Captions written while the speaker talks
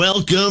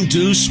Welcome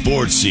to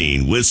Sports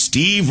Scene with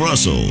Steve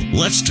Russell.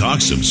 Let's talk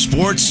some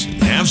sports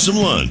and have some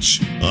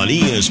lunch on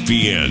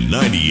ESPN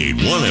 98.1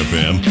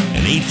 FM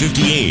and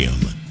 850 AM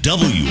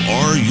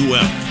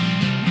WRUF.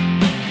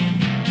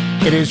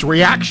 It is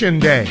Reaction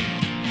Day.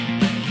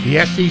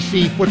 The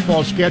SEC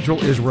football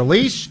schedule is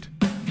released.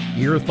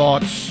 Your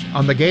thoughts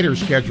on the Gators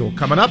schedule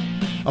coming up,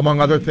 among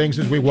other things,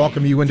 as we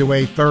welcome you into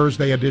a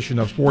Thursday edition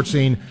of Sports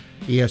Scene,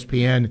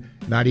 ESPN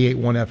 98.1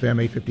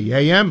 FM, 850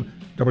 AM.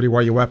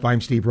 WRUF,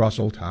 I'm Steve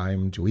Russell.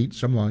 Time to eat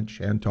some lunch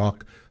and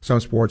talk some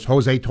sports.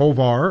 Jose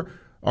Tovar,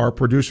 our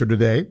producer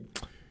today.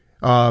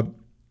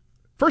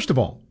 First of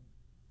all,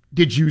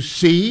 did you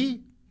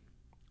see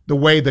the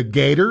way the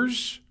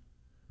Gators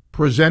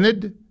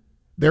presented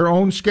their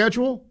own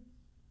schedule?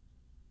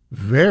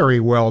 Very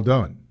well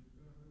done.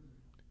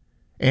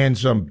 And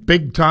some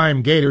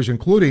big-time Gators,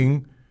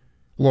 including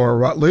Laura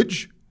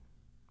Rutledge,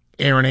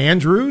 Aaron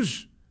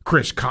Andrews,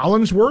 Chris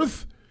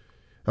Collinsworth,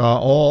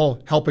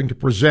 all helping to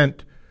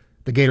present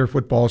the Gator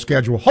football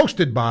schedule,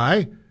 hosted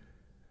by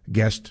a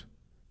guest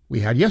we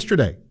had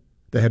yesterday,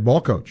 the head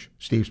ball coach,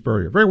 Steve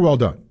Spurrier. Very well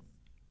done.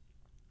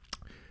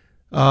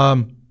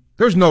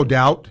 There's no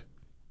doubt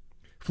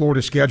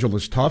Florida's schedule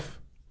is tough,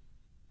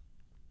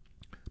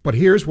 but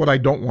here's what I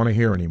don't want to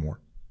hear anymore,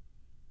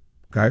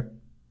 okay?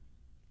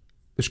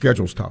 The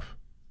schedule's tough.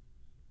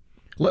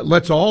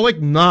 Let's all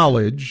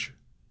acknowledge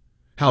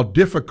how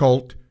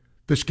difficult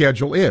the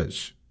schedule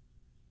is.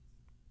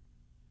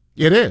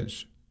 It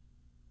is.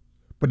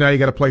 But now you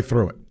got to play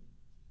through it.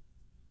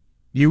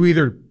 You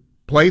either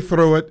play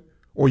through it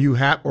or you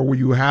have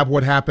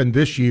what happened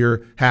this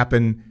year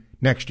happen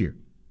next year.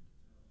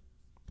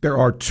 There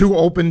are 2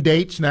 open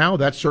dates now.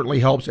 That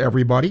certainly helps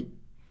everybody.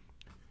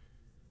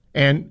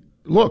 And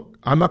look,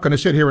 I'm not going to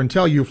sit here and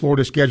tell you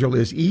Florida's schedule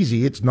is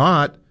easy. It's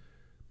not,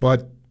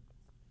 but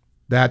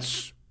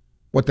that's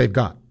what they've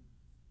got.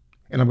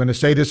 And I'm going to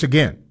say this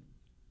again.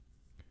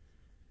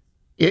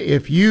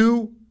 If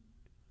you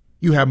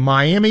have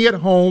Miami at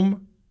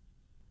home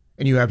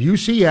and you have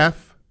UCF,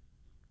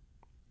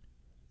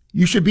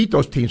 you should beat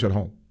those teams at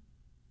home.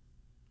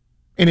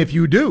 And if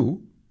you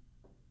do,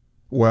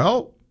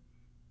 well,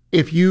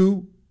 if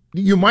you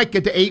might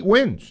get to 8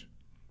 wins.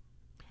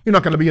 You're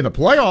not going to be in the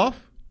playoff,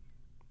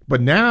 but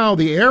now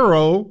the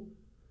arrow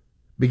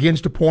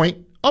begins to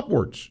point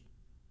upwards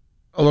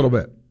a little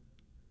bit.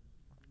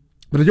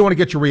 But I do want to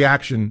get your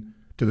reaction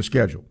to the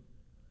schedule.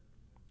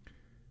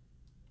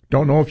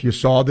 Don't know if you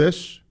saw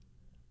this.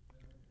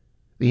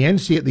 The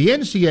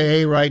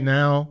NCAA right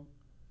now,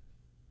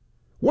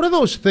 what are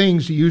those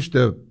things you used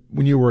to,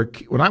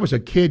 when I was a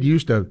kid, you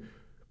used to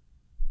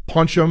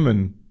punch them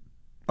and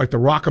like the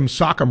Rock'em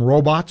Sock'em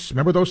robots?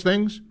 Remember those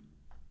things?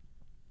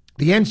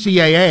 The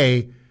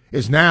NCAA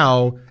is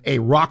now a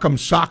Rock'em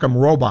Sock'em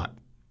robot.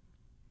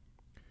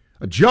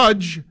 A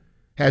judge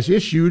has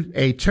issued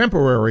a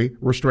temporary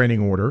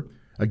restraining order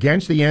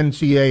against the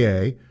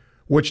NCAA,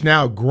 which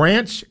now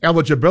grants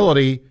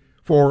eligibility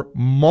for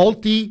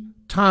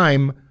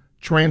multi-time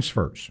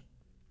transfers.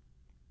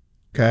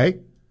 Okay?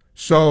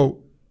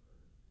 So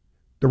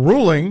the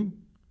ruling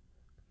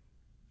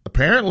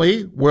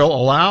apparently will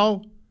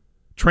allow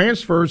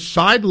transfers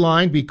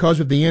sidelined because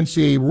of the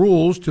NCAA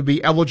rules to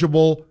be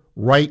eligible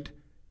right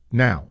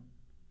now.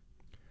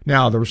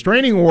 Now, the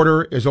restraining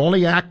order is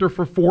only active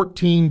for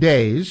 14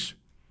 days,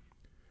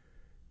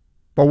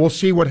 but we'll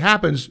see what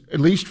happens. At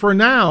least for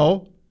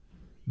now,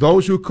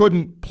 those who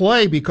couldn't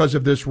play because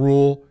of this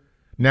rule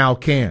now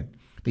can.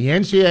 The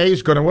NCAA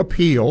is going to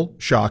appeal,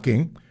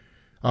 shocking.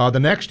 The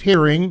next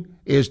hearing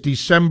is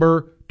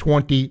December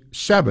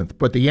 27th.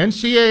 But the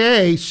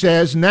NCAA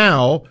says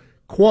now,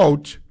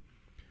 quote,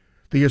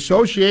 the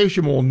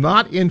association will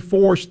not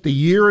enforce the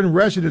year in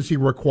residency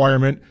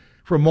requirement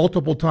for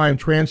multiple-time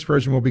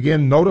transfers and will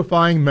begin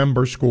notifying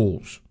member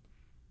schools.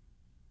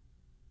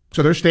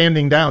 So they're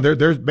standing down.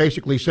 They're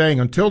basically saying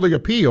until the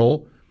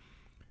appeal,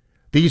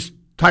 these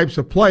types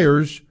of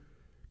players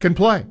can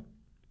play.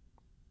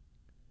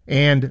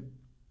 And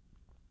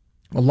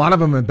a lot of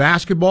them in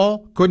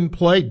basketball couldn't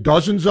play,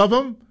 dozens of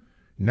them,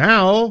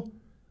 now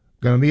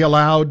going to be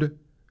allowed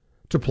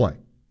to play.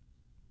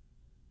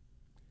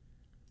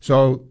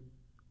 So,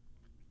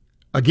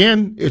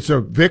 again, it's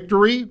a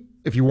victory,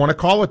 if you want to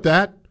call it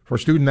that, for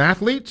student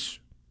athletes.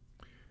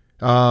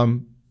 Give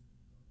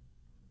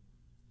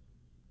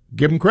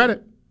them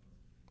credit.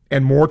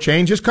 And more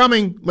change is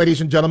coming,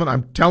 ladies and gentlemen.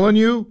 I'm telling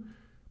you,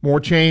 more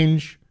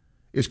change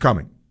is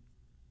coming.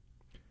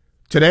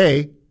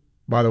 Today,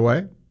 by the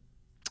way,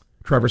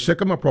 Trevor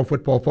Sikkema, Pro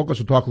Football Focus,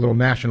 will talk a little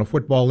National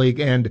Football League,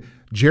 and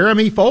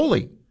Jeremy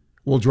Foley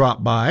will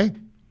drop by.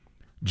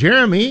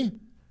 Jeremy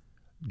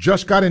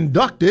just got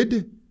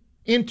inducted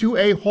into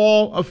a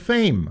Hall of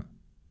Fame.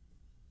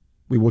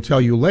 We will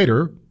tell you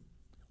later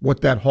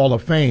what that Hall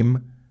of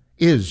Fame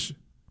is.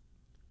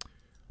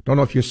 Don't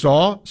know if you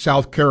saw,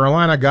 South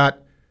Carolina got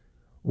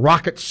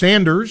Rocket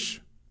Sanders.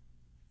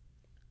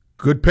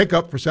 Good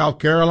pickup for South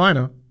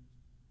Carolina.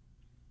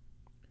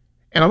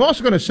 And I'm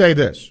also going to say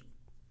this.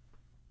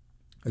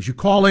 As you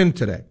call in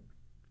today,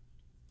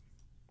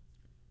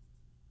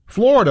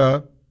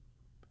 Florida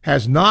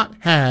has not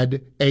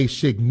had a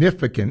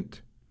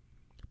significant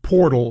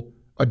portal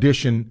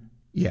addition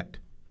yet.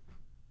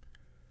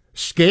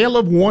 Scale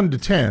of 1 to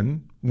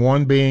 10,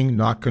 1 being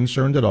not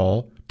concerned at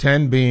all,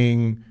 10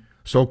 being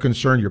so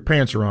concerned your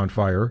pants are on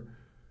fire.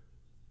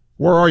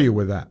 Where are you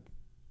with that?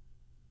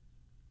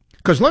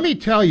 Because let me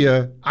tell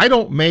you, I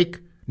don't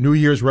make New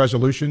Year's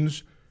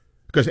resolutions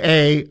because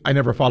A, I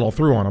never follow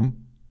through on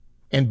them,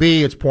 and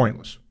B, it's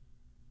pointless.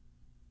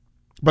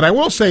 But I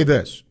will say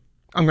this.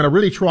 I'm going to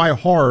really try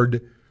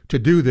hard to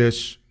do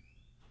this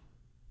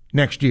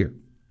next year.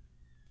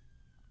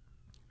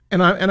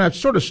 And I've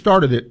sort of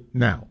started it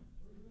now.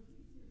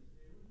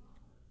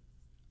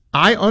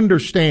 I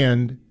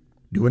understand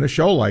doing a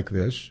show like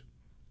this,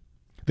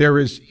 there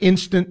is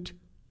instant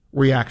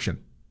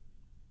reaction.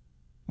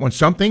 When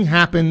something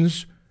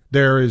happens,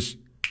 there is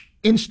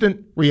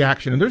instant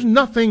reaction, and there's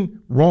nothing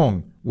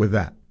wrong with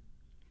that.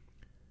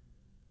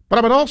 But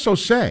I would also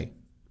say,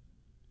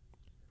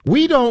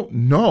 we don't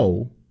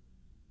know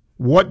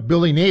what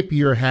Billy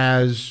Napier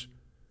has.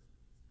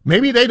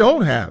 Maybe they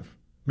don't have.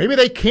 Maybe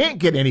they can't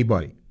get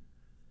anybody.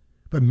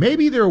 But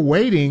maybe they're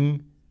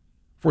waiting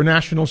for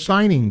National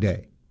Signing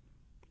Day.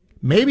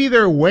 Maybe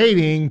they're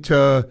waiting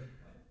to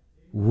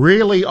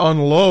really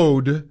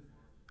unload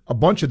a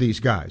bunch of these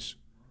guys.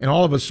 And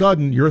all of a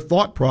sudden, your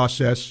thought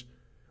process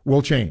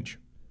will change.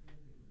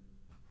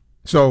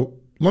 So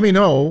let me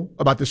know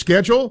about the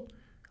schedule.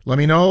 Let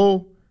me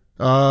know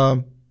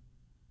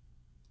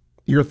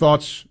your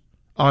thoughts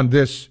on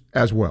this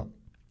as well.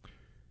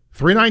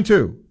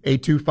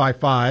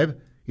 392-8255.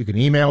 You can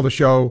email the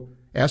show,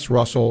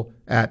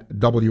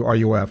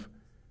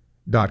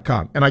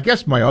 srussell@wruf.com. And I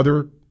guess my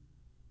other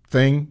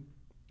thing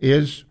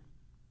is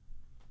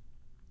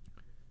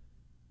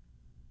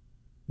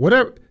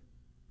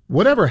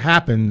whatever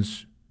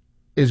happens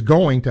is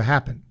going to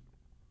happen.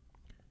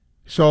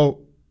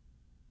 So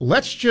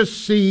let's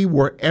just see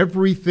where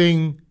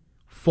everything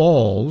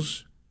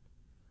falls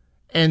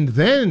and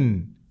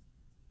then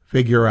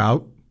figure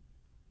out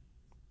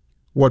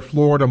what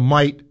Florida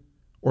might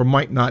or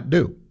might not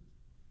do.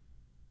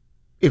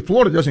 If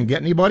Florida doesn't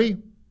get anybody,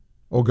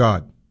 oh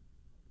God,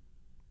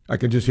 I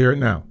can just hear it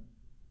now.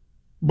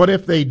 But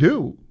if they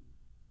do,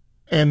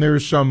 and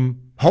there's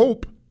some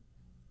hope,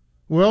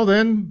 well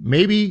then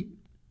maybe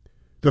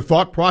the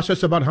thought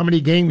process about how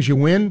many games you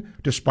win,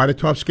 despite a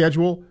tough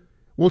schedule,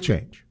 will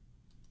change.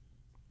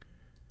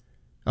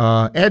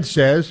 Ed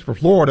says, for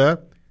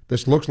Florida,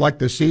 this looks like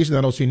the season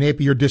that'll see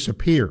Napier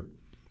disappear.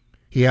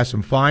 He has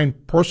some fine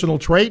personal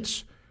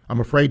traits. I'm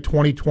afraid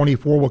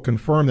 2024 will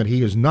confirm that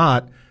he is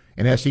not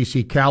an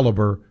SEC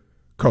caliber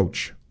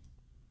coach.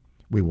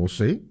 We will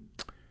see.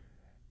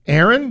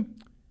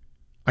 Aaron,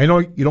 I know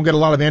you don't get a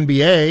lot of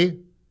NBA.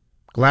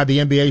 Glad the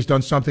NBA's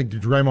done something to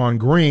Draymond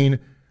Green.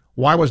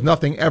 Why was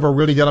nothing ever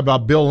really done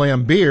about Bill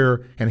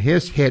Laimbeer and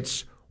his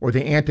hits or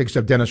the antics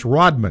of Dennis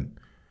Rodman?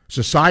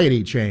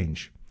 Society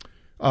change.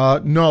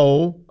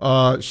 No.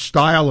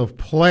 Style of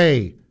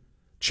play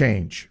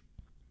change.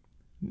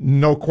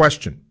 No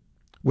question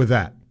with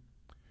that.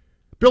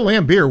 Bill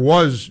Laimbeer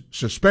was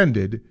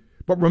suspended,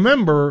 but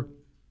remember,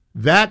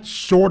 that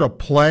sort of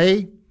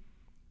play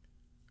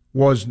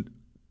was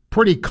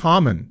pretty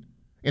common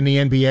in the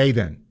NBA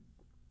then.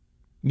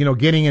 You know,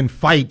 getting in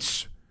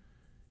fights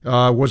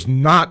was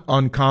not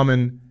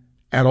uncommon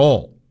at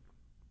all.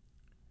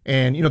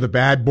 And, you know, the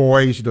bad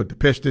boys, the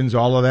Pistons,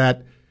 all of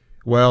that,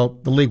 well,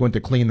 the league went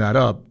to clean that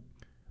up.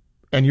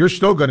 And you're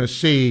still going to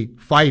see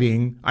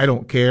fighting. I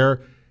don't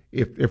care.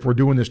 If we're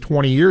doing this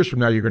 20 years from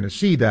now, you're going to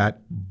see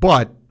that.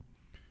 But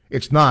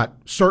it's not,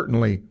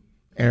 certainly,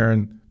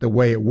 Aaron, the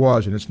way it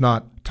was, and it's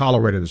not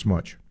tolerated as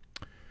much.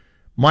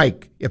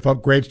 Mike, if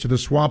upgrades to the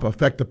swamp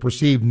affect the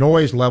perceived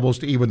noise levels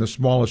to even the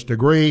smallest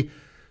degree,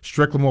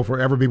 Strickland will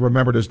forever be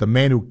remembered as the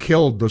man who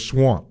killed the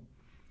swamp.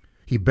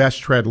 He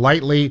best tread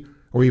lightly,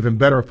 or even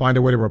better, find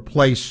a way to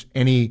replace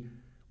any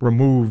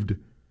removed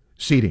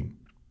seating.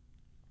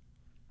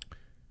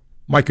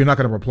 Mike, you're not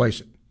going to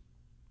replace it.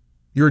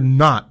 You're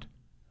not.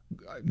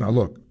 Now,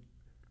 look,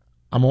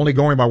 I'm only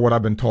going by what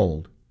I've been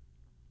told,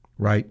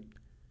 right?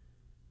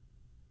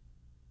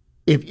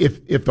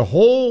 If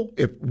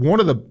one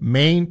of the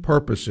main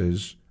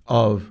purposes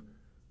of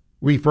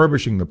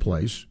refurbishing the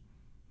place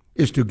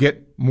is to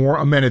get more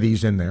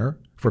amenities in there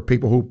for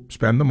people who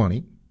spend the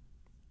money,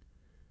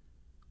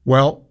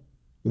 well,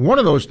 one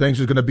of those things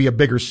is going to be a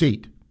bigger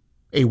seat,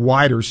 a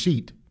wider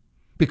seat,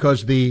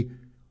 because the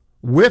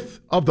width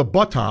of the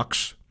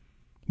buttocks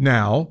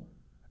now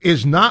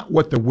is not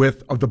what the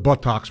width of the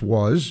buttocks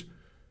was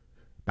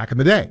back in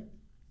the day.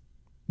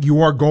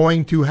 You are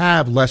going to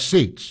have less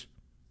seats.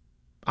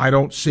 I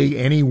don't see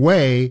any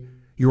way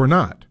you're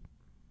not.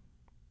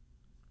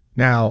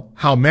 Now,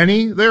 how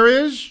many there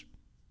is,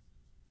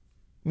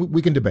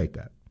 we can debate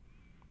that.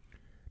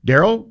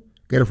 Daryl,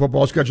 Gator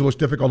football schedule looks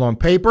difficult on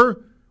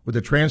paper. With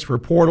the transfer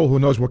portal, who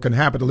knows what can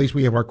happen? At least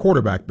we have our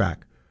quarterback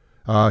back.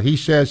 He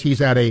says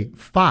he's at a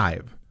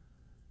 5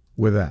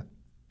 with that.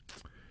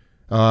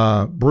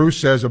 Bruce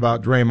says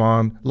about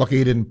Draymond, lucky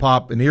he didn't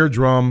pop an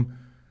eardrum.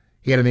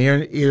 He had an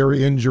ear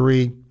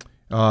injury.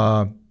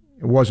 It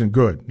wasn't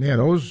good. Yeah,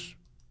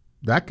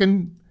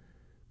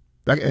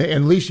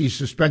 at least he's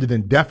suspended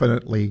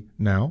indefinitely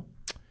now.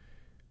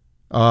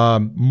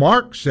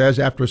 Mark says,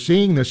 after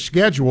seeing the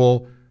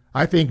schedule,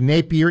 I think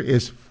Napier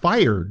is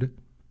fired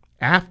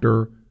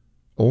after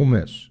Ole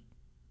Miss.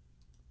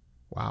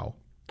 Wow.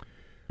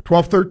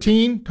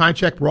 12:13, Time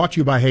Check brought to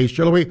you by Hayes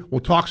Jewelry.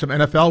 We'll talk some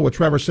NFL with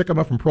Trevor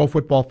Sikkema from Pro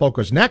Football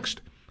Focus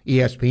next.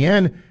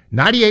 ESPN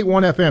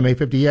 98.1 FM,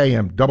 850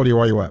 AM,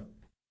 WRUF.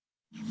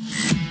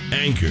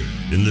 Anchored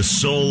in the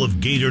soul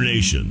of Gator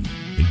Nation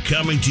and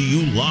coming to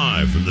you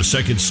live from the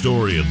second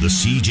story of the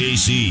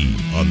CJC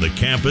on the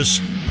campus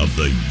of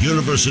the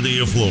University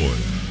of Florida.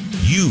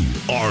 You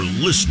are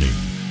listening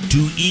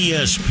to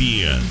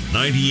ESPN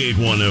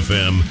 98.1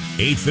 FM,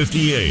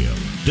 850 AM,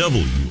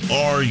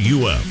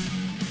 WRUF.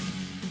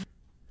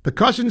 The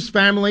Cousins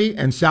family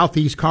and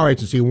Southeast Car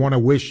Agency want to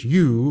wish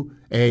you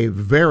a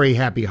very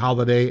happy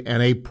holiday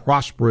and a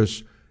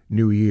prosperous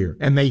new year.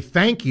 And they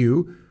thank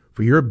you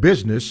for your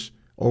business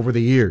over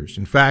the years.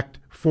 In fact,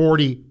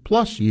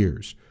 40-plus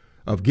years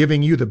of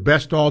giving you the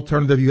best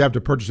alternative you have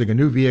to purchasing a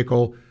new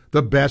vehicle,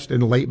 the best in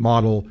late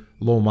model,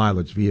 low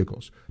mileage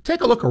vehicles.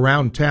 Take a look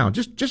around town.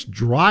 Just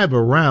drive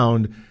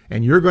around,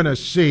 and you're going to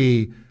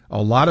see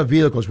a lot of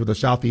vehicles with a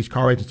Southeast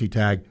Car Agency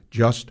tag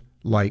just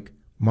like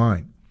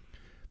mine.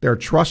 They're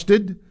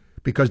trusted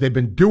because they've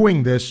been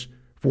doing this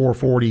for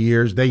 40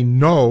 years. They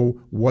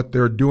know what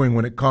they're doing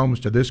when it comes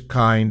to this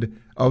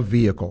kind of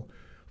vehicle.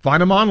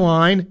 Find them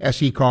online,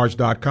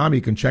 secars.com.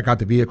 You can check out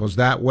the vehicles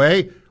that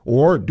way,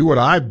 or do what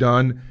I've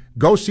done.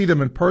 Go see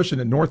them in person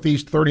at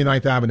Northeast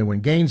 39th Avenue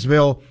in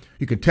Gainesville.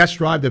 You can test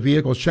drive the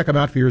vehicles, check them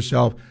out for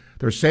yourself.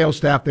 There's sales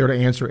staff there to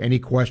answer any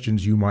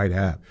questions you might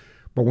have.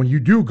 But when you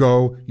do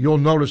go, you'll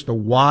notice the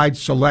wide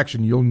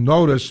selection. You'll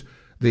notice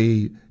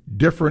the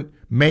different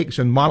makes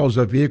and models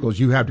of vehicles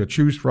you have to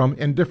choose from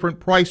and different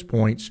price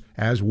points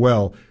as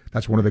well.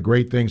 That's one of the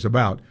great things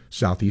about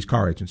Southeast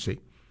Car Agency.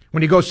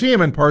 When you go see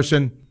them in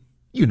person,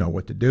 you know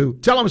what to do.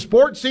 Tell them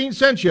Sports Scene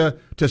sent you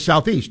to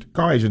Southeast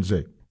Car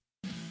Agency.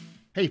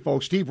 Hey,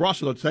 folks, Steve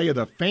Russell will tell you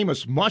the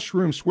famous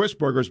mushroom Swiss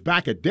burgers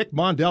back at Dick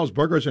Mondell's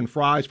Burgers and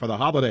Fries for the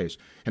holidays.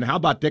 And how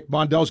about Dick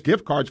Mondell's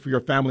gift cards for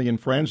your family and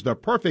friends? The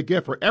perfect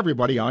gift for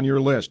everybody on your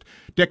list.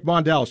 Dick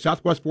Mondell,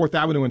 Southwest 4th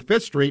Avenue and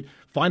 5th Street.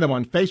 Find them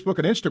on Facebook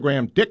and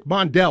Instagram, Dick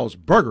Mondell's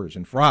Burgers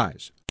and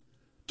Fries.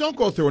 Don't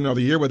go through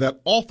another year with that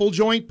awful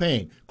joint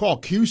pain.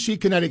 Call QC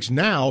Kinetics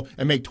now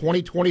and make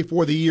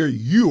 2024 the year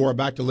you are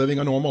back to living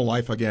a normal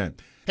life again.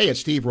 Hey,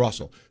 it's Steve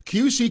Russell.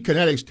 QC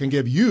Kinetics can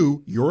give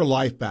you your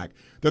life back.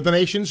 They're the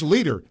nation's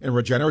leader in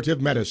regenerative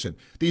medicine.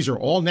 These are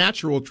all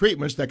natural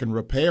treatments that can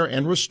repair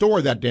and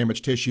restore that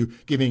damaged tissue,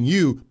 giving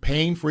you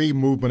pain-free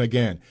movement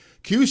again.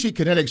 QC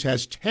Kinetics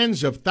has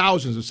tens of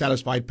thousands of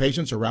satisfied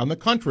patients around the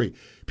country.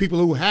 People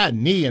who had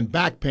knee and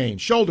back pain,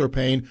 shoulder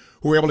pain,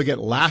 who were able to get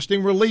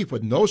lasting relief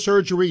with no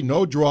surgery,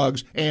 no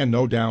drugs, and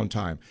no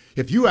downtime.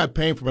 If you have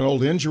pain from an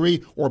old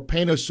injury or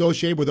pain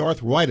associated with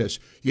arthritis,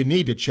 you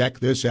need to check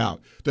this out.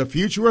 The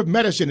future of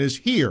medicine is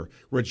here.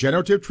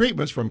 Regenerative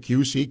treatments from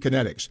QC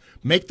Kinetics.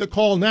 Make the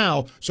call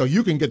now so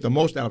you can get the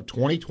most out of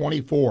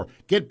 2024.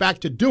 Get back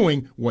to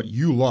doing what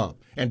you love.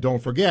 And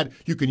don't forget,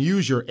 you can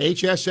use your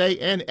HSA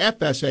and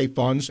FSA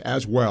funds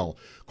as well.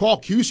 Call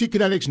QC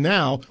Kinetics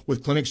now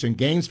with clinics in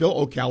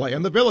Gainesville, Ocala,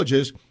 and the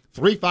Villages.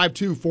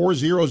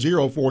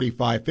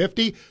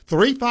 352-400-4550,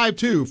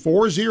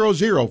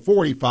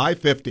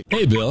 352-400-4550.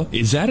 Hey, Bill,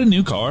 is that a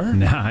new car?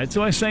 Nah, it's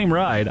my same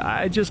ride.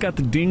 I just got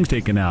the dings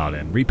taken out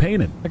and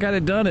repainted. I got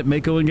it done at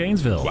Mako in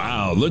Gainesville.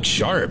 Wow, looks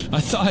sharp. I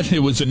thought it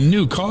was a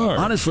new car.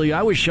 Honestly,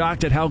 I was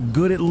shocked at how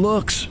good it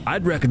looks.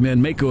 I'd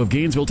recommend Mako of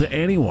Gainesville to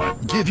anyone.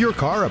 Give your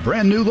car a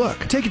brand new look.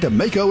 Take it to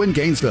Mako in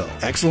Gainesville.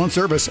 Excellent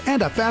service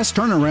and a fast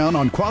turnaround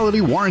on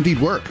quality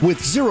warranted work with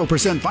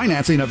 0%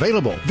 financing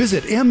available.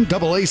 Visit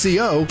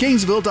MAACO.Gainesville.com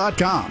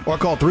or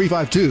call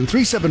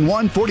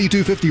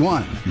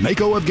 352-371-4251.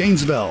 Mako of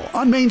Gainesville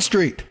on Main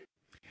Street.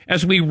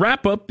 As we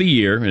wrap up the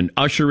year and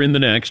usher in the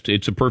next,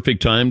 it's a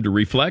perfect time to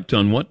reflect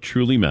on what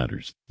truly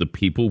matters, the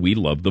people we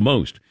love the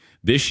most.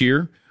 This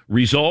year,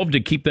 resolve to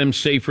keep them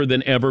safer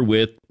than ever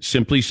with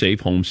Simply Safe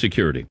Home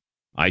Security.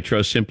 I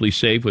trust Simply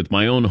Safe with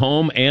my own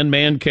home and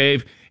man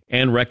cave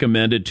and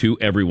recommend it to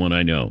everyone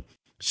I know.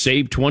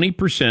 Save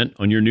 20%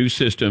 on your new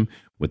system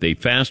with a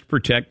Fast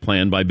Protect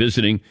plan by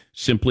visiting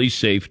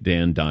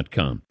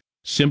simplysafedan.com.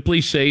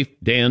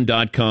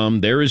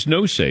 Simplysafedan.com. There is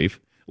no safe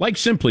like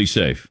Simply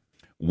Safe.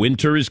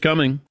 Winter is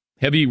coming.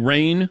 Heavy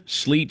rain,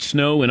 sleet,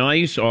 snow, and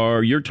ice.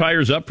 Are your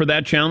tires up for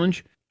that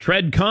challenge?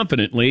 Tread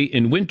confidently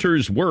in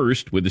winter's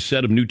worst with a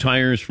set of new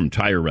tires from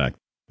Tire Rack.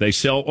 They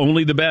sell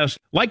only the best,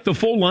 like the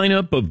full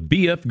lineup of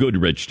BF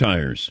Goodrich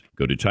tires.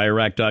 Go to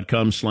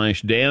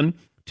TireRack.com/Dan.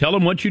 Tell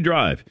them what you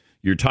drive.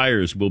 Your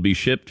tires will be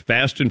shipped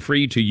fast and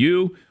free to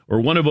you or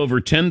one of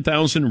over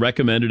 10,000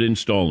 recommended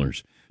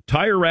installers.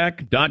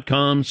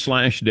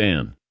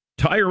 TireRack.com/Dan.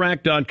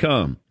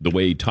 TireRack.com, the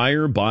way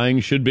tire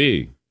buying should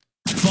be.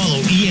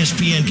 Follow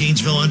ESPN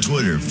Gainesville on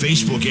Twitter,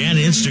 Facebook, and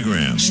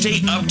Instagram.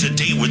 Stay up to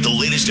date with the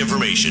latest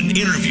information,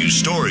 interviews,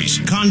 stories,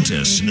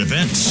 contests, and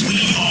events. We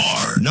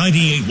are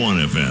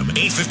 98.1 FM,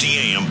 850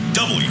 AM,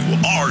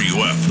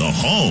 WRUF, the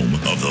home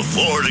of the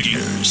Florida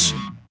Gators.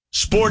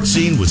 Sports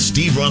Scene with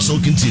Steve Russell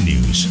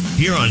continues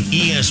here on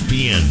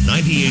ESPN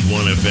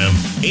 98.1 FM,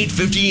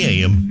 850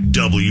 AM,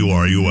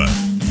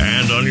 WRUF,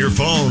 and on your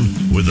phone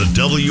with the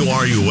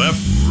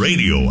WRUF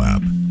radio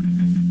app.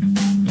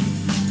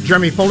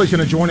 Jeremy Foley's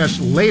going to join us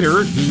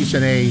later. He's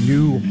in a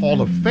new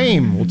Hall of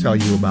Fame we'll tell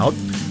you about.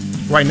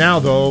 Right now,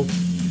 though,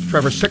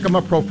 Trevor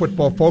Sikkema, Pro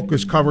Football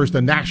Focus, covers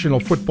the National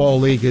Football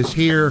League, is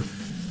here.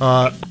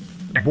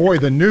 Boy,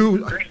 the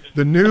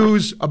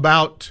news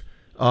about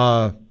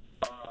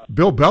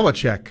Bill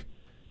Belichick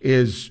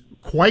is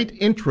quite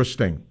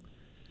interesting.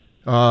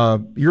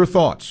 Your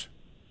thoughts?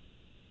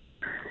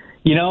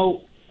 You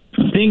know,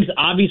 things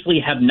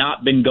obviously have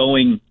not been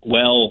going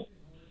well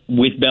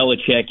with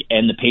Belichick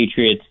and the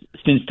Patriots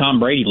since Tom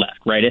Brady left,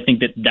 right? I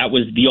think that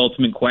was the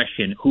ultimate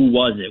question. Who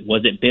was it?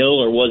 Was it Bill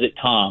or was it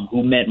Tom?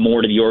 Who meant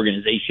more to the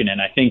organization? And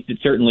I think that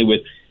certainly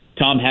with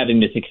Tom having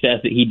the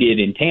success that he did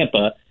in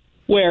Tampa,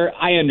 where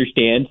I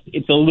understand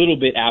it's a little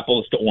bit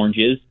apples to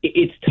oranges,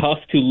 it's tough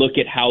to look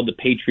at how the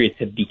Patriots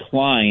have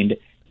declined,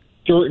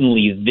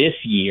 certainly this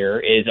year,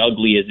 as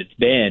ugly as it's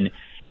been,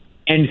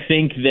 and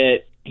think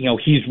that, you know,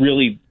 he's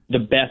really the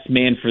best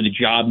man for the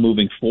job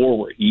moving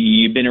forward.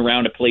 You've been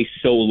around a place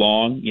so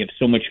long, you have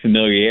so much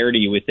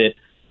familiarity with it.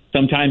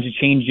 Sometimes a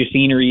change of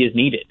scenery is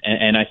needed,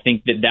 and I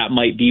think that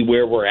might be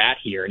where we're at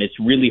here. And it's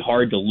really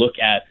hard to look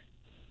at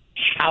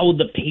how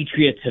the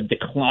Patriots have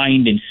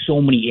declined in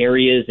so many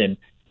areas, and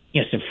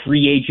you know, some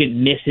free agent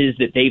misses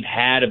that they've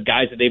had of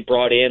guys that they've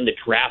brought in, the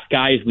draft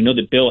guys. We know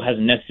that Bill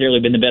hasn't necessarily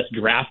been the best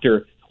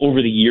drafter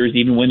over the years,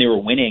 even when they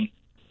were winning.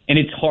 And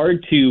it's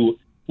hard to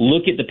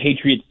look at the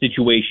Patriots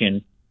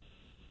situation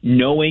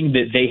knowing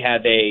that they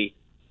have a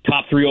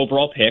top 3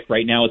 overall pick.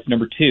 Right now it's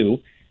number 2.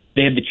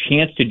 They have the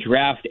chance to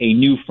draft a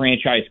new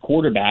franchise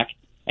quarterback,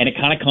 and it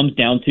kind of comes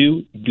down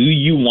to, do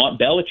you want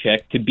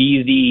Belichick to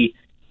be the,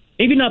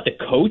 maybe not the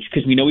coach,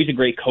 because we know he's a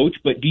great coach,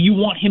 but do you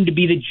want him to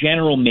be the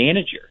general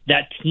manager,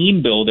 that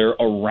team builder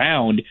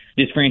around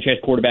this franchise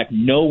quarterback,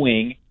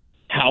 knowing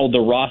how the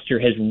roster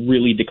has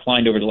really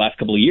declined over the last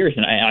couple of years?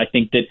 And I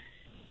think that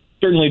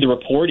certainly the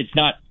report, it's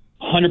not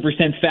 100%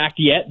 fact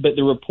yet, but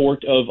the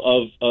report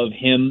of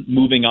him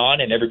moving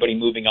on and everybody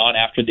moving on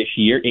after this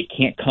year, it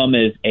can't come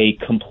as a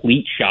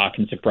complete shock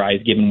and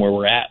surprise given where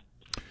we're at.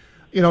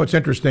 You know, it's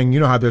interesting. You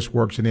know how this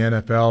works in the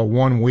NFL.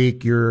 1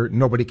 week,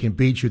 nobody can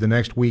beat you. The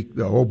next week,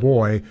 oh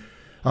boy.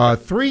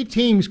 3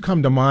 teams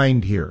come to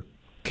mind here: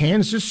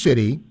 Kansas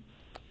City,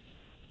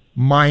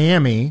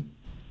 Miami,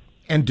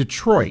 and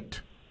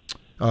Detroit.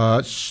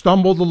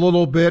 Stumbled a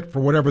little bit for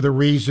whatever the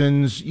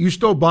reasons. You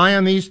still buy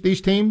on these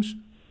teams?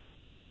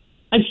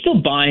 I'm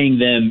still buying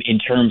them in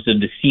terms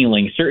of the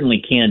ceiling,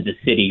 certainly Kansas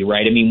City,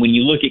 right? I mean, when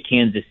you look at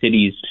Kansas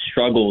City's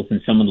struggles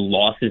and some of the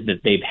losses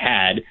that they've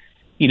had,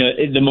 you know,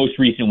 the most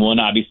recent one,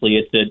 obviously,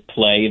 it's a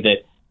play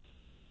that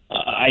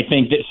I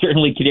think that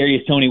certainly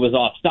Kadarius Toney was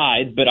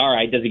offside, but all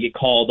right, does it get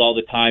called all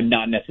the time?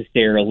 Not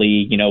necessarily.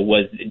 You know,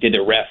 did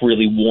the ref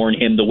really warn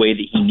him the way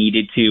that he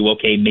needed to?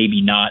 Okay,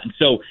 maybe not. And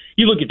so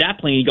you look at that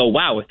play and you go,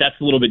 wow, if that's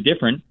a little bit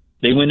different,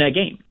 they win that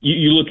game.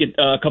 You look at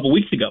a couple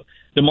weeks ago,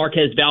 the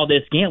Marquez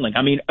Valdez-Scantling.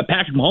 I mean,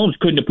 Patrick Mahomes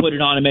couldn't have put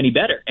it on him any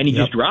better, and he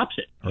just drops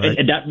it. Right.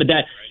 And that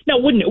now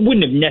wouldn't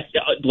have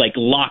necessarily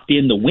locked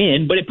in the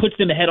win, but it puts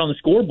them ahead on the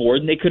scoreboard,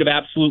 and they could have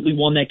absolutely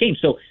won that game.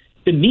 So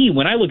to me,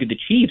 when I look at the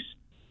Chiefs,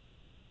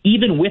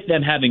 even with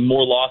them having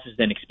more losses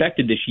than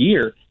expected this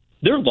year,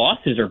 their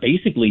losses are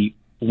basically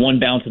one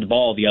bounce of the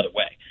ball the other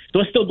way.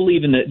 So I still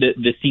believe in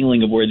the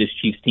ceiling of where this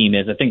Chiefs team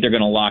is. I think they're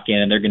going to lock in,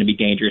 and they're going to be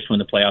dangerous when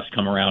the playoffs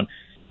come around.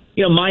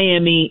 You know,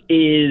 Miami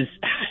is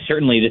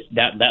certainly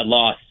that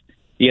loss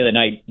the other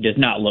night does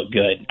not look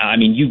good. I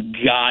mean, you've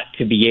got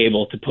to be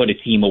able to put a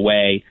team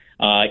away,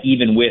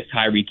 even with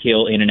Tyreek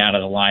Hill in and out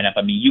of the lineup.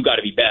 I mean, you got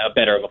to be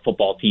better of a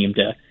football team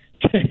to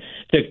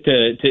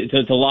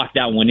lock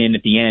that one in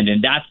at the end.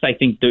 And that's, I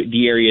think,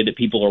 the area that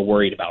people are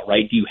worried about,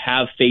 right? Do you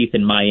have faith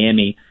in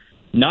Miami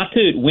not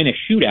to win a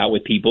shootout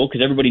with people,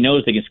 because everybody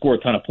knows they can score a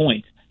ton of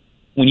points?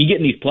 When you get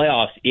in these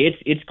playoffs,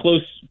 it's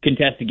close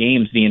contested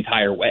games the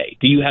entire way.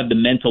 Do you have the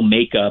mental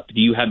makeup? Do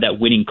you have that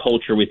winning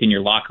culture within your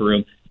locker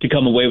room to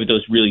come away with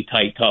those really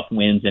tight, tough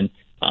wins? And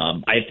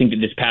I think that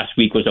this past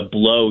week was a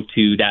blow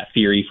to that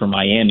theory for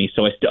Miami.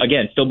 So I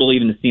still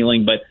believe in the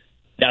ceiling, but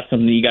that's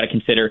something that you got to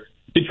consider.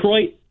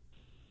 Detroit,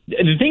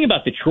 the thing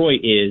about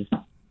Detroit is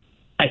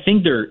I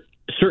think they're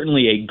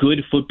certainly a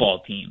good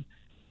football team.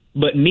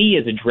 But me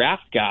as a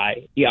draft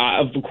guy,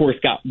 I've, of course,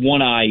 got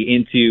one eye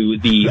into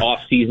the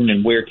offseason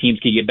and where teams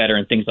can get better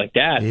and things like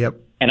that. Yep.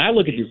 And I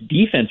look at this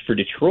defense for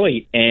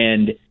Detroit,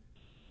 and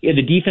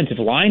the defensive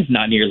line's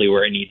not nearly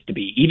where it needs to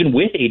be, even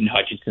with Aiden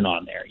Hutchinson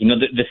on there. You know,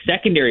 the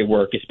secondary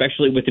work,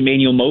 especially with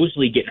Emmanuel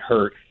Mosley getting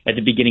hurt at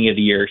the beginning of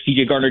the year,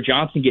 C.J.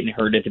 Gardner-Johnson getting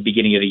hurt at the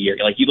beginning of the year.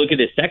 Like, you look at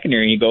this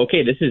secondary and you go,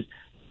 okay, this is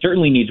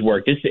certainly needs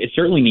work. It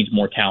certainly needs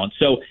more talent.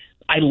 So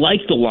I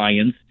like the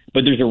Lions,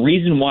 but there's a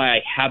reason why I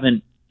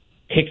haven't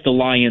picked the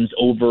Lions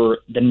over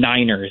the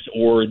Niners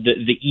or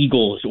the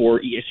Eagles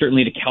or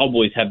certainly the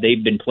Cowboys have they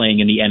been playing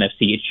in the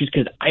NFC. It's just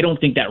because I don't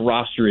think that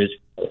roster is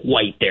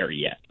quite there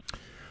yet.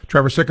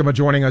 Trevor Sikkema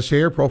joining us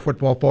here, Pro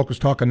Football Focus,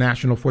 talking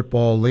National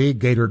Football League,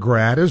 Gator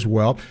grad as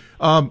well.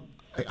 How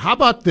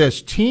about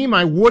this team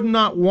I would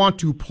not want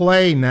to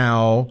play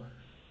now,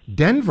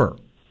 Denver?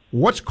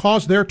 What's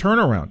caused their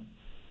turnaround?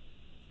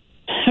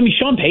 I mean,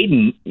 Sean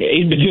Payton,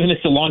 he's been doing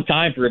this a long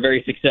time for a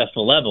very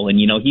successful level. And,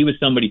 he was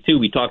somebody, too.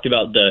 We talked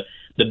about the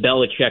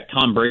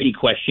Belichick-Tom Brady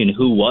question,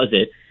 who was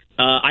it?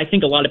 I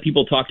think a lot of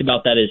people talked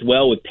about that as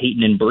well with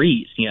Peyton and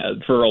Breeze.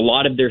 For a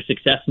lot of their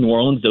success in New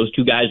Orleans, those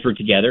two guys were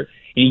together.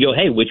 And you go,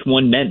 hey, which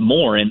one meant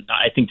more? And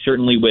I think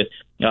certainly with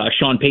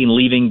Sean Payton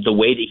leaving the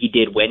way that he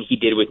did when he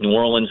did with New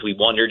Orleans, we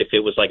wondered if it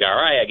was like, all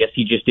right, I guess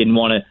he just didn't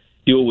want to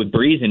do it with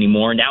Breeze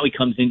anymore. Now he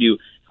comes into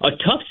a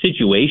tough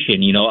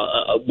situation,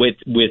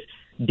 with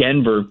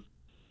Denver,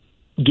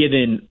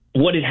 given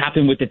what had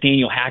happened with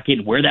Nathaniel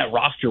Hackett, where that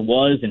roster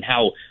was, and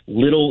how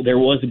little there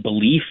was a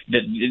belief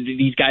that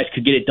these guys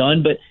could get it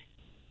done. But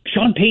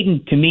Sean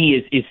Payton, to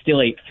me, is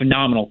still a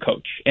phenomenal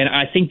coach, and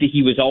I think that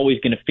he was always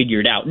going to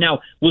figure it out. Now,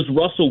 was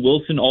Russell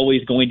Wilson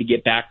always going to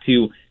get back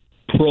to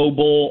Pro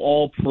Bowl,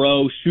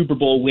 All-Pro, Super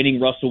Bowl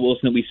winning Russell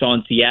Wilson that we saw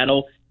in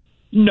Seattle?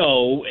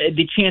 No,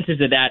 the chances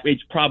of that,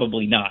 it's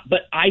probably not.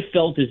 But I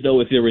felt as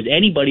though if there was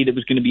anybody that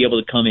was going to be able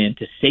to come in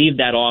to save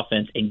that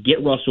offense and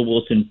get Russell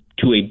Wilson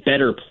to a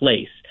better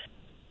place,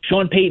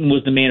 Sean Payton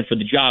was the man for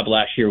the job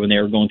last year when they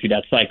were going through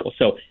that cycle.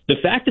 So the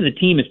fact that the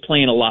team is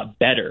playing a lot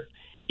better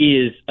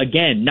is,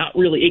 again, not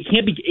really, it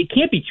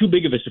can't be too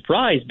big of a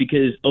surprise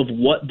because of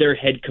what their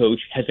head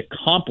coach has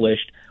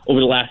accomplished over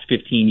the last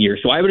 15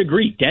 years. So I would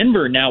agree.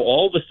 Denver now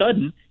all of a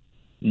sudden,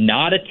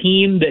 not a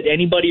team that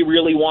anybody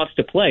really wants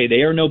to play.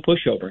 They are no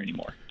pushover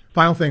anymore.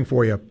 Final thing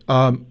for you.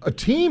 A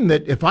team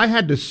that, if I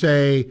had to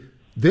say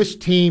this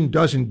team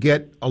doesn't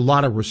get a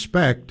lot of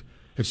respect,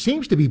 it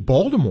seems to be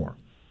Baltimore.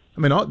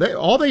 I mean,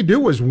 all they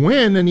do is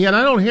win, and yet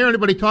I don't hear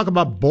anybody talk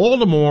about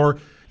Baltimore.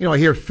 I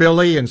hear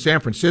Philly and San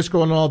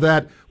Francisco and all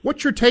that.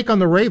 What's your take on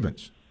the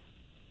Ravens?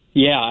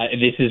 Yeah,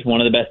 this is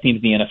one of the best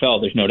teams in the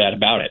NFL. There's no doubt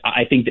about it.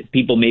 I think that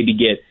people maybe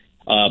get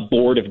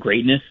bored of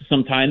greatness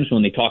sometimes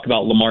when they talk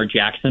about Lamar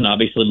Jackson.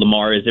 Obviously,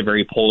 Lamar is a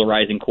very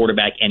polarizing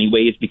quarterback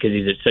anyways because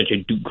he's such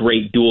a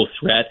great dual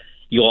threat.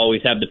 You'll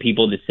always have the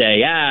people that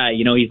say,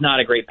 he's not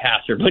a great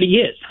passer, but he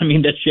is. I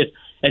mean,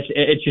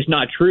 it's just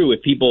not true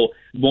if people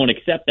won't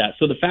accept that.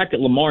 So the fact that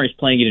Lamar is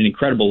playing at an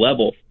incredible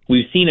level,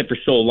 we've seen it for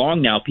so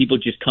long now, people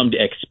just come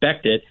to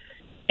expect it.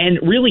 And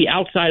really,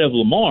 outside of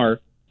Lamar,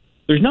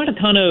 there's not a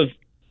ton of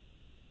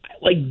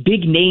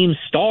big name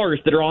stars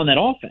that are on that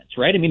offense,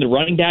 right? I mean, the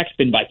running back's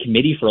been by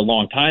committee for a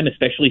long time,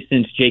 especially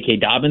since J.K.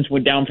 Dobbins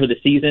went down for the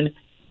season.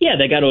 Yeah,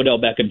 they got Odell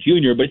Beckham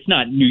Jr., but it's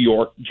not New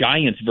York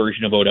Giants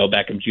version of Odell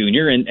Beckham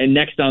Jr. And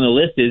next on the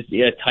list is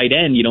tight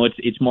end.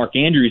 It's Mark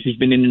Andrews, who's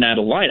been in and out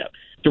of the lineup.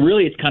 So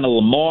really, it's kind of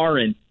Lamar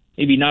and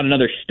maybe not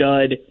another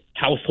stud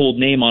household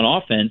name on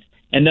offense.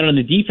 And then on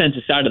the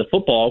defensive side of the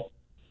football,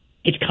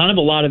 it's kind of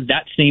a lot of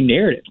that same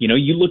narrative.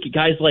 You look at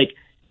guys like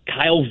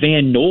Kyle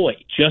Van Noy,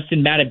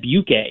 Justin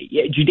Matabuke,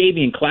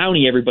 Jadeveon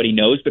Clowney, everybody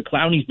knows, but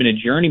Clowney's been a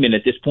journeyman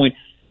at this point.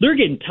 They're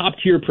getting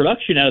top-tier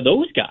production out of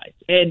those guys.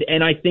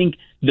 And I think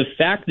the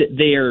fact that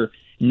they're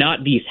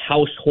not these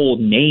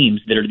household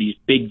names that are these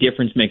big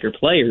difference-maker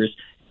players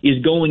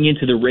is going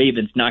into the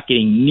Ravens not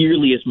getting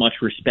nearly as much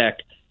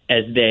respect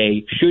as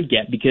they should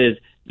get because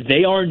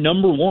they are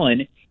number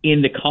one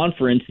in the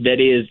conference that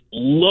is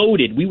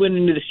loaded. We went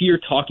into this year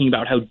talking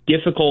about how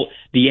difficult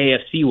the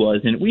AFC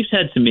was, and we've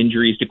had some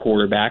injuries to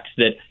quarterbacks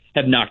that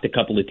have knocked a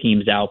couple of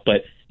teams out,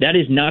 but that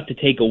is not to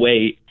take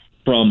away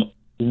from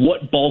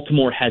what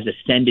Baltimore has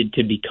ascended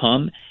to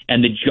become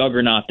and the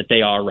juggernaut that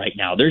they are right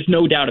now. There's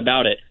no doubt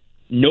about it.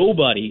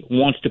 Nobody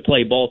wants to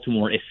play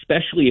Baltimore,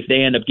 especially if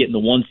they end up getting the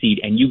 1 seed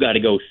and you got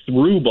to go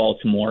through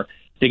Baltimore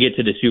to get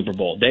to the Super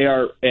Bowl. They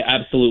are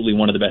absolutely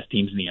one of the best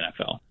teams in the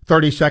NFL.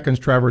 30 seconds,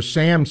 Trevor.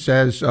 Sam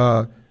says,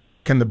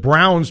 can the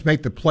Browns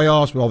make the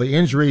playoffs with all the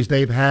injuries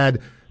they've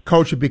had?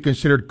 Coach would be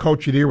considered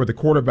coach of the year with the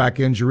quarterback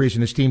injuries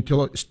and his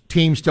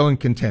team still in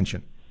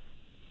contention.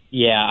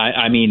 Yeah,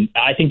 I mean,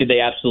 I think that they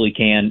absolutely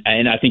can.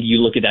 And I think you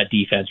look at that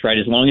defense, right?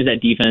 As long as that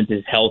defense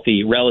is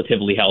healthy,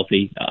 relatively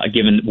healthy,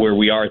 given where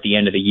we are at the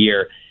end of the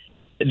year,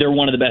 they're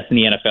one of the best in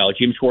the NFL.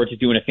 Jim Schwartz is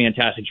doing a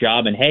fantastic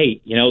job. And, hey,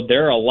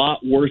 there are a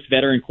lot worse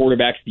veteran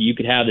quarterbacks that you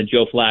could have than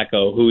Joe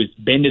Flacco, who's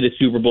been to the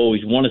Super Bowl.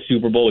 He's won a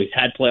Super Bowl. He's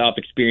had playoff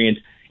experience.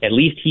 At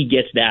least he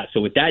gets that.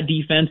 So with that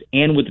defense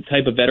and with the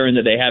type of veteran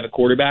that they have at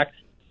quarterback,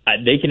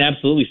 they can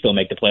absolutely still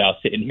make the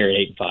playoffs sitting here at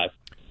 8-5.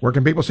 Where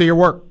can people see your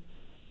work?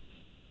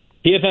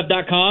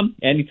 PFF.com.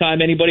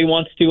 Anytime anybody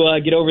wants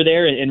to get over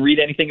there and read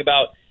anything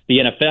about the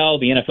NFL,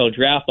 the NFL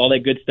draft, all that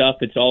good stuff,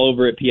 it's all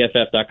over at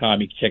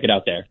PFF.com. You can check it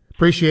out there.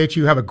 Appreciate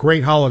you. Have a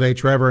great holiday,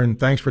 Trevor, and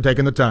thanks for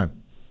taking the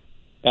time.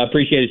 I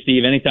appreciate it,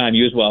 Steve. Anytime.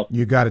 You as well.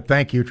 You got it.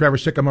 Thank you. Trevor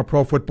Sikkema,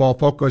 Pro Football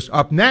Focus.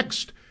 Up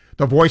next,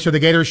 The voice of the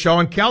Gators show,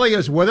 and Kelley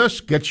is with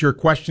us. Get your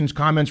questions,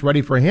 comments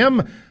ready for him.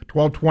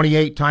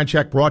 1228 time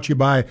check brought to you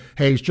by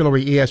Hayes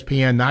Jewelry,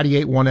 ESPN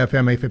 98.1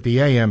 FM, 850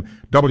 AM,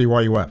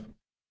 WRUF.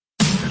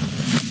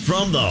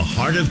 From the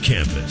heart of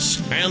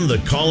campus and the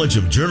College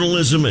of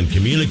Journalism and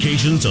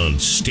Communications on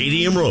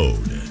Stadium Road,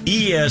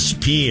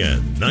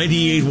 ESPN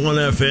 98.1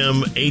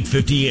 FM,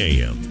 850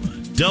 AM,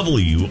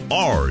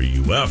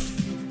 WRUF.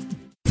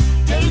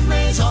 Dave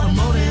Mays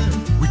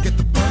Automotive, we get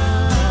the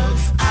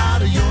bugs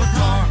out of your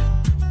car.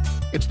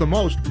 It's the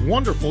most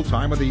wonderful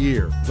time of the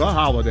year, the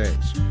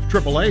holidays.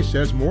 AAA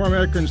says more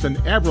Americans than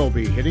ever will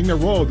be hitting the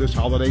road this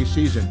holiday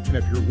season. And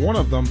if you're one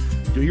of them,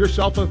 do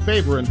yourself a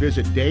favor and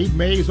visit Dave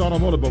Mays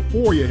Automotive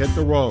before you hit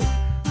the road.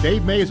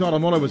 Dave Mays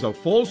Automotive is a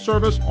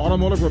full-service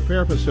automotive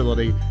repair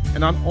facility, and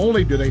not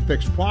only do they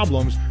fix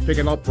problems, they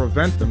can help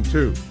prevent them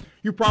too.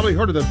 You've probably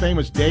heard of the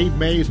famous Dave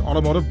Mays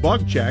Automotive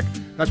Bug Check.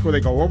 That's where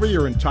they go over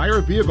your entire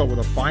vehicle with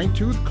a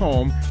fine-tooth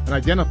comb and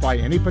identify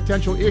any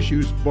potential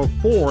issues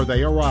before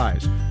they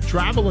arise.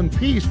 Travel in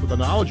peace with the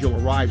knowledge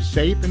you'll arrive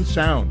safe and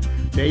sound.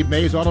 Dave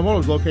Mays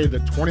Automotive is located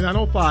at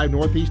 2905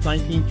 Northeast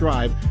 19th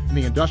Drive in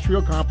the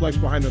industrial complex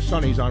behind the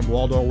Sunnies on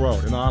Waldo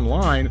Road, and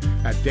online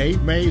at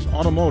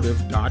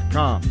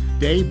DaveMaysAutomotive.com.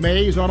 Dave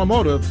Mays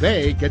Automotive,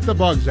 they get the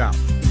bugs out.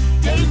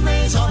 Dave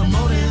Mays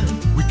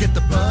Automotive, we get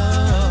the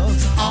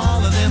bugs,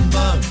 all of them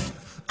bugs,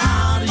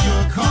 out of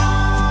your car.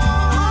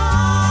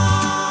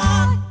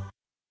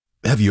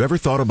 Have you ever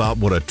thought about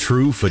what a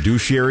true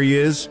fiduciary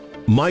is?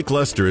 Mike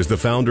Lester is the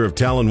founder of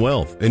Talon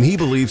Wealth, and he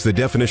believes the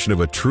definition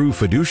of a true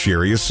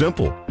fiduciary is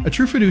simple. A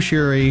true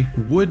fiduciary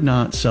would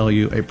not sell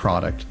you a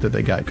product that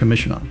they got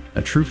commission on.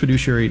 A true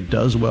fiduciary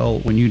does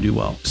well when you do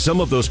well.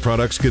 Some of those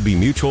products could be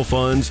mutual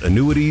funds,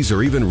 annuities,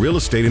 or even real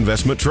estate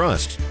investment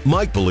trusts.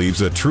 Mike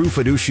believes a true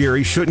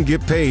fiduciary shouldn't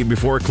get paid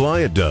before a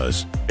client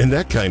does. And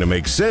that kind of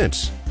makes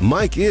sense.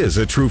 Mike is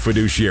a true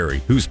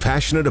fiduciary who's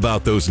passionate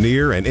about those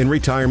near and in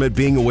retirement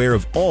being aware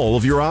of all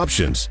of your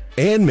options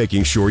and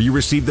making sure you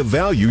receive the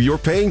value you're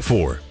paying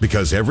for,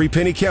 because every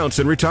penny counts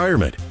in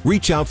retirement.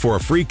 Reach out for a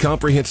free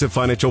comprehensive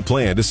financial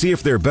plan to see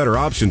if there are better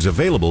options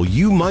available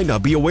you might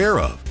not be aware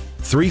of.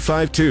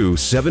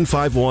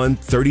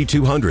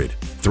 352-751-3200.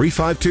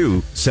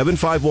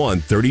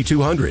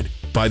 352-751-3200.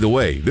 By the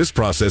way, this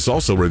process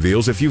also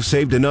reveals if you've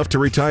saved enough to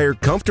retire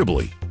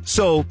comfortably.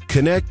 So,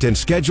 connect and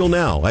schedule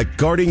now at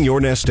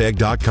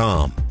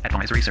guardingyournestegg.com.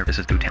 Advisory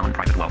services through Talon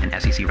Private Wealth and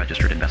SEC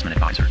Registered Investment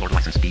Advisor. Lord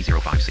License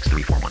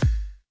D056341.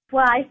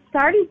 Well, I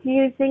started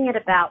using it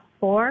about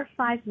 4 or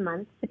 5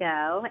 months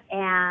ago,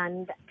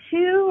 and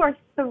 2 or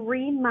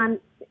 3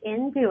 months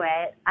into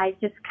it, I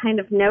just kind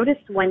of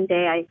noticed one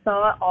day I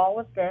saw all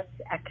of this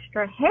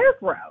extra hair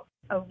growth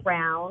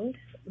around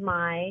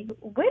my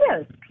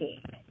widow's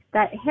peak.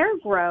 That hair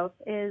growth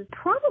is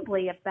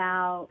probably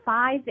about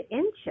 5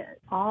 inches,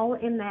 all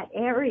in that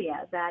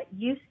area that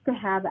used to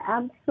have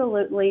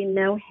absolutely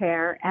no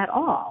hair at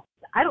all.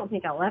 I don't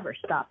think I'll ever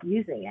stop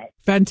using it.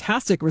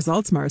 Fantastic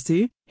results,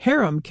 Marcy.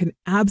 Harem can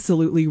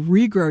absolutely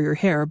regrow your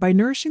hair by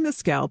nourishing the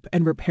scalp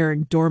and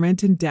repairing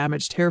dormant and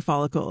damaged hair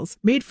follicles.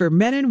 Made for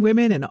men and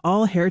women and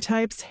all hair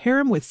types,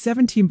 Harem with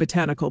 17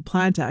 botanical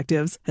plant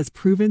actives has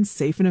proven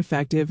safe and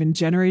effective in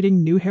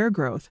generating new hair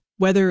growth,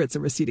 whether it's a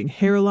receding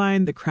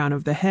hairline, the crown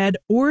of the head,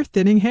 or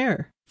thinning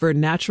hair. For a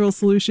natural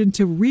solution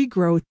to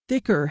regrow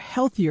thicker,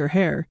 healthier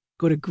hair,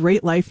 go to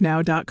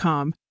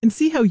greatlifenow.com and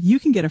see how you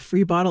can get a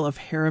free bottle of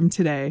Harem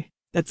today.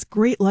 That's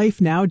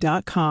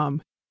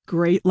greatlifenow.com.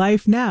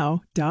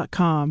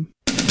 greatlifenow.com.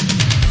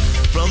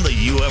 From the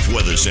UF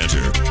Weather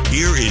Center,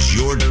 here is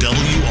your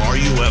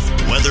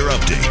WRUF weather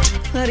update.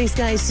 Cloudy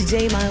skies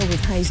today, mild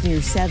with highs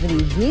near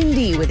 70.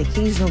 Windy with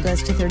occasional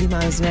gusts to 30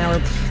 miles an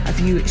hour. A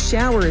few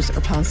showers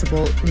are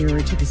possible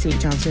nearer to the St.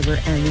 Johns River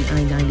and the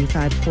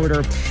I-95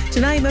 corridor.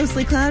 Tonight,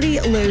 mostly cloudy,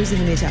 lows in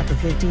the mid to upper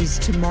 50s.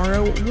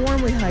 Tomorrow,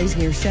 warm with highs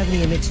near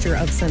 70, a mixture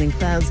of sun and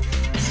clouds.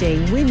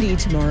 Staying windy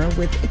tomorrow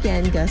with,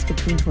 again, gusts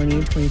between 20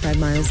 and 25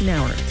 miles an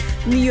hour.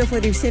 From the UF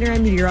Weather Center,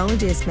 I'm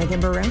meteorologist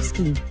Megan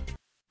Borowski.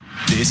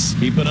 This,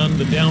 keep it on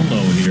the down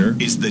low here,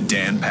 is the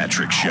Dan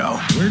Patrick Show.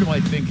 Where do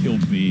I think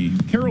he'll be?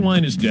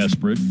 Carolina's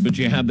desperate, but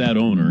you have that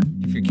owner.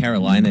 If you're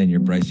Carolina and you're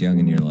Bryce Young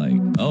and you're like,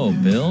 oh,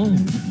 Bill?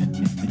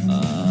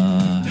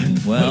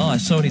 Well, I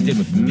saw what he did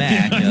with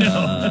Mac.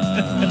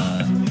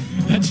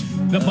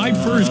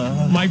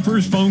 My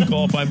first phone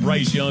call if I'm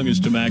Bryce Young is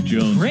to Mac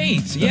Jones.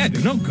 Great. Yeah,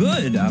 no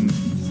good. I'm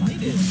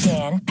excited.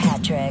 Dan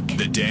Patrick.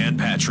 The Dan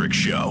Patrick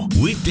Show.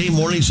 Weekday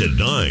mornings at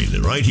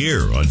 9, right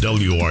here on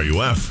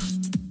WRUF.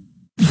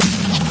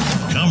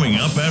 Coming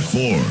up at 4,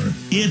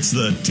 it's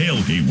the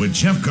Tailgate with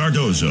Jeff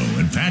Cardozo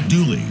and Pat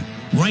Dooley.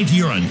 Right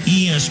here on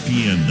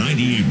ESPN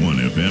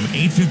 98.1 FM,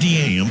 850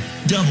 AM,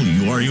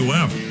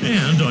 WRUF.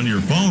 And on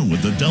your phone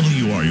with the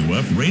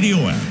WRUF radio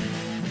app.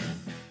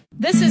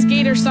 This is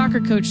Gator soccer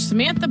coach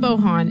Samantha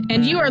Bohan,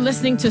 and you are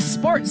listening to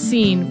Sports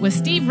Scene with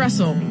Steve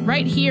Russell,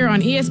 right here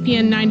on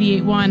ESPN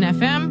 98.1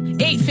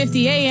 FM,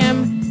 850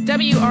 AM,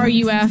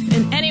 WRUF,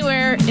 and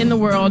anywhere in the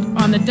world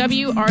on the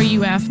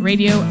WRUF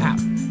radio app.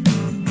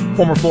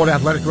 Former Florida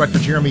Athletic Director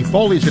Jeremy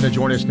Foley is going to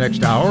join us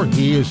next hour.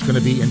 He is going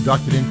to be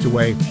inducted into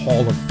a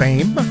Hall of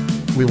Fame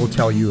we will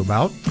tell you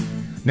about.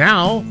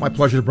 Now, my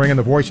pleasure to bring in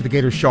the voice of the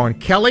Gators, Sean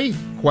Kelley.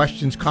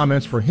 Questions,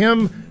 comments for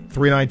him,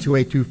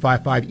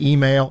 392-8255.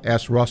 Email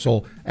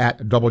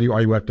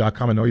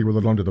srussell@wruf.com. I know you were a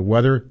little under the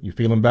weather. You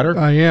feeling better?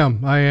 I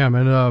am.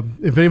 And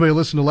if anybody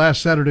listened to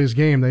last Saturday's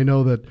game, they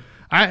know that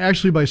I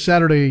actually, by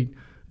Saturday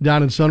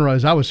down in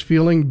Sunrise, I was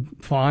feeling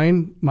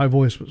fine. My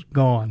voice was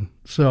gone.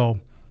 So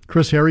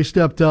Chris Harry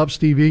stepped up.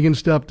 Steve Egan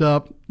stepped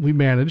up. We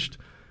managed.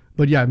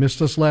 But, yeah, I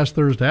missed us last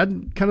Thursday. I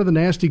had kind of the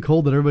nasty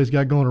cold that everybody's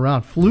got going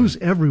around. Flu's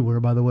everywhere,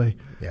 by the way.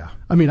 Yeah.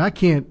 I mean, I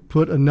can't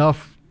put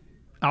enough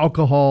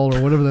alcohol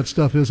or whatever that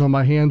stuff is on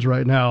my hands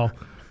right now.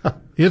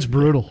 It's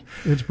brutal.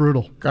 It's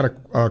brutal. Got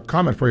a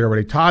comment for you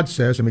already. Todd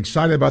says, I'm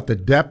excited about the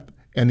depth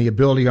and the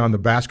ability on the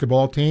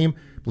basketball team.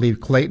 Believe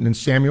Clayton and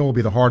Samuel will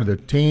be the heart of the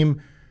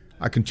team.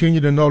 I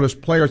continue to notice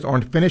players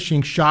aren't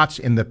finishing shots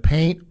in the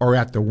paint or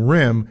at the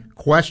rim.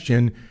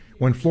 Question,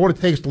 when Florida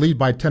takes the lead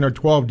by 10 or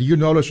 12, do you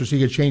notice or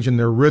see a change in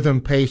their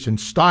rhythm, pace, and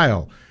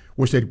style?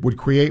 Wish they would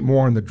create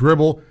more on the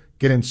dribble,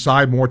 get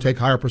inside more, take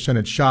higher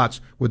percentage shots.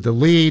 With the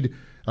lead,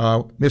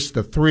 miss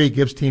the three,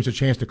 gives teams a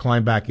chance to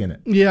climb back in it.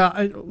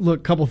 Yeah, look,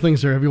 a couple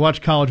things there. Have you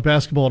watched college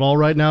basketball at all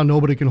right now?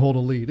 Nobody can hold a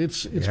lead.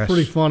 It's Yes.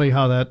 pretty funny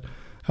how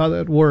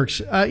that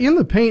works. In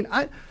the paint,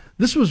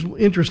 this was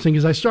interesting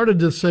because I started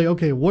to say,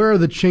 okay, where are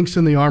the chinks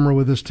in the armor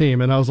with this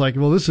team? And I was like,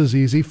 well, this is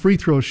easy. Free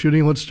throw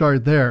shooting, let's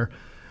start there.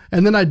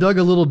 And then I dug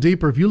a little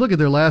deeper. If you look at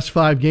their last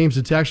 5 games,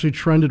 it's actually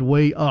trended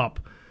way up.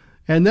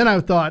 And then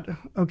I thought,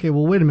 okay,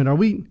 well, wait a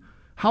minute.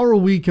 How are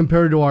we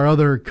compared to our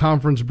other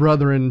conference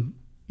brethren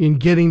in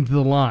getting to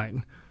the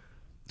line?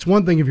 It's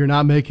one thing if you're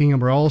not making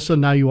them, or all of a sudden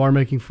now you are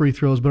making free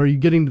throws, but are you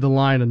getting to the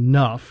line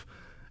enough?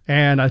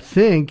 And I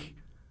think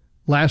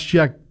last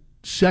check,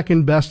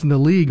 second best in the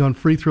league on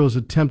free throws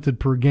attempted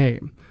per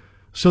game.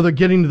 So they're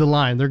getting to the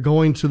line. They're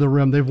going to the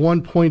rim. They've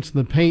won points in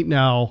the paint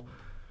now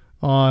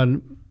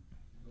on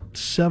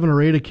 7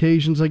 or 8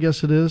 occasions, I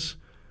guess it is.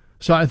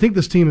 So I think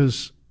this team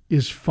is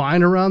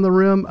fine around the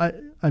rim.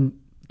 I'm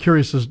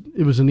curious,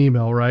 it was an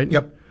email, right?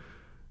 Yep.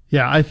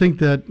 Yeah, I think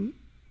that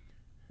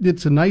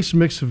it's a nice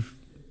mix of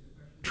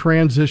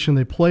transition.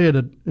 They play at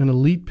an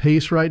elite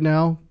pace right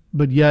now,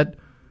 but yet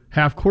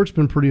half court's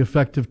been pretty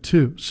effective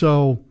too.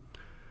 So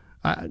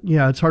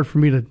it's hard for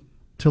me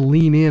to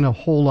lean in a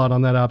whole lot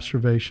on that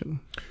observation,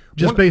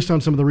 just based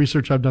on some of the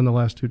research I've done the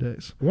last 2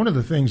 days. One of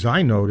the things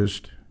I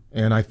noticed,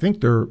 and I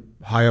think they're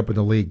high up in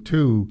the league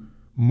too,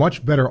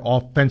 much better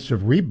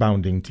offensive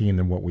rebounding team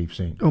than what we've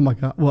seen. Oh, my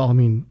God. Well, I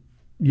mean,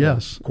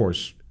 yes. Well, of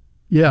course,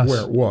 yes.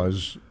 Where it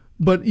was.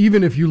 But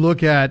even if you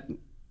look at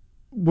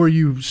where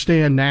you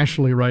stand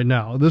nationally right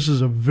now, this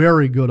is a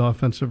very good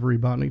offensive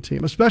rebounding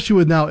team, especially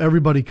with now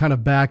everybody kind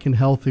of back and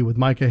healthy, with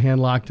Micah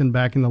Handlockton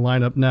back in the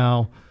lineup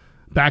now,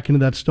 back into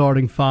that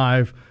starting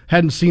 5.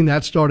 Hadn't seen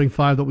that starting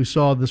 5 that we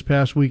saw this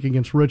past week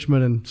against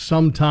Richmond in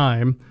some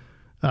time.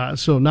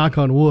 So knock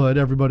on wood,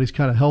 everybody's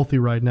kind of healthy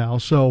right now.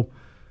 So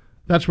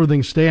that's where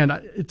things stand.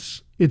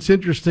 It's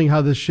interesting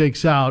how this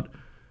shakes out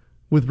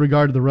with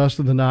regard to the rest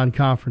of the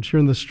non-conference. You're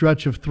in the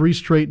stretch of 3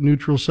 straight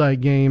neutral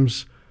site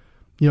games.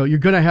 You know, you're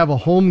going to have a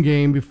home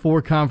game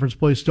before conference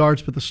play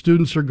starts, but the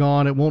students are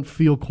gone. It won't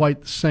feel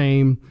quite the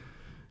same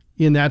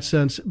in that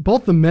sense.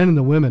 Both the men and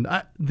the women,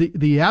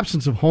 the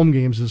absence of home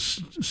games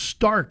is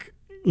stark,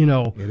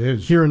 it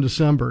is here in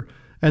December.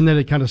 And then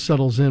it kind of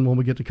settles in when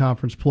we get to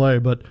conference play.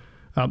 But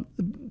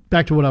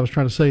back to what I was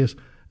trying to say is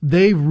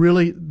they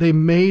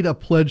made a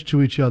pledge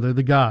to each other,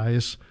 the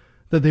guys,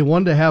 that they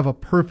wanted to have a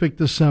perfect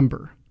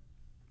December.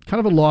 Kind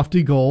of a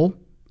lofty goal.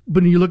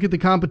 But when you look at the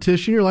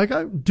competition, you're like,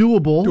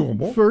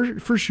 doable.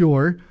 For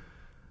sure.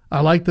 I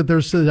like that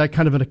there's that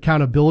kind of an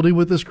accountability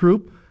with this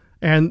group,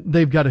 and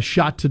they've got a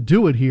shot to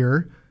do it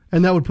here,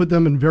 and that would put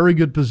them in very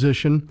good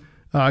position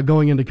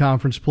going into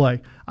conference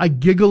play. I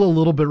giggle a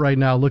little bit right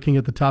now looking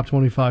at the top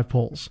 25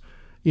 polls,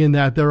 in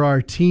that there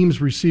are teams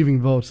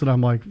receiving votes that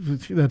I'm like,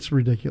 that's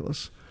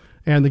ridiculous.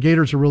 And the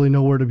Gators are really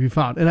nowhere to be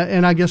found.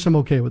 And I guess I'm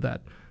okay with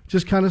that.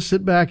 Just kind of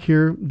sit back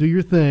here, do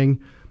your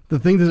thing. The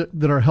things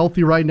that are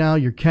healthy right now,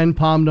 your Ken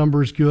Palm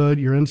number is good,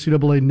 your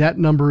NCAA net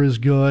number is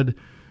good,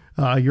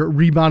 your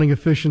rebounding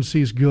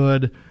efficiency is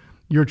good,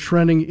 you're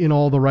trending in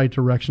all the right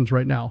directions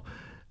right now.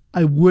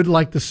 I would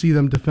like to see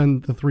them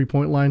defend the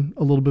three-point line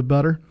a little bit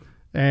better.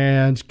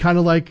 And kind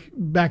of like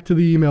back to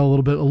the email a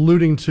little bit,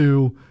 alluding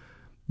to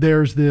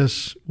there's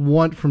this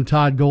want from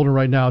Todd Golden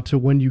right now to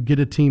when you get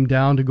a team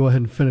down to go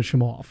ahead and finish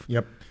them off.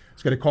 Yep.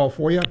 Let's get a call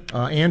for you.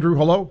 Andrew,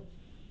 hello.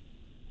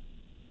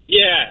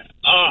 Yeah.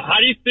 How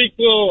do you think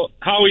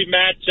how we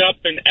match up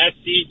in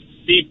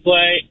SEC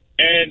play?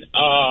 And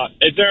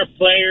is there a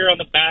player on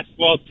the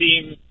basketball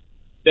team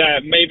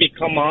that maybe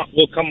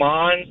will come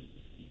on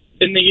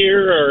in the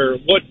year, or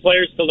what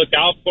players to look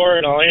out for?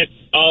 And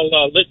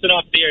I'll listen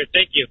off the air.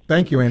 Thank you.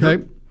 Thank you, Andrew.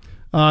 Okay.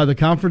 The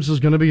conference is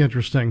going to be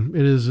interesting.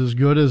 It is as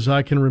good as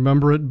I can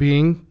remember it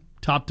being,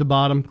 top to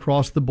bottom,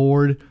 across the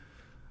board.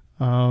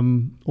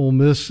 Ole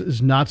Miss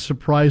is not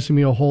surprising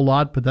me a whole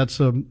lot, but that's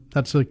a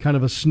kind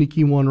of a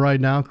sneaky one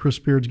right now. Chris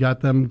Beard's got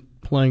them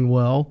playing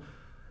well.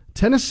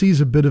 Tennessee's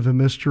a bit of a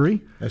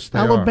mystery. Yes, they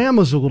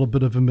Alabama's a little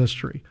bit of a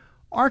mystery.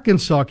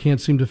 Arkansas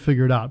can't seem to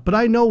figure it out. But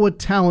I know what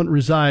talent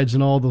resides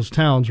in all those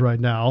towns right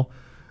now,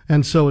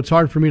 and so it's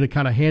hard for me to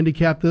kind of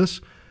handicap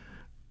this.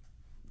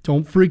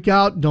 Don't freak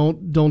out.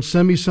 Don't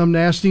send me some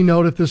nasty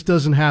note if this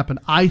doesn't happen.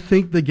 I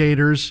think the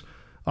Gators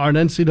are an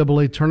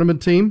NCAA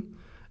tournament team,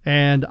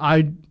 and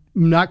I'm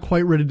not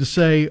quite ready to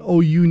say,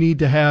 you need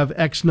to have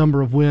X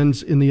number of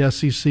wins in the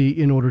SEC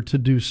in order to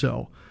do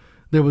so.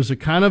 There was a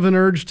kind of an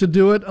urge to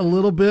do it a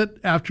little bit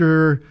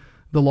after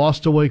the loss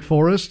to Wake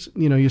Forest.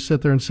 You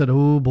sit there and said,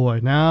 oh boy,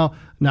 now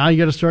you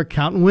got to start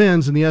counting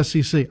wins in the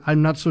SEC.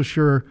 I'm not so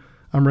sure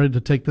I'm ready to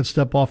take that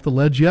step off the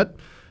ledge yet.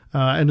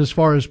 And as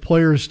far as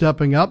players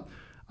stepping up,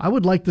 I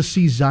would like to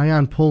see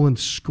Zion Pullen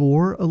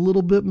score a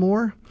little bit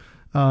more.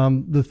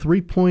 The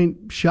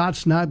 3-point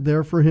shot's not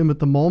there for him at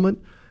the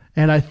moment.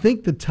 And I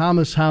think that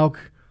Thomas Houck,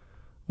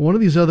 one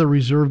of these other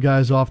reserve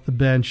guys off the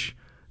bench,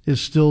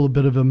 is still a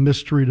bit of a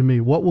mystery to me.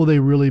 What will they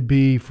really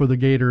be for the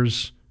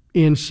Gators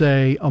in,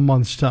 say, a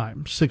month's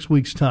time, 6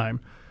 weeks'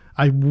 time?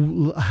 I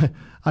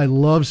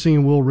love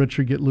seeing Will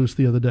Richard get loose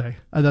the other day.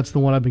 That's the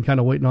one I've been kind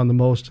of waiting on the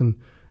most, and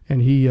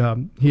he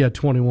had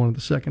 21 in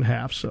the second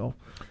half. So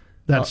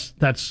that's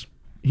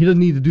he doesn't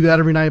need to do that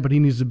every night, but he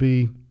needs to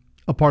be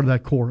a part of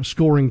that core, a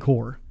scoring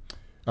core.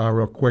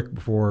 Real quick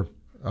before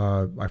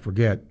I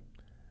forget,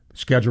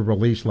 schedule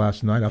release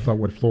last night. I thought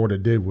what Florida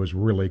did was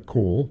really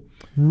cool.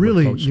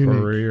 Really Coach unique.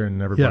 Spurrier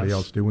and everybody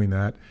else doing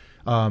that.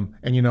 And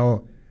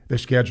the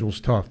schedule's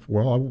tough.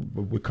 Well,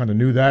 we kind of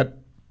knew that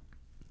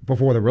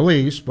before the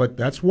release, but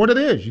that's what it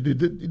is.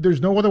 There's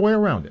no other way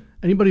around it.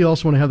 Anybody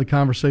else want to have the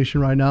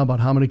conversation right now about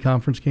how many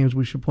conference games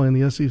we should play in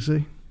the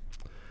SEC?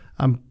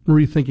 I'm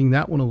rethinking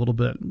that one a little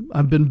bit.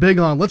 I've been big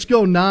on let's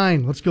go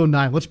 9.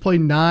 Let's play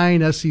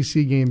 9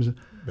 SEC games.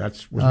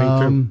 That's was me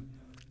too.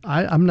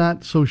 I'm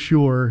not so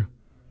sure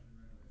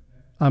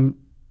I'm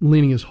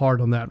leaning as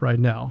hard on that right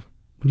now.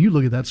 When you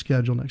look at that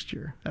schedule next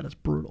year, that is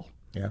brutal.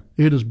 Yeah.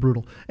 It is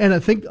brutal. And I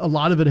think a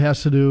lot of it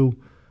has to do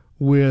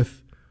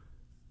with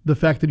the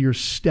fact that you're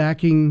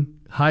stacking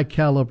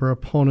high-caliber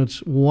opponents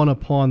one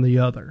upon the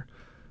other.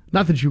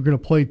 Not that you're going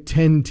to play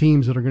 10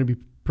 teams that are going to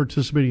be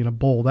participating in a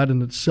bowl. That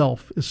in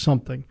itself is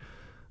something.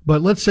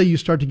 But let's say you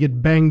start to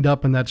get banged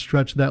up in that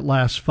stretch, that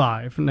last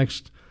 5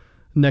 next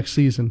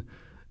season.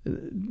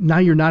 Now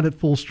you're not at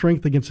full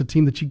strength against a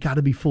team that you got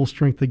to be full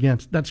strength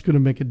against. That's going to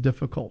make it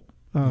difficult.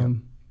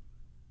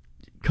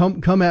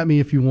 Come at me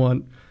if you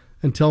want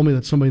and tell me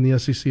that somebody in the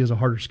SEC has a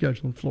harder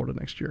schedule in Florida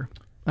next year.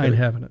 I ain't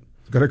having it.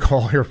 Got a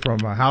call here from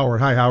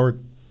Howard. Hi,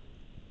 Howard.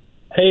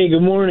 Hey,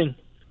 good morning.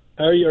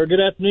 How are you? Or good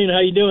afternoon.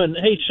 How you doing?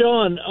 Hey,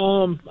 Sean.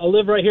 I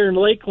live right here in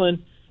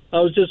Lakeland. I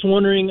was just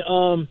wondering.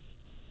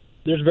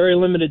 There's very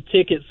limited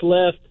tickets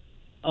left,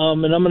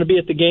 and I'm going to be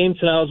at the game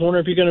tonight. I was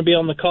wondering if you're going to be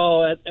on the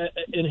call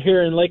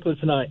here in Lakeland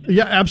tonight.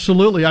 Yeah,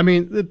 absolutely. I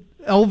mean,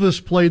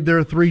 Elvis played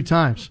there 3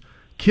 times.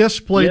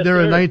 Kiss played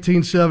there in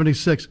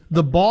 1976.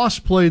 The Boss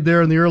played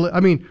there in the early.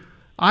 I mean,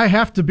 I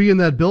have to be in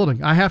that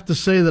building. I have to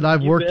say that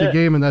I've worked a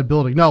game in that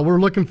building. No,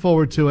 we're looking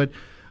forward to it.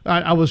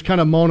 I was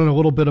kind of moaning a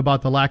little bit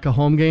about the lack of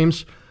home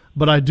games,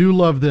 but I do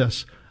love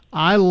this.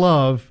 I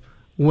love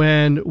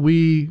when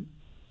we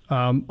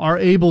are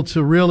able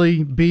to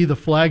really be the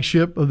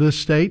flagship of this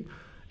state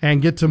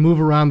and get to move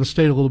around the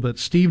state a little bit.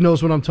 Steve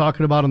knows what I'm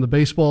talking about on the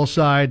baseball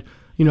side.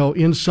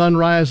 In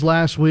Sunrise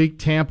last week,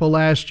 Tampa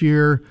last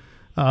year.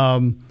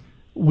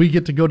 We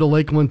get to go to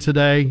Lakeland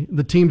today.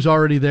 The team's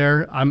already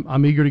there.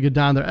 I'm eager to get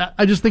down there.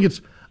 I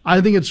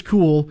think it's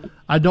cool.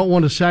 I don't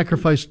want to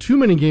sacrifice too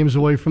many games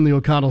away from the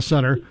O'Connell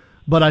Center,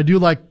 but I do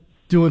like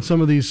doing some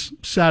of these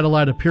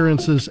satellite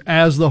appearances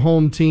as the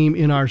home team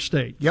in our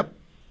state. Yep.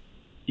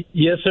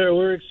 Yes, sir.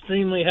 We're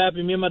extremely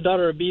happy. Me and my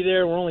daughter will be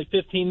there. We're only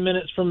 15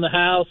 minutes from the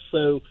house,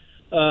 so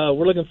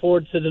we're looking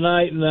forward to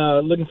tonight and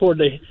looking forward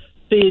to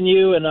seeing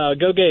you, and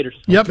go Gators.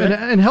 Yep, okay.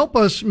 and help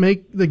us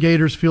make the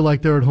Gators feel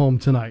like they're at home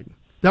tonight.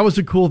 That was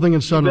the cool thing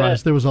in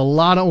Sunrise. There was a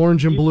lot of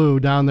orange and blue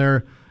down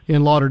there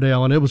in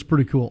Lauderdale, and it was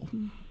pretty cool.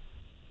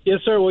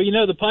 Yes, sir. Well,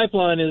 the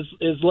pipeline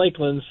is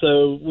Lakeland,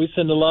 so we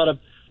send a lot of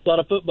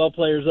football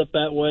players up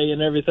that way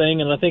and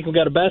everything, and I think we've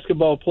got a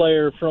basketball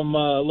player from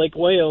Lake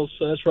Wales,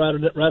 so that's right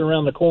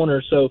around the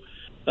corner. So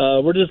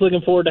we're just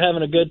looking forward to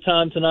having a good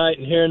time tonight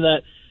and hearing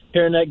that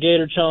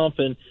Gator chomp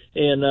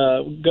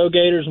and go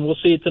Gators, and we'll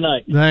see you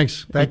tonight.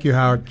 Thanks. Thank you,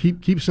 Howard.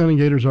 Keep sending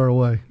Gators our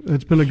way.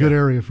 It's been a good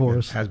area for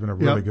us. It has been a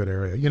really good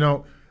area.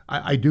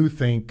 I do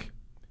think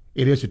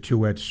it is a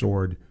two-edged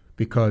sword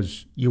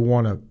because you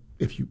want to,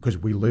 because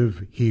we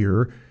live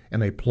here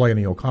and they play in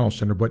the O'Connell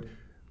Center, but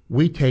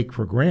we take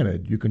for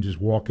granted you can just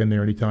walk in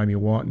there anytime you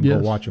want and go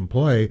watch them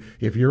play.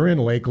 If you're in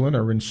Lakeland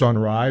or in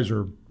Sunrise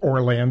or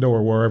Orlando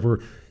or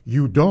wherever,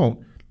 you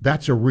don't.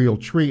 That's a real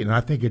treat, and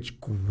I think it's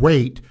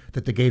great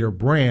that the Gator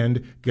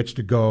brand gets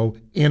to go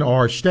in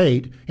our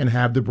state and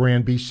have the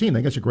brand be seen. I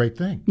think it's a great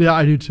thing. Yeah,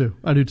 I do too.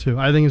 I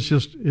think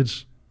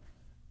it's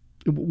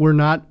We're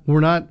not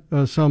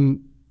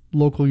some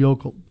local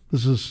yokel.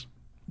 It's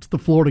the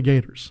Florida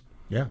Gators.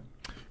 Yeah.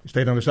 You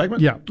stayed on the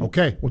segment? Yeah.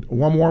 Okay.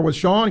 One more with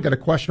Sean. Got a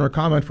question or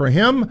comment for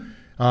him.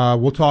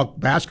 We'll talk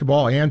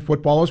basketball and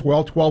football as well.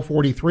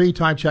 1243.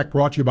 Time check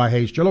brought to you by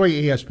Hayes Jewelry,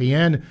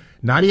 ESPN,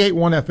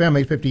 98.1 FM,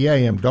 850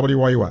 AM,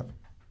 WRUF.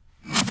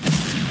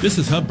 This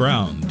is Hub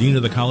Brown, Dean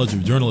of the College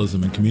of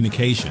Journalism and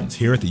Communications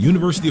here at the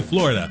University of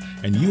Florida,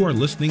 and you are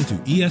listening to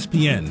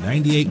ESPN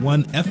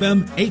 98.1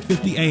 FM,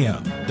 850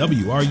 AM,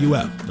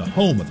 WRUF, the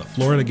home of the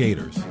Florida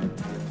Gators.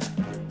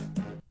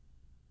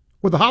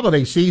 With the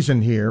holiday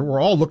season here,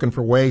 we're all looking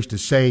for ways to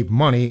save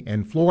money,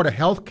 and Florida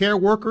healthcare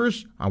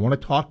workers, I want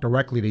to talk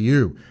directly to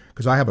you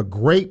because I have a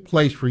great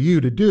place for you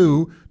to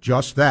do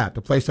just that.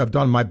 The place I've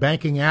done my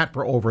banking at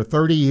for over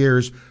 30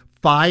 years,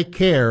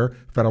 FiCare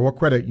Federal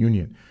Credit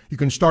Union. You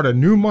can start a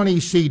new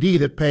money CD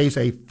that pays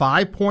a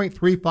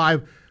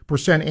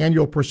 5.35%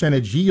 annual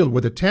percentage yield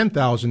with a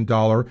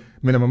 $10,000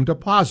 minimum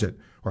deposit.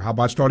 Or how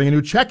about starting a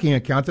new checking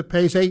account that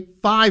pays a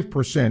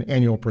 5%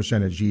 annual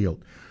percentage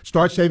yield?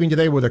 Start saving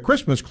today with a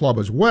Christmas club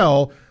as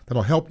well.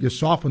 That'll help you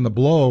soften the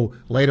blow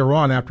later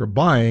on after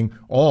buying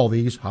all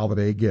these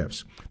holiday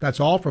gifts. That's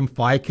all from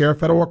FiCare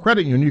Federal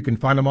Credit Union. You can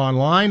find them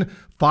online,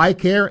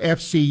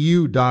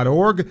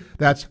 FiCareFCU.org.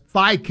 That's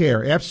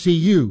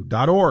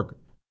FiCareFCU.org.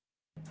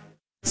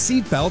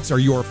 Seatbelts are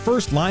your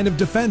first line of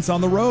defense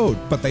on the road,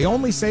 but they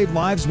only save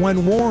lives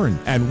when worn,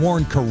 and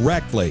worn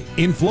correctly.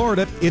 In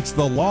Florida, it's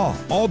the law.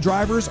 All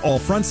drivers, all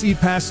front seat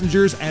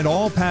passengers, and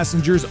all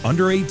passengers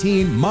under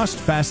 18 must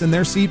fasten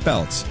their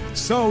seatbelts.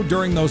 So,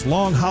 during those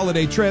long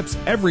holiday trips,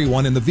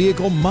 everyone in the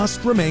vehicle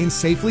must remain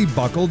safely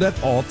buckled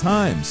at all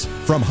times.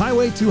 From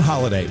highway to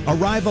holiday,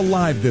 arrive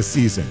alive this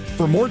season.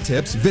 For more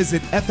tips,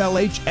 visit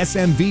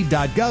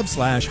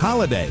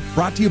flhsmv.gov/holiday.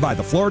 Brought to you by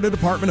the Florida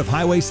Department of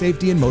Highway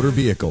Safety and Motor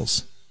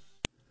Vehicles.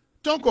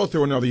 Don't go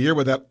through another year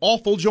with that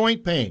awful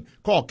joint pain.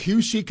 Call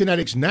QC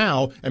Kinetics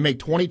now and make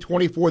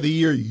 2024 the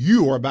year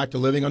you are back to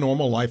living a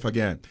normal life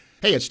again.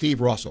 Hey, it's Steve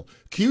Russell.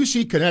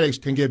 QC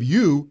Kinetics can give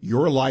you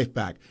your life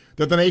back.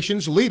 They're the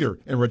nation's leader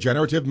in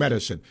regenerative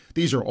medicine.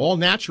 These are all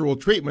natural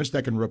treatments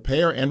that can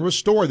repair and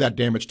restore that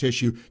damaged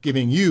tissue,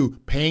 giving you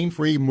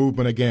pain-free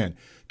movement again.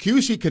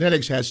 QC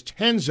Kinetics has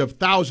tens of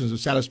thousands of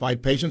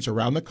satisfied patients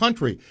around the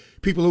country.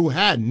 People who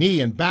had knee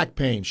and back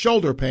pain,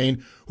 shoulder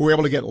pain, who were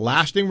able to get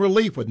lasting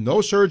relief with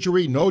no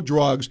surgery, no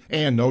drugs,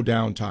 and no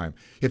downtime.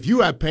 If you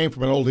have pain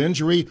from an old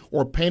injury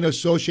or pain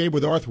associated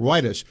with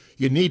arthritis,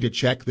 you need to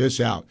check this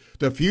out.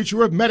 The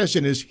future of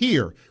medicine is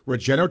here.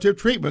 Regenerative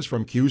treatments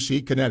from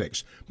QC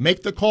Kinetics.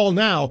 Make the call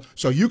now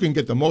so you can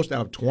get the most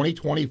out of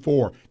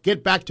 2024.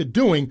 Get back to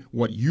doing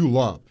what you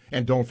love.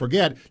 And don't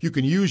forget, you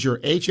can use your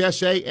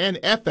HSA and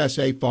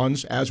FSA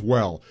funds as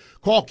well.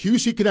 Call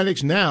QC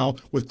Kinetics now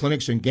with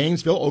clinics in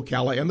Gainesville,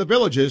 Ocala, and the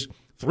Villages.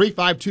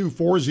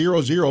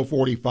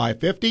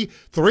 352-400-4550,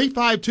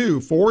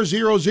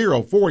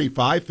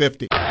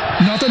 352-400-4550.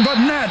 Nothing but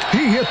net.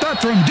 He hit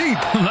that from deep.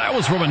 That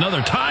was from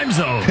another time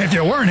zone. If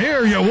you weren't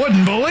here, you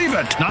wouldn't believe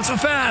it. Not so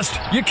fast.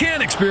 You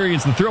can't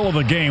experience the thrill of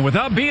the game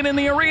without being in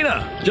the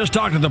arena. Just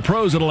talk to the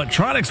pros at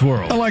Electronics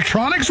World.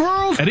 Electronics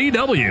World? At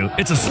EW,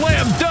 it's a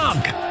slam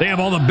dunk. They have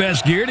all the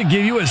best gear to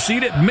give you a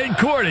seat at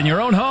midcourt in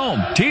your own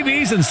home.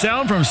 TVs and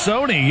sound from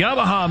Sony,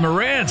 Yamaha, and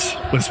Marantz.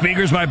 With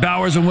speakers by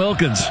Bowers &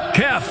 Wilkins,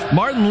 Kef,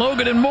 Martin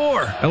Logan, and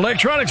more.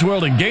 Electronics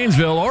World in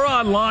Gainesville or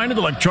online at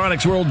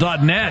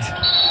electronicsworld.net.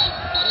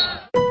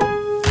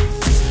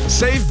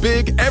 Save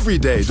big every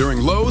day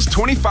during Lowe's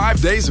 25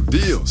 days of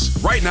deals.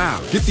 Right now,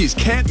 get these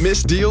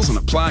can't-miss deals on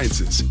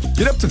appliances.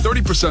 Get up to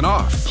 30%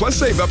 off, plus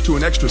save up to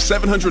an extra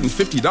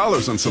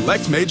 $750 on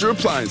select major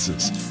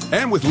appliances.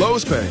 And with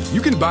Lowe's Pay,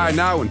 you can buy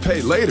now and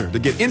pay later to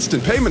get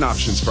instant payment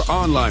options for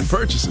online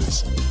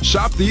purchases.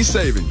 Shop these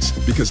savings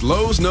because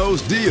Lowe's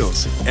knows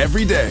deals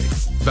every day.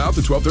 Valid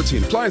through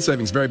 12/13. Appliance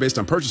savings vary based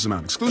on purchase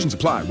amount. Exclusions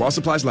apply while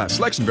supplies last.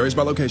 Selection varies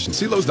by location.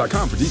 See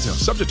Lowe's.com for details.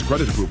 Subject to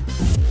credit approval.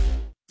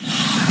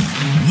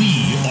 We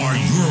are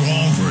your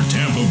home for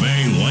Tampa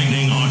Bay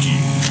Lightning hockey.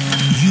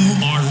 You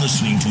are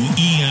listening to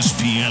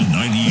ESPN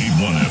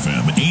 98.1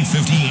 FM,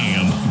 850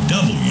 AM,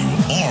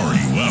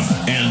 WRUF,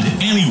 and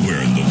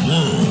anywhere in the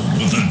world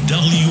with a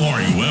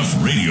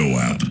WRUF radio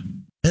app.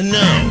 And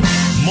now,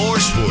 more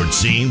Sports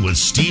Scene with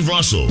Steve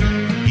Russell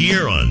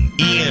here on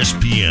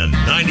ESPN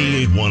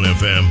 98.1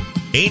 FM,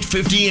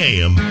 850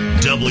 AM,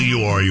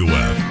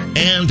 WRUF,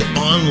 and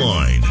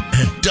online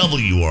at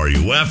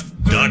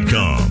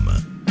WRUF.com.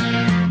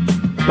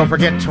 Don't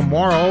forget,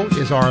 tomorrow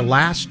is our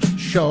last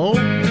show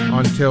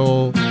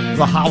until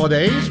the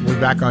holidays. We're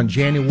back on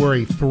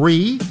January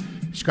 3.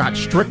 Scott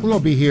Strickland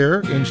will be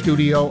here in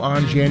studio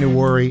on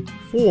January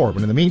 4.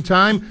 But in the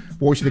meantime,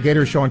 Voice of the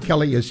Gators, Sean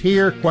Kelley, is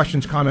here.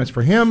 Questions, comments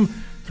for him,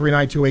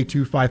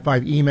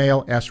 392-8255.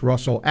 Email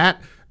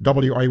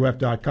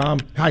srussell@wruf.com.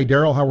 Hi,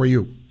 Daryl. How are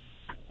you?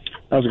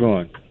 How's it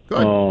going?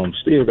 Good.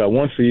 Steve, I got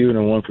one for you and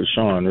then one for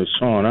Sean.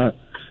 Sean, it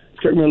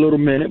took me a little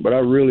minute, but I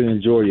really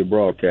enjoy your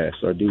broadcast.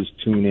 I do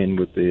tune in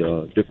with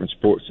the different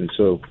sports, and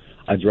so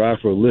I drive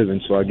for a living,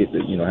 so I get to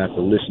have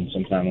to listen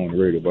sometime on the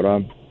radio. But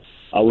I'm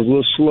I was a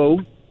little slow,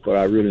 but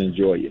I really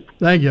enjoy it.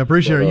 Thank you. I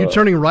appreciate it. Are you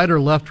turning right or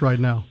left right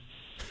now?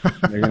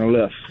 Making a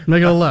left.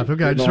 Making a left.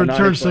 Okay. I just heard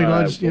turn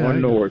signal.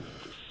 Going north.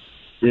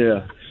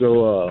 Yeah.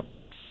 So,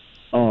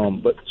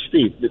 but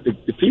Steve,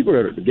 the people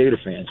that are the Gator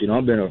fans,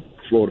 I've been a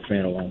Florida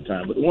fan a long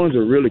time, but the ones that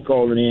are really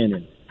calling in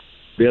and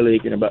belly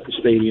aching about the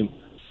stadium,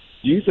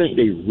 do you think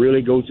they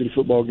really go to the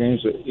football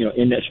games,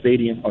 in that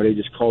stadium, or are they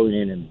just calling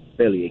in and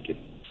belly aching?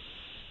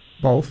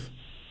 Both.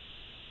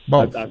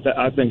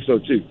 I think so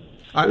too.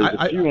 There's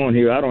a few on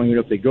here. I don't even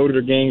know if they go to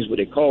the games, but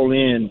they call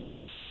in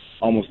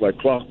almost like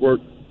clockwork.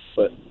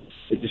 But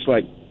it's just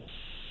like,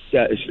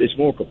 it's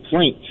more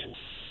complaints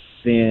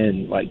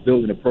than like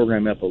building the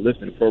program up or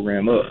lifting the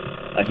program up.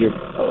 I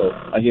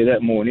hear that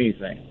more than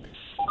anything.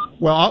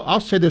 Well, I'll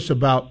say this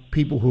about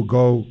people who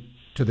go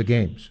to the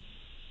games.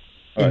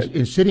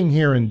 In sitting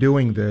here and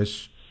doing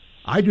this,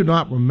 I do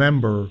not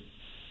remember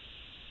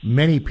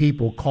many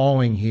people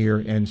calling here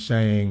and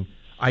saying,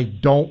 I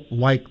don't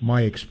like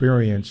my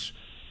experience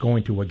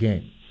going to a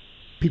game.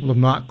 People have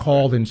not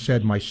called and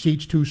said, my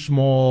seat's too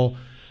small.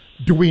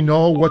 Do we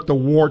know what the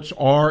warts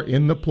are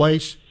in the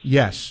place?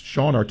 Yes.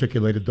 Sean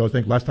articulated those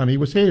things last time he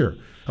was here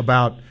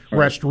about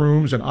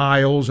restrooms and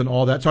aisles and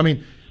all that. So, I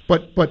mean,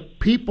 but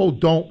people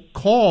don't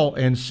call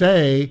and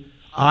say,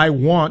 I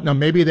want. Now,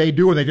 maybe they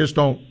do and they just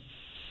don't,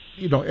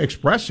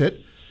 express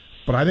it.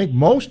 But I think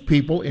most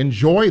people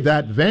enjoy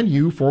that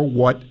venue for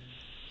what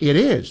it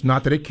is.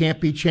 Not that it can't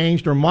be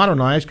changed or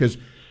modernized, because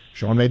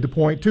Sean made the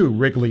point, too.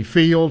 Wrigley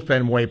Field,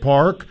 Fenway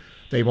Park,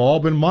 they've all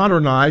been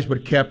modernized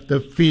but kept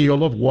the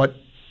feel of what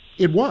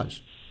it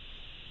was.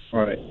 All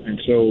right. And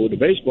so the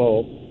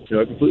baseball,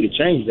 it completely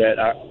changed that.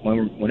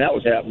 When that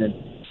was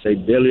happening, they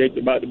barely ached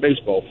about the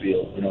baseball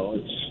field.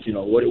 It's,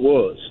 what it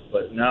was.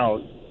 But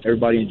now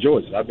everybody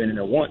enjoys it. I've been in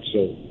there once,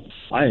 so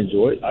I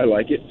enjoy it. I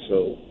like it.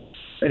 So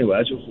anyway,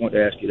 I just wanted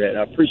to ask you that.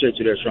 I appreciate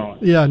you there, Sean.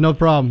 Yeah, no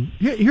problem.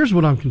 Here's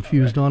what I'm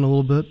confused on a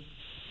little bit.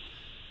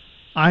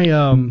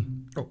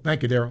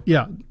 Thank you, Daryl.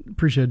 Yeah,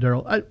 appreciate it,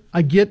 Daryl.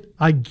 I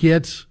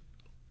get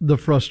the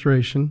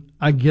frustration.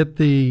 I get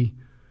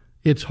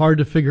it's hard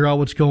to figure out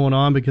what's going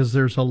on because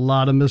there's a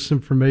lot of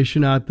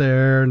misinformation out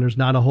there and there's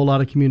not a whole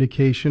lot of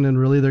communication, and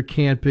really there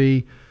can't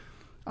be.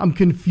 I'm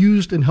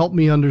confused, and help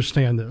me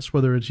understand this,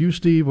 whether it's you,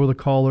 Steve, or the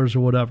callers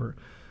or whatever.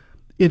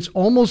 It's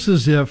almost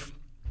as if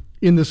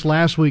in this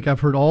last week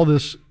I've heard all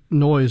this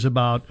noise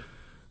about,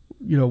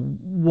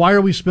 why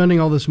are we spending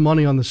all this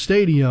money on the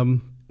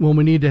stadium when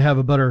we need to have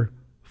a better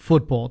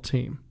football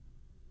team?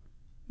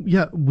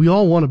 Yeah, we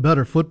all want a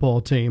better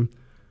football team,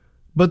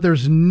 but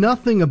there's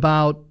nothing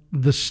about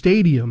the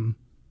stadium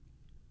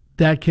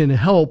that can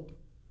help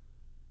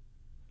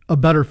a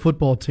better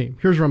football team.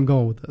 Here's where I'm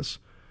going with this.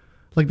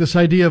 Like this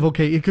idea of,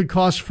 it could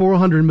cost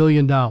 $400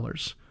 million.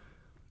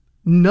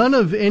 None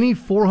of any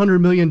 $400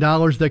 million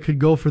that could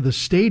go for the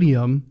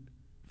stadium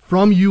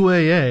from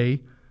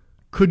UAA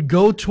could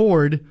go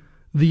toward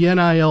the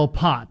NIL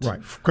pot. Right,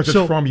 because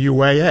it's from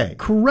UAA.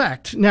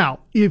 Correct.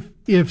 Now,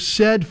 if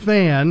said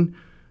fan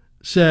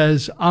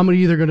says, I'm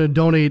either going to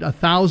donate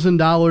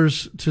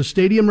 $1,000 to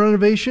stadium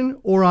renovation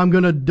or I'm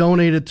going to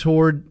donate it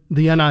toward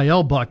the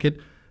NIL bucket,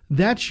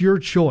 that's your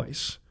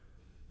choice,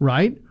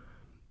 right?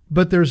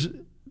 But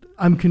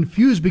I'm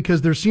confused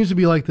because there seems to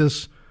be like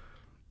this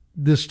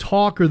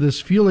talk or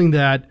this feeling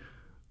that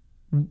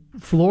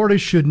Florida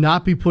should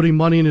not be putting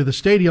money into the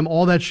stadium.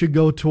 All that should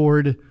go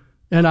toward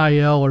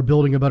NIL or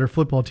building a better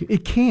football team.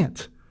 It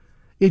can't.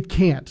 It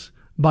can't.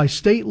 By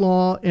state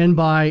law and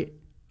by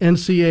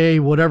NCAA,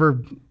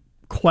 whatever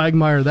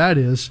quagmire that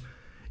is,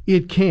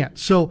 it can't.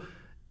 So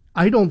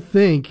I don't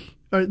think,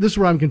 this is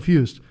where I'm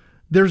confused.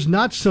 There's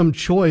not some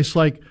choice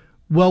like,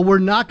 well, we're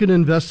not going to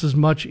invest as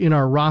much in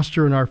our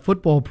roster and our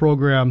football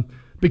program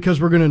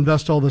because we're going to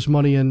invest all this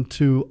money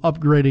into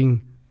upgrading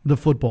the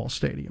football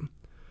stadium.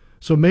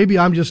 So maybe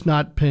I'm just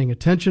not paying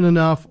attention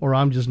enough, or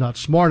I'm just not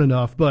smart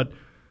enough, but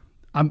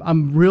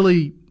I'm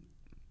really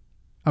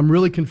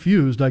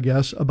confused, I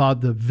guess,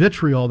 about the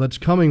vitriol that's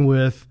coming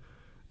with,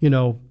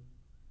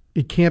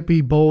 it can't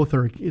be both,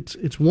 or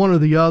it's one or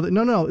the other.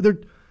 No,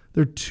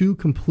 they're two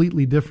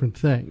completely different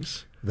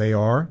things. They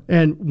are.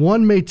 And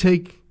one may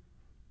take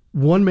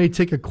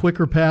a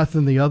quicker path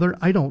than the other.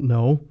 I don't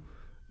know,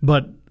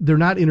 but they're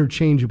not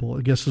interchangeable,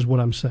 I guess is what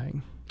I'm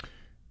saying.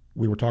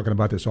 We were talking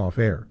about this off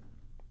air.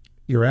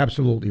 You're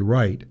absolutely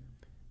right.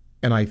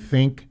 And I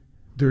think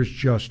there's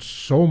just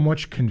so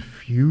much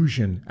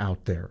confusion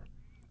out there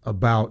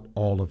about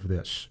all of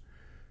this.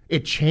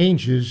 It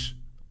changes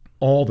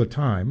all the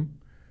time.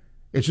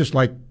 It's just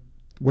like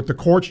what the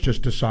courts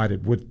just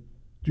decided with,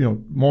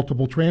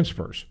 multiple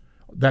transfers.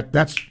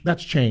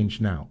 That's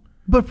changed now.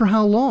 But for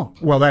how long?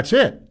 Well, that's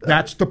it.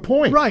 That's the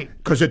point. Right.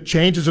 Because it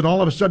changes and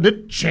all of a sudden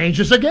it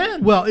changes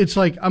again. Well, it's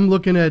like I'm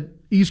looking at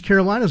East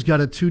Carolina's got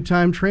a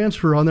 2-time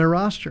transfer on their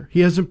roster. He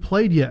hasn't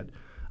played yet.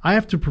 I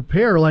have to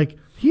prepare like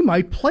he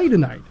might play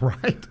tonight.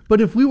 Right.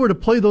 But if we were to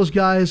play those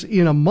guys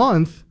in a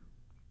month,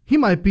 he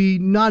might be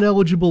not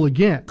eligible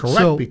again. Correct,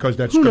 so, because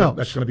that's going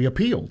to be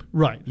appealed.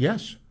 Right.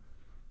 Yes.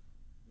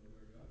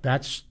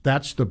 That's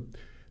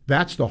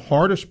That's the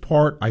hardest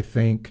part, I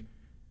think,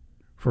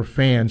 for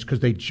fans, because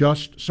they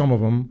just, some of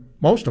them,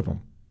 most of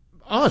them,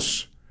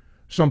 us,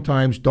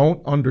 sometimes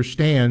don't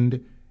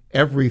understand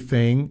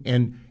everything,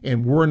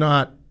 and we're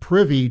not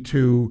privy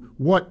to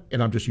what,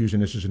 and I'm just using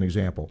this as an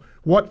example,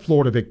 what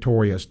Florida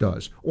Victorious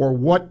does, or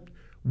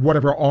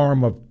whatever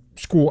arm of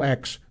School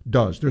X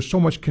does. There's so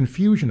much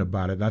confusion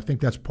about it, and I think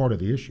that's part of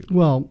the issue.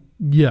 Well,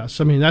 yes.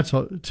 I mean,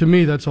 to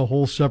me, that's a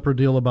whole separate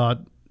deal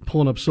about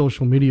pulling up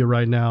social media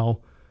right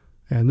now,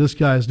 and this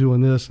guy's doing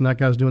this, and that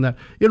guy's doing that.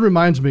 It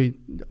reminds me,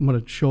 I'm going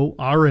to show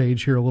our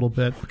age here a little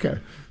bit. Okay.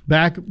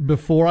 Back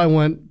before I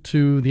went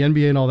to the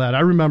NBA and all that, I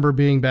remember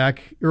being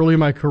back early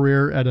in my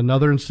career at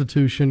another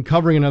institution,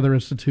 covering another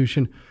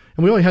institution,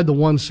 and we only had the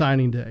one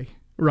signing day,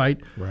 right?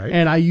 Right.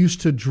 And I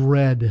used to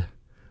dread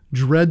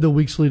the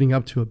weeks leading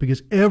up to it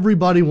because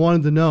everybody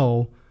wanted to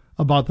know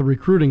about the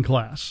recruiting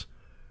class.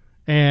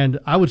 And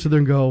I would sit there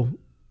and go,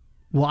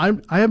 well,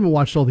 I haven't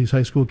watched all these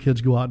high school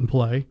kids go out and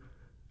play.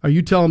 Are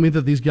you telling me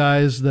that these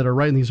guys that are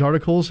writing these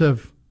articles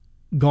have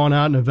gone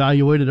out and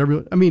evaluated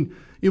everyone? I mean,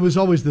 it was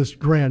always this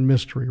grand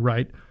mystery,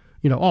 right?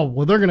 They're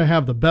going to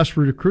have the best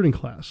recruiting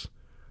class.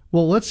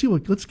 Well, let's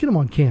get them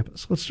on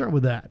campus. Let's start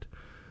with that.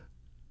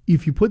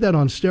 If you put that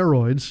on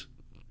steroids,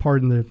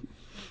 pardon the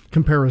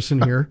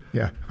comparison here.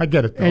 Yeah, I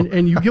get it, though.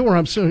 And you get where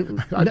I'm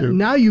saying. I do.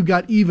 Now you've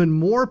got even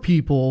more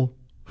people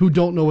who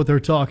don't know what they're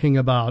talking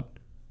about,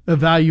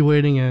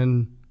 evaluating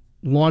and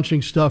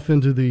launching stuff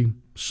into the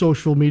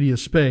social media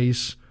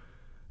space.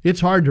 It's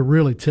hard to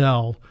really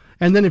tell.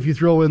 And then if you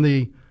throw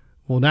in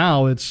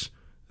now it's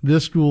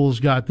this school's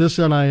got this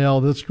NIL,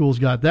 this school's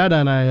got that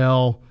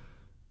NIL,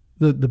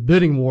 the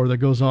bidding war that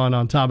goes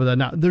on top of that.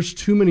 Now, there's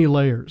too many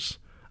layers.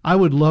 I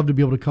would love to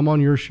be able to come on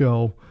your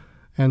show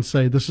and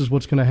say, this is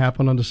what's going to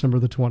happen on December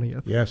the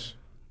 20th. Yes.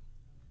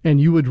 And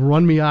you would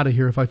run me out of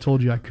here if I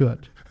told you I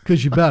could,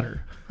 because you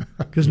better,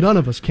 because none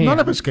of us can. None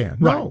of us can.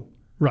 Right. No.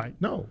 Right.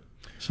 No.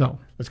 So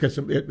let's get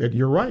some.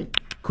 You're right.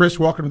 Chris,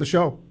 welcome to the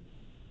show.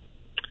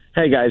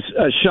 Hey, guys.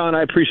 Sean,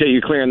 I appreciate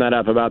you clearing that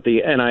up about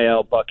the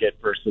NIL bucket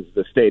versus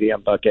the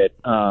stadium bucket.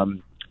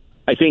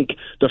 I think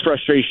the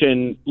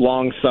frustration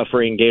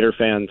long-suffering Gator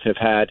fans have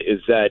had is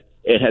that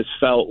it has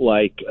felt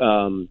like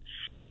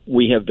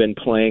we have been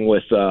playing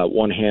with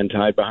one hand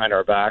tied behind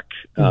our back.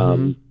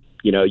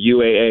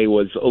 UAA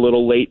was a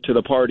little late to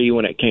the party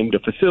when it came to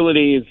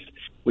facilities.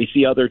 We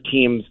see other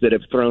teams that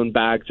have thrown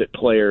bags at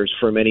players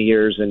for many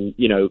years, and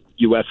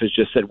UF has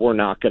just said we're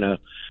not going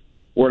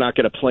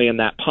to play in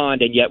that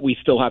pond, and yet we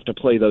still have to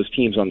play those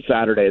teams on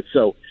Saturdays.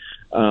 So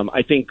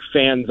I think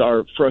fans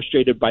are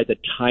frustrated by the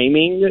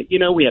timing.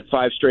 We had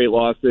 5 straight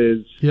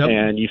losses,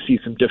 and you see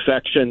some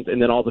defections, and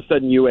then all of a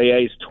sudden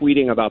UAA is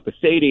tweeting about the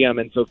stadium,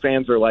 and so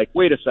fans are like,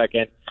 wait a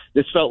second,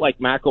 this felt like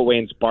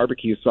McElwain's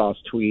barbecue sauce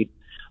tweet.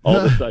 All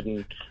of a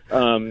sudden,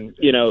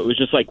 it was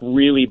just like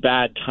really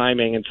bad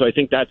timing. And so I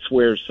think that's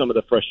where some of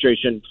the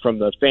frustration from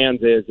the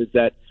fans is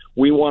that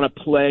we want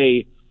to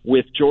play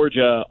with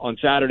Georgia on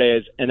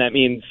Saturdays, and that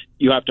means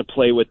you have to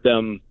play with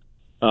them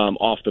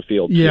off the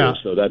field too.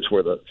 So that's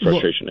where the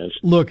frustration is.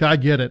 Look, I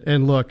get it.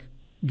 And look,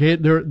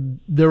 there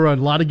are a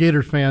lot of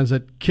Gator fans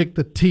that kicked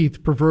the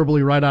teeth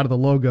proverbially right out of the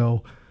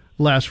logo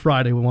last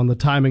Friday on the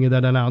timing of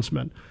that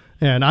announcement.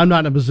 And I'm not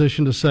in a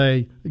position to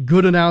say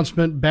good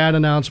announcement, bad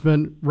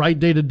announcement, right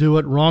day to do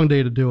it, wrong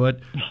day to do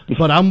it.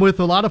 But I'm with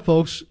a lot of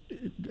folks,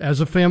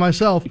 as a fan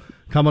myself,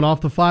 coming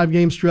off the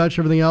 5-game stretch,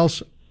 everything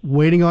else,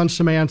 waiting on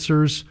some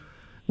answers.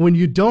 When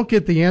you don't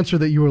get the answer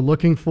that you were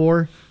looking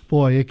for,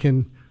 boy, it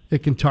can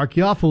tark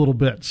you off a little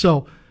bit.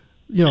 So,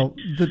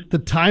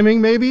 the timing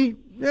maybe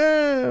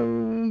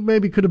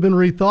could have been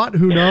rethought.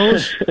 Who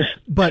knows?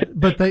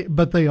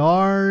 but they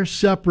are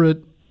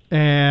separate,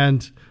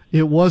 and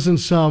it wasn't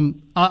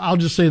some. I'll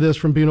just say this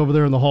from being over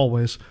there in the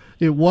hallways.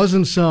 It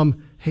wasn't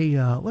some. Hey,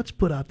 let's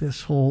put out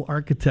this whole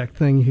architect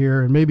thing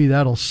here, and maybe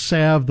that'll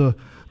salve the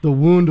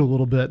wound a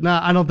little bit. No,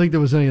 I don't think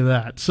there was any of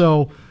that.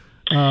 So,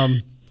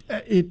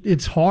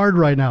 it's hard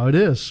right now. It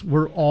is.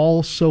 We're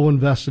all so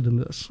invested in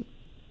this.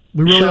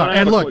 We really are.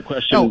 And look,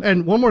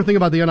 and one more thing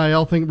about the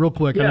NIL thing, real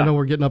quick. Yeah. I know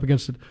we're getting up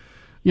against it.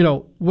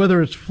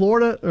 Whether it's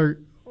Florida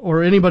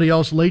or anybody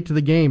else late to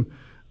the game,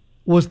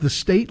 was the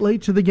state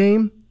late to the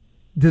game?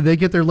 Did they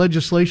get their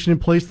legislation in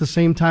place the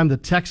same time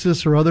that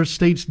Texas or other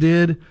states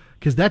did?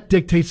 Because that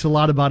dictates a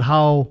lot about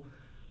how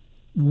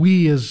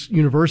we as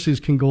universities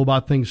can go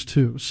about things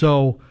too.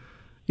 So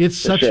it's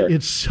such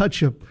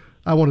a.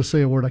 I want to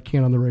say a word I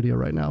can't on the radio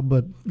right now,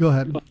 but go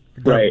ahead.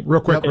 Right.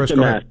 Real quick, Chris. It's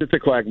a mess. It's a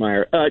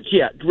quagmire.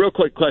 Real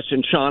quick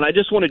question, Sean. I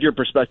just wanted your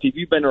perspective.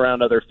 You've been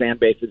around other fan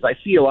bases. I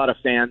see a lot of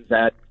fans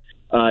at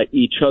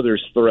each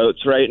other's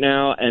throats right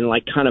now and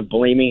kind of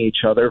blaming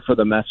each other for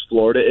the mess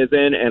Florida is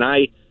in. And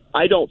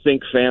I don't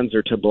think fans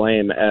are to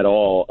blame at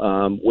all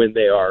when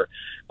they are,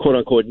 quote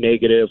unquote,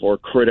 negative or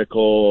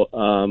critical.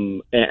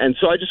 And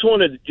so I just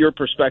wanted your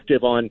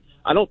perspective on,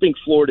 I don't think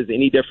Florida is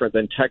any different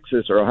than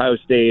Texas or Ohio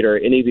State or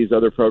any of these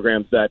other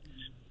programs that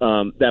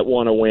that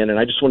want to win, and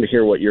I just want to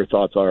hear what your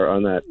thoughts are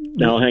on that.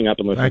 Now I'll hang up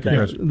and listen.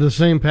 Thank you. The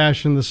same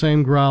passion, the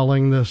same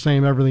growling, the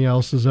same everything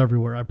else is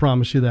everywhere. I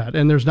promise you that.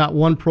 And there's not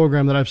one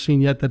program that I've seen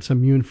yet that's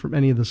immune from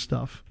any of this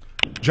stuff.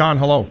 John,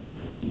 hello.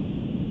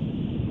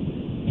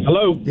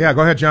 Hello. Yeah,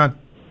 go ahead, John.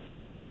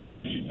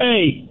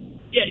 Hey.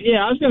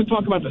 Yeah. I was going to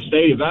talk about the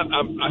stadiums.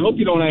 I hope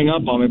you don't hang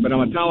up on me, but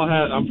I'm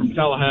from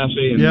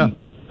Tallahassee, and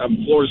I'm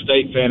a Florida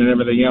State fan and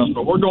everything else.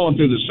 But we're going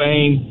through the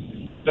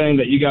same thing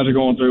that you guys are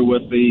going through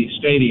with the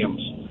stadiums.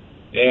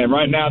 And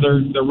right now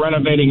they're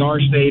renovating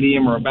our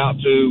stadium, or about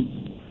to,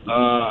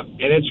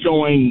 and it's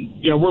going.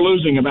 We're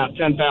losing about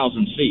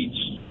 10,000 seats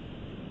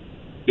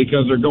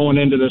because they're going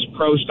into this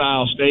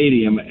pro-style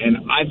stadium, and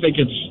I think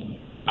it's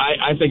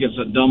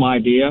a dumb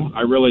idea.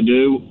 I really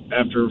do.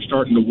 After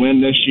starting to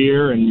win this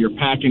year, and you're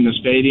packing the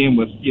stadium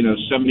with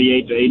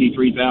 78 to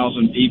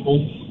 83,000 people,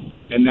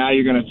 and now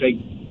you're going to take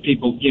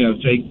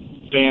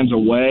fans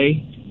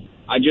away.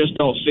 I just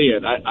don't see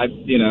it. I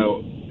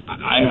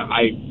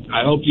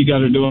hope you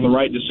guys are doing the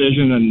right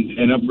decision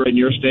and upgrading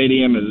your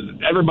stadium.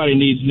 Everybody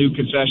needs new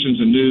concessions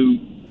and new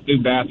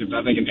bathrooms,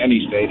 I think, in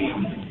any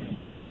stadium.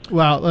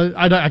 Well,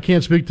 I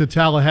can't speak to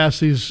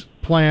Tallahassee's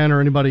plan or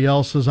anybody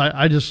else's.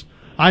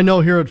 I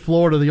know here at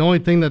Florida, the only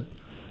thing that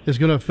is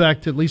going to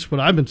affect, at least what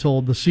I've been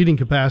told, the seating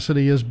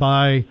capacity is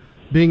by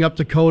being up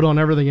to code on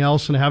everything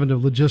else and having to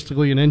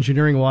logistically and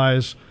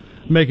engineering-wise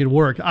make it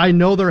work. I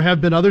know there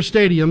have been other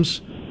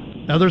stadiums,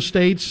 other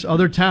states,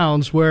 other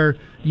towns where,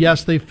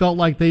 yes, they felt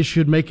like they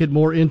should make it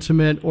more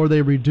intimate, or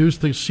they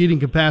reduced the seating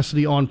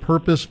capacity on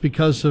purpose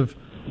because of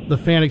the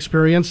fan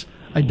experience.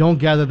 I don't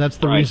gather that's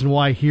the reason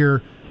why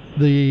here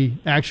the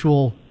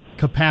actual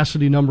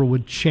capacity number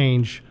would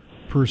change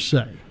per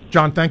se.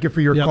 John, thank you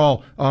for your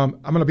call.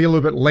 I'm going to be a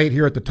little bit late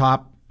here at the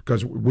top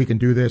because we can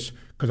do this,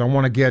 because I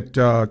want to get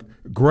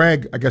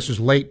Greg, I guess, is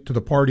late to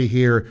the party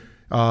here.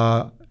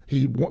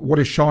 What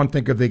does Sean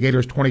think of the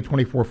Gators'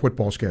 2024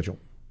 football schedule?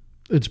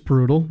 It's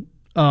brutal.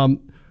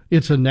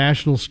 It's a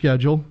national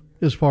schedule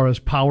as far as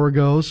power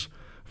goes.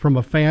 From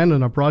a fan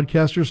and a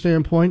broadcaster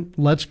standpoint,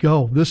 let's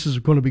go. This is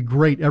going to be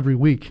great every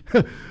week.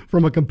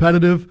 From a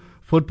competitive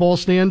football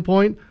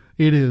standpoint,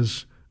 it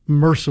is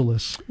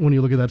merciless when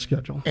you look at that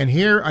schedule. And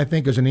here, I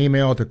think, is an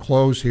email to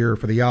close here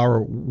for the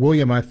hour.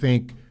 William, I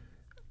think,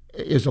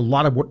 is a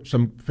lot of what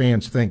some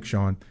fans think,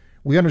 Sean.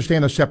 We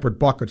understand the separate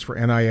buckets for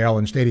NIL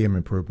and stadium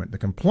improvement. The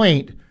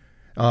complaint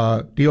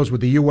deals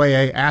with the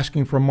UAA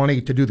asking for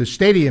money to do the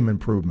stadium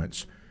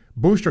improvements.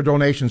 Booster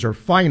donations are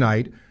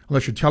finite.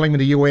 Unless you're telling me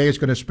the UAA is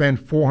going to spend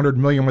 $400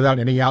 million without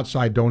any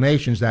outside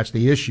donations, that's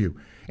the issue.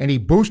 Any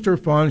booster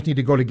funds need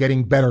to go to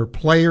getting better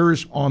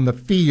players on the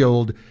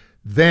field.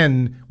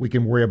 Then we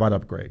can worry about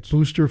upgrades.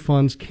 Booster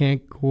funds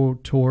can't go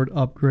toward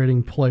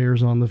upgrading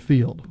players on the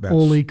field.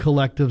 Only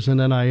collectives and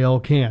NIL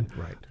can.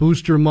 Right.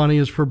 Booster money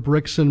is for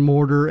bricks and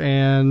mortar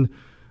and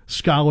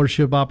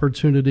scholarship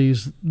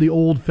opportunities, the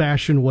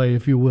old-fashioned way,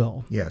 if you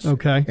will. Yes.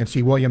 Okay. And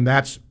see, William,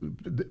 that's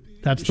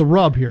the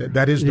rub here.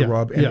 That is the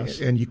rub. And,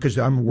 yes. And because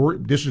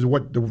this is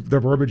what the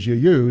verbiage you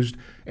used,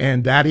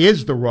 and that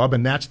is the rub,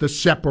 and that's the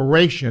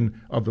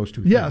separation of those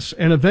two things. Yes,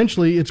 and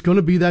eventually it's going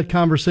to be that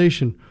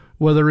conversation,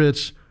 whether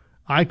it's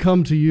I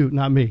come to you,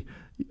 not me.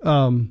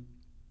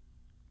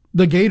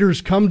 The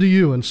Gators come to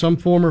you in some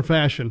form or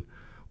fashion.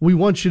 We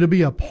want you to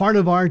be a part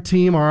of our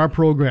team or our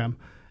program,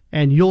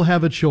 and you'll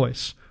have a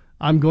choice.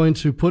 I'm going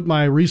to put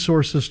my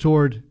resources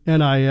toward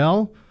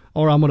NIL,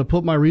 or I'm going to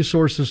put my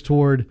resources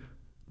toward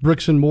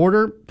bricks and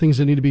mortar, things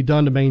that need to be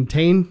done to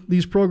maintain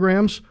these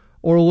programs,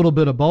 or a little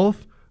bit of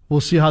both.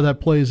 We'll see how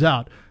that plays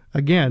out.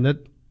 Again,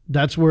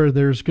 that's where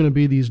there's going to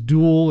be these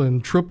dual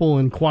and triple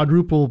and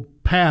quadruple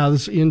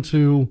paths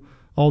into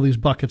all these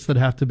buckets that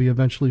have to be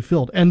eventually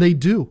filled. And they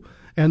do.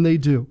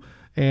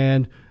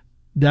 And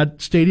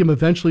that stadium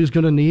eventually is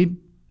going to need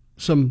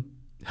some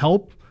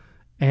help,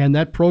 and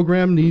that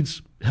program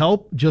needs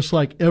help just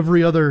like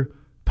every other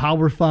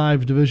Power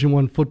 5 Division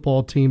I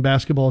football team,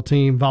 basketball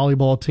team,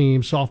 volleyball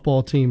team,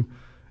 softball team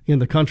in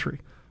the country.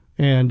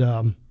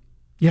 And,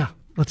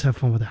 let's have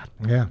fun with that.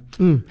 Yeah.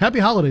 Happy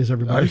holidays,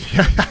 everybody.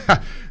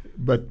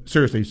 But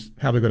seriously,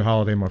 have a good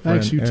holiday, my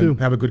friend. Thanks, you too.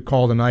 Have a good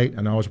call tonight,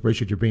 and I always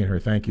appreciate you being here.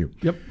 Thank you.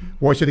 Yep.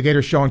 Voice of the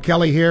Gators, Sean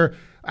Kelley here.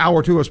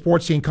 Hour 2 of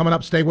Sports Scene coming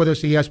up. Stay with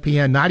us,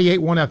 ESPN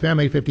 98.1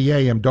 FM, 850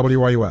 AM,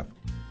 WRUF.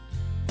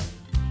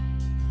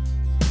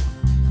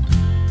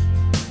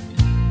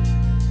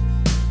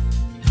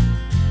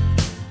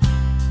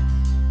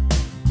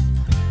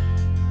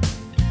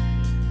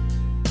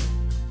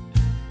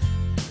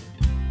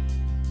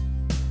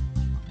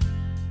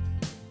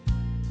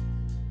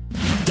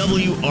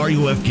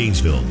 WRUF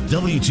Gainesville,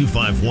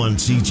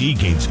 W251CG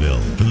Gainesville,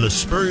 from the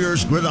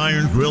Spurrier's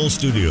Gridiron Grill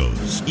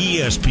Studios,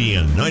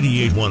 ESPN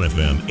 98.1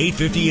 FM,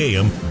 850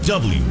 AM,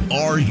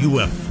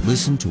 WRUF.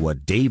 Listen to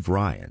what Dave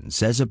Ryan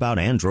says about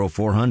Andro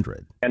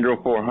 400.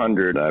 Andro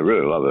 400, I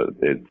really love it.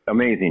 It's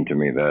amazing to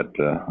me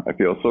that I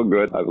feel so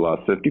good. I've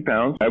lost 50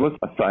 pounds. I was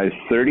a size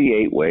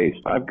 38 waist.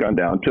 I've gone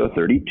down to a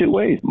 32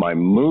 waist. My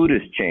mood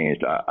has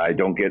changed. I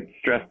don't get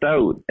stressed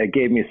out. It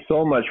gave me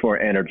so much more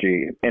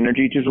energy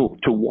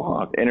to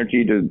walk.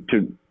 energy to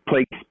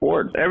play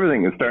sports.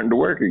 Everything is starting to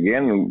work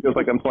again, and just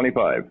like I'm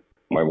 25.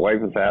 My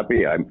wife is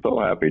happy. I'm so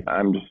happy.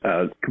 I'm just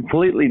a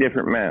completely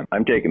different man.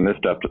 I'm taking this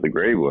stuff to the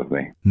grave with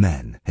me.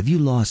 Men, have you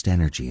lost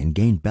energy and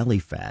gained belly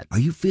fat? Are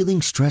you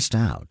feeling stressed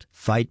out?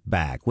 Fight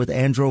back with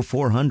Andro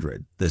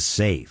 400, the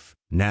safe,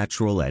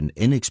 natural, and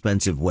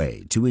inexpensive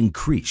way to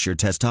increase your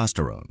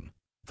testosterone.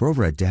 For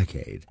over a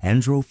decade,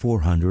 Andro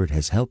 400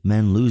 has helped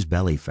men lose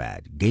belly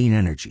fat, gain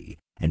energy,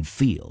 and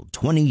feel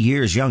 20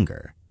 years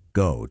younger.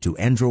 Go to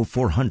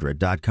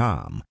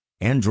andro400.com.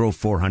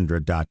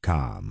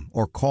 andro400.com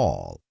or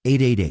call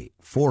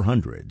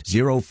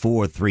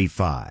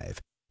 888-400-0435.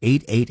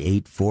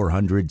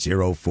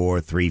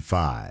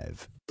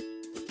 888-400-0435.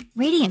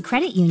 Radiant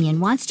Credit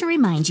Union wants to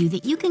remind you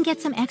that you can get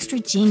some extra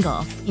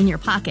jingle in your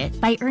pocket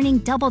by earning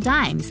double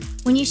dimes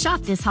when you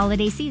shop this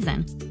holiday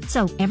season.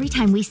 So every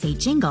time we say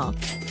jingle,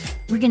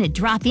 we're going to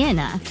drop in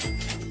a...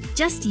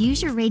 Just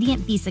use your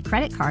Radiant Visa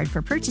credit card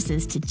for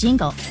purchases to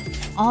jingle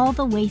all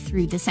the way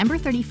through December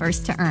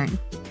 31st to earn.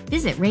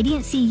 Visit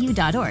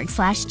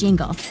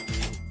radiantcu.org/jingle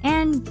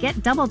and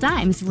get double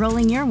dimes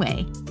rolling your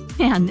way.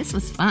 Man, this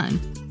was fun.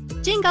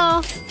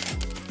 Jingle!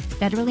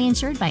 Federally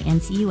insured by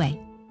NCUA.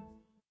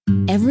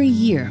 Every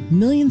year,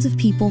 millions of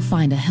people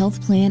find a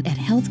health plan at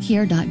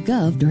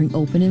healthcare.gov during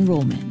open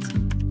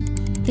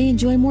enrollment. They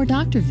enjoy more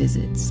doctor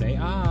visits,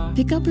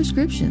 pick up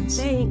prescriptions,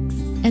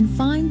 and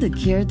find the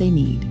care they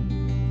need.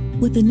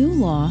 With the new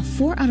law,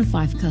 4 out of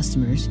 5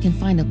 customers can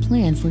find a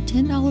plan for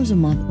 $10 a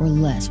month or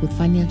less with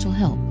financial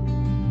help.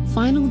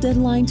 Final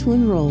deadline to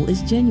enroll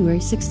is January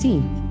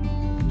 16th.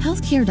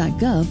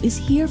 Healthcare.gov is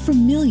here for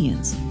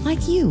millions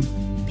like you,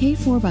 paid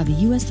for by the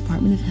U.S.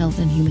 Department of Health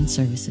and Human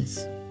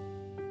Services.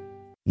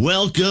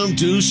 Welcome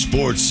to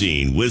Sports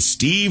Scene with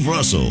Steve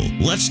Russell.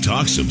 Let's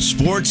talk some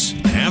sports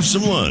and have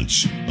some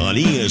lunch on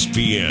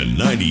ESPN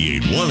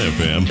 98.1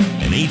 FM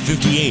and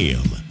 850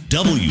 AM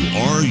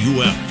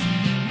WRUF.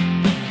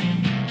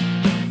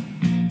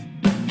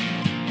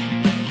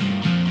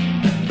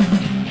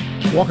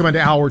 Welcome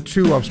into Hour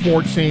 2 of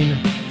Sports Scene.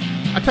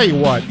 I tell you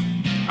what,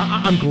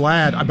 I'm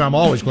glad. I'm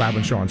always glad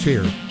when Sean's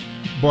here,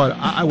 but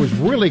I was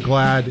really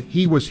glad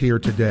he was here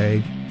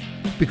today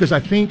because I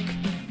think,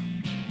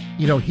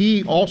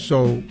 he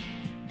also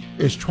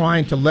is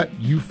trying to let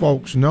you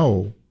folks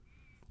know,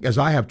 as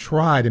I have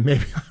tried, and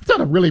maybe I've done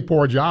a really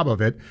poor job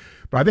of it,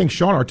 but I think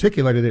Sean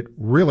articulated it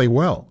really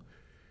well.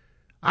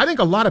 I think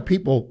a lot of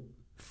people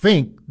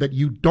think that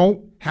you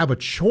don't have a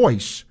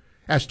choice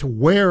as to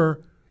where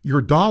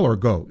your dollar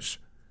goes.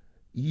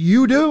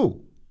 You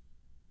do.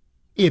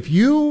 If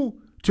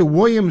you, to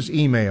William's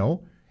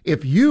email,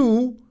 if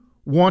you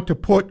want to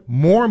put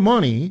more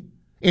money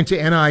into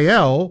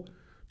NIL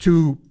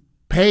to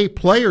pay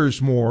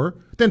players more,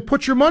 then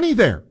put your money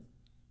there.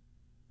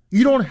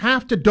 You don't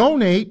have to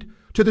donate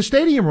to the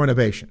stadium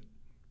renovation.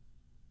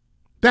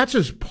 That's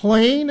as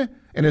plain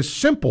and as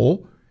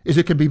simple as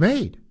it can be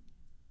made.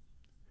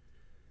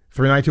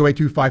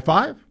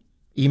 392-8255.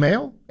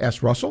 Email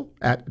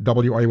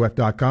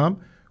srussell@wruf.com.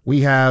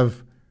 We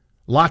have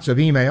lots of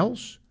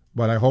emails,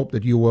 but I hope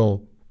that you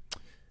will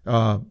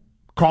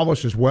call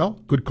us as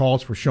well. Good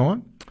calls for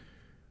Sean.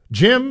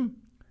 Jim,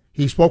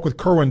 he spoke with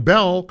Kerwin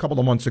Bell a couple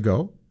of months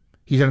ago.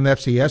 He's at an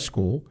FCS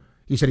school.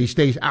 He said he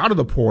stays out of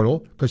the portal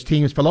because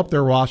teams fill up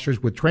their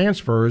rosters with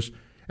transfers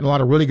and a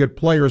lot of really good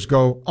players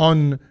go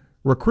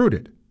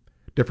unrecruited.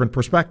 Different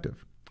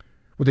perspective.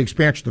 With the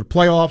expansion of the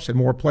playoffs and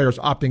more players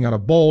opting out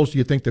of bowls, do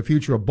you think the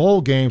future of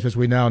bowl games as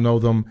we now know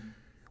them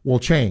will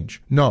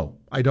change? No,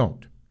 I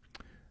don't.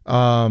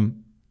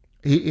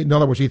 In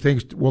other words, he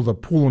thinks, will the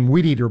Pool and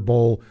Weed Eater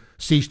Bowl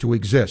cease to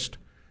exist?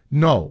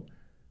 No,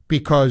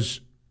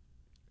 because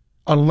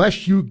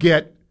unless you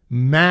get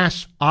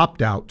mass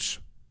opt-outs,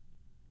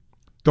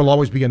 there'll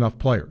always be enough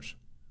players.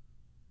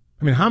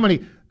 I mean,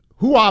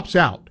 who opts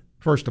out,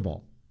 first of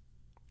all?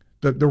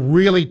 The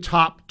really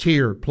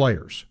top-tier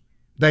players,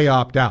 they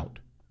opt out.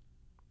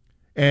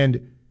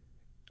 And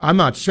I'm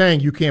not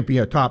saying you can't be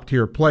a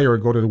top-tier player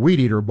and go to the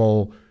Weed Eater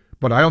Bowl,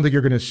 but I don't think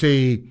you're going to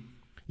see,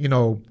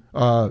 a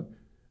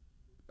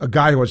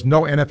guy who has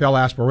no NFL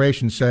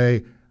aspirations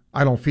say,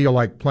 I don't feel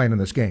like playing in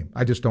this game.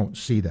 I just don't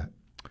see that.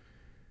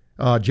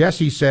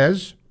 Jesse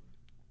says,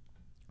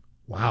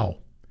 wow,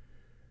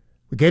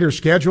 the Gators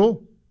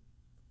schedule,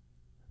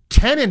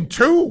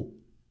 10-2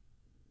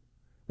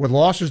 with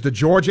losses to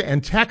Georgia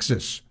and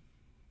Texas.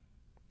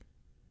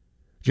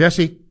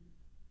 Jesse,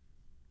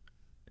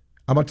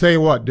 I'm going to tell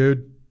you what,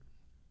 dude.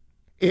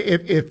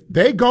 If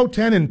they go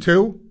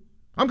 10-2,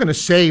 I'm going to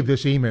save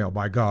this email,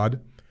 by God.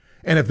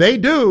 And if they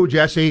do,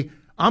 Jesse,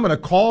 I'm going to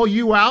call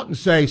you out and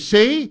say,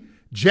 see,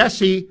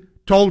 Jesse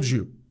told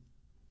you.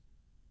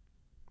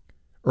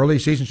 Early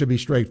season should be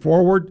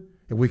straightforward.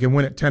 If we can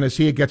win at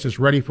Tennessee, it gets us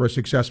ready for a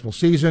successful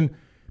season.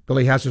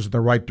 Billy has us in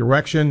the right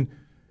direction.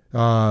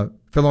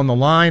 Fill in the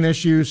line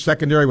issues,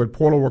 secondary with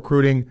portal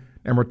recruiting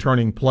and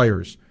returning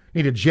players.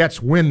 Need a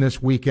Jets win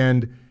this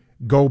weekend.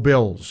 Go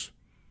Bills.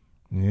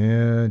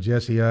 Yeah,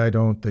 Jesse, I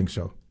don't think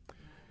so.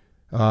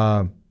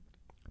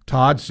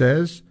 Todd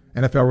says,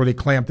 NFL really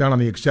clamped down on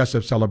the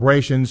excessive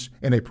celebrations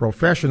in a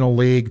professional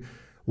league.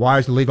 Why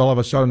is the league all of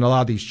a sudden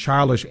allow these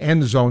childish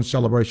end zone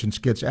celebration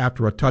skits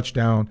after a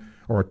touchdown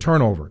or a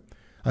turnover?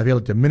 I feel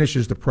it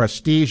diminishes the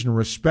prestige and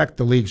respect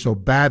the league so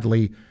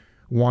badly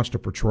wants to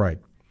portray.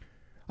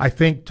 I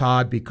think,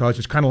 Todd, because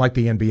it's kind of like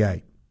the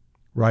NBA,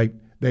 right?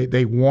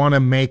 They want to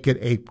make it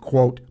a,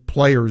 quote,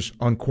 players,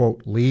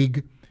 unquote,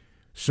 league.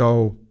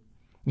 So,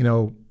 you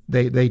know,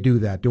 they do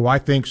that. Do I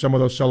think some of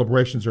those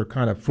celebrations are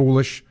kind of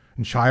foolish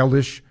and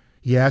childish?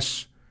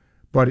 Yes.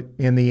 But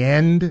in the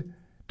end,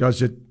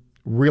 does it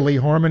really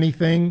harm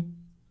anything?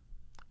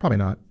 Probably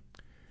not.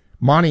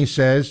 Monty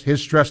says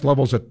his stress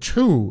level's a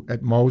 2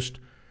 at most.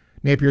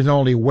 Napier's not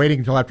only waiting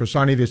until after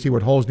signing to see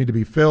what holes need to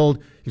be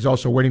filled, he's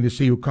also waiting to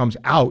see who comes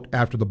out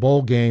after the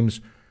bowl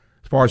games.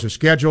 As far as the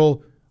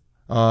schedule,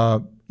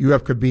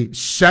 UF could be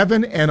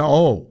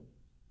 7-0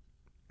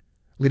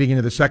 leading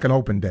into the second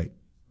open date.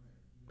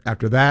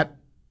 After that,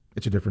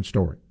 it's a different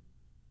story.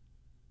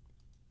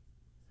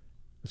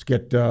 Let's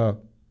get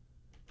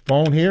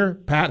phone here.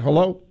 Pat,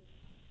 hello.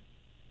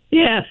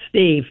 Yeah,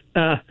 Steve.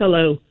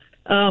 Hello.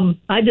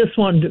 I just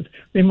wanted to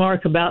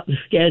remark about the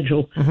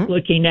schedule.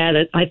 Looking at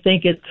it, I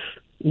think it's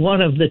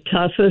one of the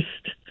toughest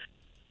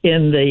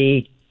in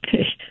the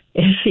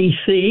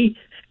SEC,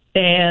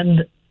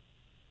 and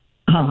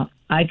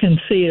I can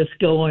see us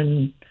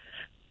going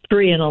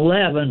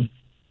 3-11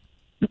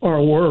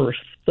 or worse.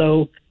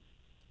 So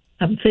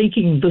I'm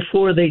thinking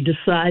before they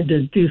decide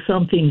to do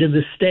something to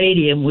the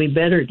stadium, we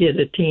better get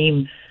a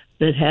team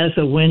that has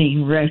a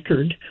winning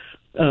record.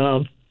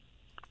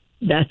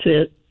 That's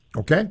it.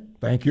 Okay,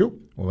 thank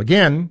you. Well,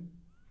 again,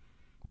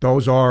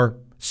 those are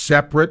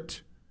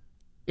separate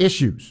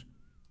issues.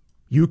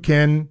 You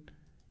can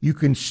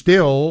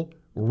still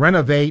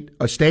renovate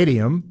a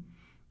stadium,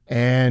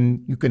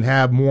 and you can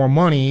have more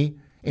money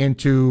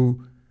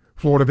into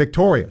Florida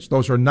Victorious.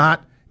 Those are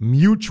not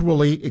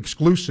mutually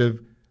exclusive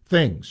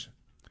things.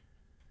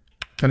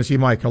 Tennessee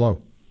Mike,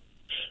 hello.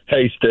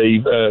 Hey,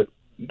 Steve. A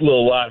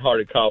little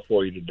lighthearted call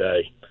for you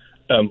today.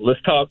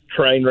 Let's talk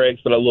train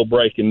wrecks, but a little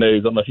breaking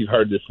news. I don't know if you've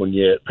heard this one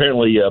yet.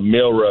 Apparently,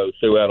 Milroe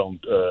threw out on,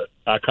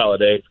 I call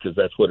it X because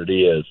that's what it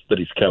is, that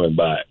he's coming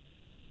back.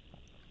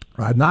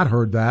 I've not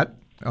heard that,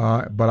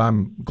 but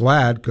I'm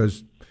glad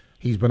because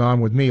he's been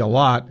on with me a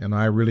lot, and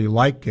I really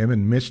like him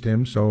and missed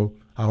him, so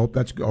I hope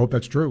that's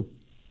true.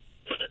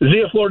 Is he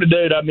a Florida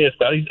dude? I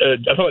missed. I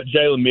thought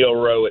Jalen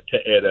Milroe at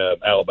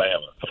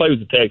Alabama. I thought he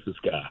was a Texas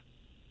guy.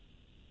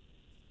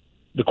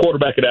 The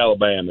quarterback at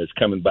Alabama is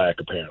coming back,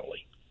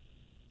 apparently.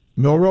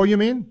 Milroe, you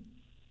mean?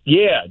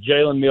 Yeah,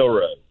 Jalen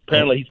Milroe.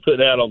 Apparently he's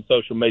putting out on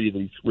social media that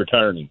he's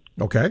returning.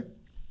 Okay.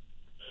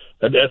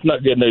 That's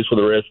not good news for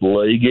the rest of the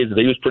league, is it?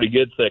 He was pretty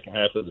good second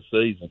half of the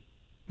season.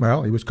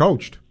 Well, he was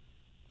coached,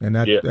 and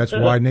that's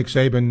why Nick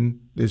Saban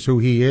is who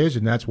he is,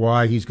 and that's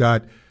why he's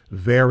got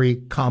very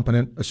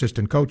competent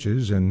assistant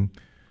coaches, and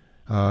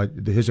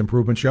his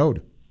improvement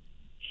showed.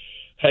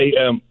 Hey,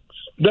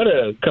 got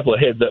a couple of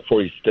heads up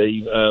for you,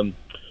 Steve.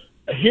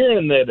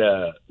 Hearing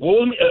that,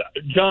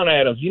 John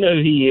Adams, you know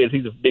who he is.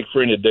 He's a big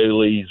friend of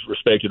Dooley's,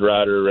 respected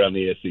writer around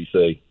the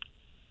SEC.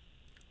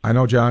 I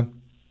know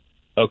John.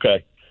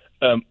 Okay.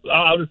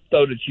 I'll just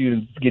throw it at you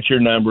and get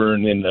your number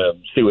and then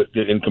see what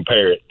and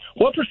compare it.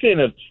 What percent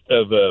of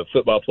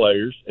football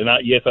players, and I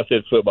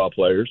said football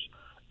players,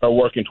 are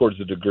working towards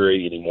a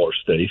degree anymore,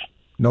 Steve?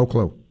 No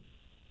clue.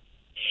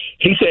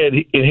 He said,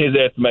 in his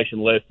estimation,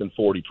 less than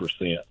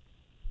 40%.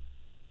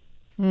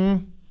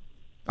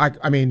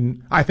 I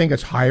mean, I think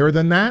it's higher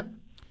than that,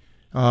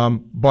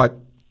 but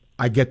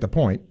I get the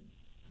point.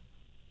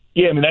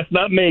 Yeah, I mean, that's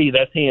not me.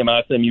 That's him. I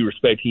assume you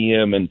respect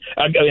him. And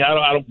I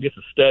don't guess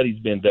a study's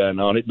been done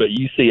on it, but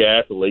you see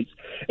athletes.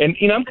 And,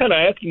 I'm kind of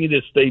asking you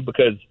this, Steve,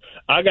 because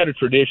I got a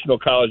traditional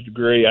college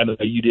degree. I know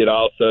you did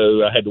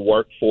also. I had to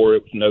work for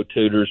it with no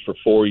tutors for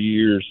 4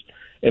 years.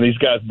 And these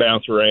guys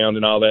bounce around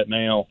and all that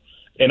now.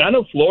 And I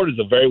know Florida's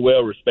a very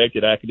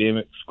well-respected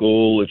academic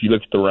school if you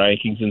look at the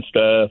rankings and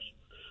stuff.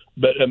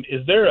 But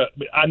is there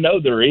I know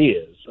there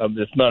is.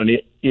 It's not an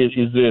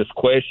is this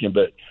question,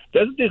 but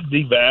doesn't this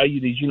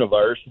devalue these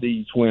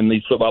universities when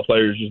these football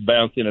players just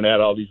bounce in and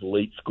out of all these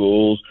elite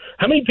schools?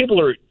 How many people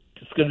are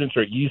students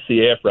are at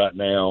UCF right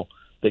now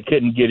that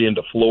couldn't get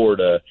into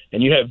Florida,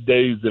 and you have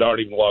dudes that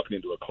aren't even walking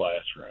into a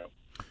classroom?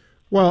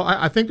 Well,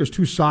 I think there's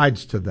two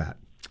sides to that.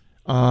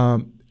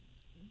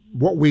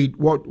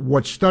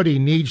 What study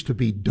needs to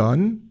be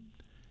done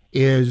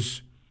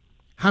is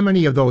how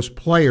many of those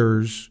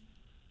players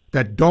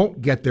that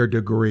don't get their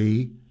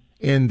degree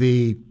in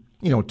the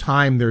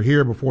time they're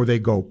here before they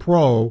go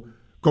pro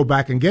go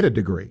back and get a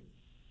degree,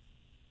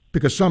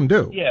 because some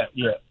do. Yeah.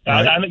 Right?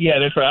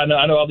 That's right.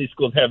 I know all these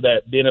schools have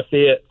that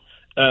benefit,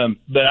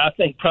 but I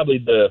think probably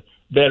the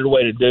better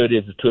way to do it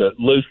is to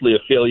loosely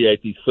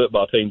affiliate these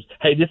football teams.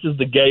 Hey, this is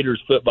the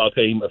Gators football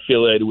team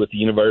affiliated with the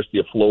University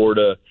of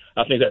Florida.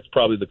 I think that's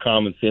probably the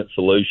common sense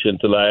solution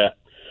to that.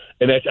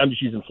 And I'm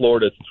just using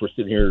Florida since we're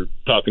sitting here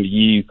talking to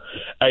you.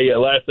 Hey,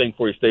 last thing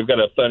for you, Steve. Got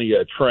a funny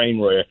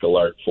train wreck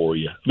alert for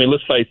you. I mean,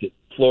 let's face it.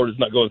 Florida's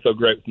not going so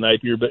great with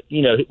Napier, but,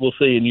 we'll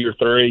see in year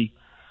 3.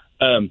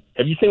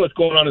 Have you seen what's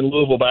going on in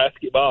Louisville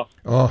basketball?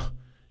 Oh,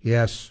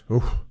 yes.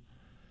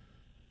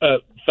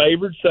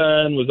 Favored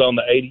son was on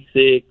the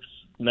 86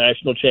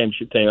 national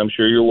championship team. I'm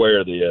sure you're aware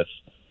of this.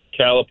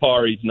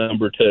 Calipari's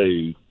number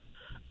 2.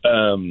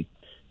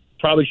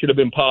 Probably should have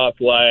been popped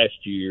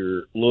last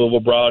year. Louisville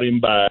brought him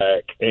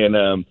back, and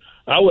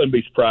I wouldn't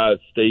be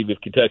surprised, Steve,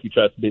 if Kentucky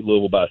tries to beat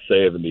Louisville by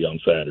 70 on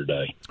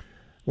Saturday.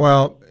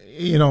 Well,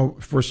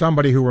 for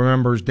somebody who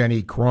remembers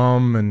Denny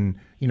Crum and,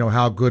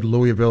 how good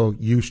Louisville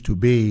used to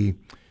be,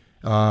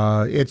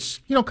 it's,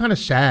 kind of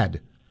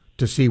sad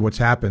to see what's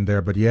happened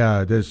there. But,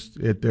 yeah, it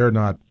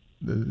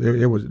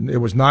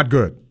was not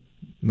good.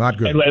 Not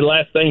good. And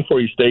last thing for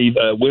you, Steve,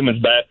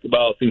 women's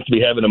basketball seems to be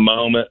having a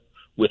moment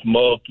with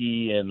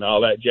Mulkey and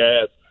all that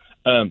jazz.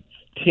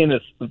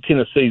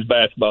 Tennessee's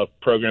basketball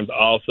program's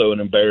also an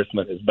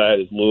embarrassment as bad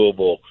as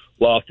Louisville.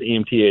 Lost to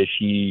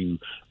MTSU.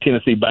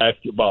 Tennessee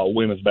basketball,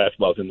 women's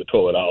basketball is in the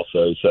toilet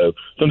also. So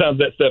sometimes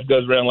that stuff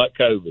goes around like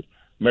COVID.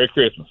 Merry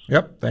Christmas.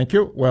 Yep, thank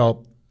you.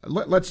 Well,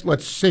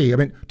 let's see. I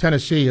mean,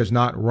 Tennessee is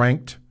not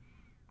ranked,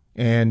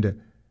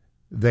 and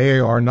they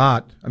are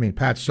not. I mean,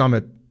 Pat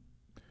Summitt,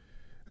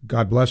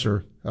 God bless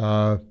her,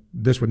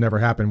 this would never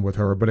happen with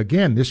her. But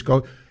again,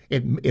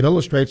 it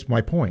illustrates my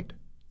point,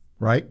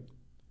 right?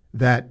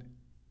 That's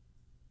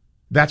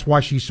why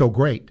she's so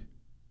great.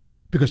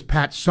 Because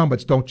Pat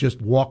Summits don't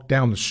just walk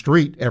down the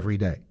street every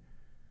day.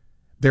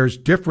 There's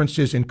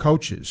differences in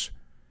coaches.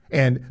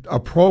 And a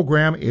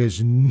program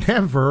is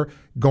never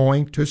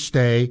going to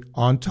stay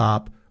on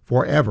top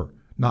forever.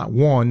 Not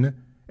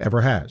one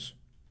ever has.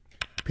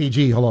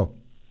 PG, hello.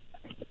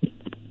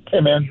 Hey,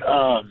 man.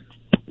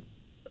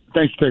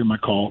 Thanks for taking my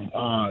call.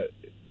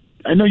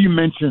 I know you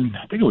mentioned,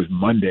 I think it was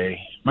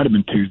Monday, might have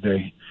been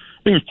Tuesday.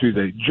 I think it was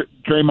Tuesday,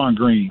 Draymond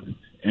Green.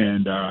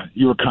 And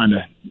you were kind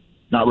of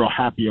not real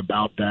happy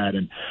about that.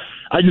 And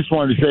I just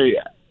wanted to say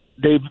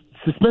they've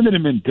suspended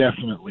him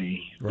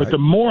indefinitely. Right. But the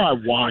more I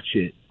watch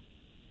it,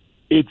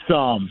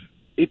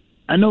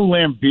 I know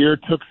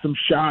Lambeer took some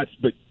shots,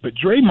 but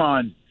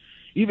Draymond,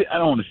 even I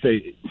don't want to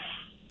say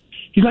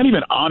he's not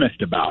even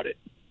honest about it.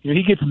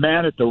 He gets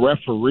mad at the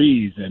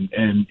referees, and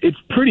it's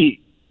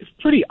pretty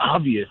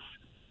obvious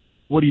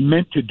what he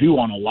meant to do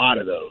on a lot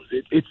of those.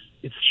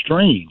 It's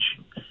strange.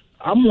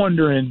 I'm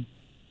wondering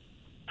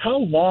how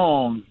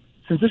long,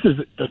 since this is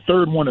the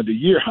third one of the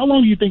year, how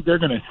long do you think they're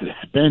going to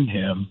suspend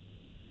him?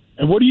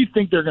 And what do you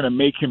think they're going to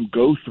make him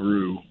go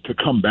through to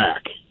come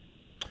back?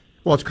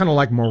 Well, it's kind of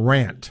like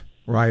Morant,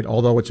 right?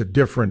 Although it's a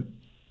different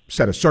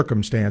set of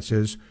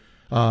circumstances.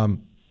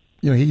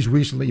 He's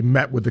recently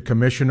met with the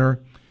commissioner.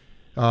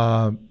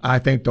 I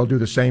think they'll do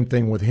the same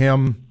thing with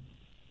him.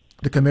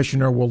 The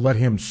commissioner will let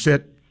him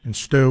sit and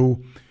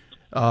stew.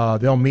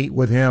 They'll meet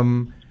with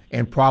him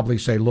and probably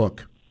say,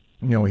 look,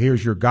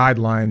 here's your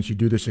guidelines. You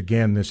do this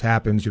again, this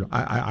happens.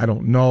 I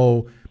don't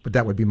know, but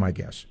that would be my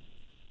guess.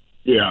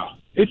 Yeah,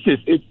 it's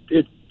just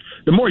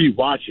the more you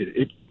watch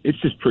it,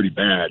 it's just pretty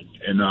bad,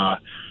 and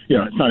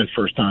it's not his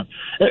first time.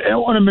 I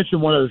want to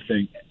mention one other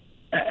thing.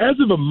 As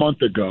of a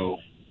month ago,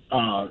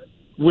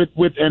 with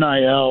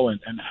NIL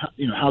and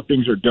how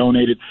things are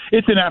donated,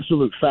 it's an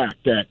absolute fact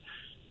that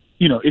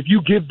if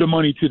you give the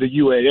money to the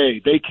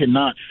UAA, they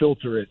cannot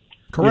filter it,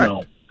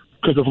 correct,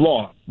 because of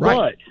law. Right.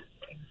 But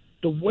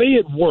the way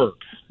it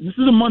works, and this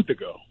is a month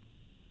ago,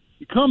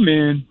 you come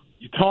in,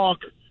 you talk,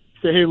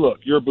 say, hey, look,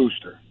 you're a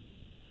booster.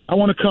 I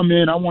want to come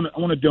in. I want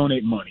to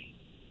donate money.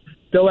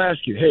 They'll ask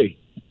you, hey,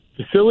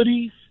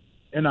 facilities,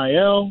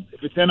 NIL.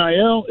 If it's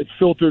NIL, it's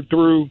filtered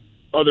through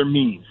other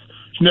means.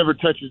 It never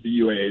touches the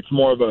UAA. It's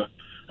more of I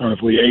don't know if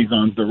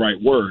liaison's the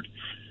right word.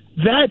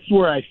 That's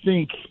where I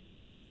think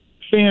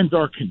fans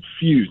are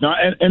confused. Now,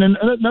 and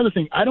another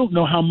thing, I don't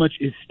know how much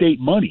is state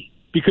money,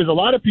 because a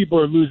lot of people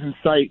are losing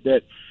sight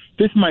that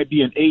this might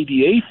be an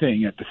ADA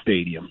thing at the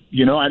stadium.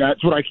 And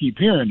that's what I keep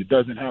hearing. It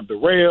doesn't have the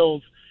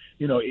rails.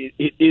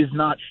 It is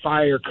not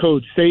fire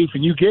code safe,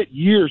 and you get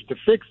years to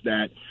fix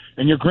that,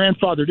 and you're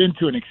grandfathered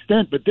into an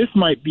extent, but this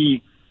might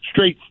be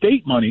straight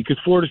state money,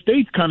 because Florida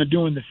State's kind of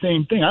doing the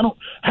same thing.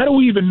 How do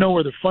we even know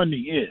where the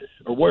funding is,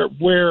 or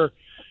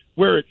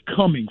where it's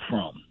coming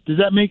from? Does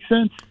that make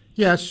sense?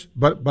 Yes,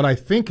 but I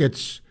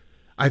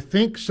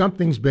think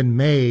something's been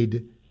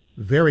made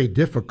very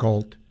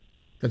difficult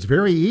that's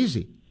very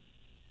easy.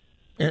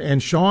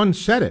 And Sean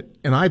said it,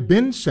 and I've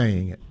been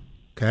saying it,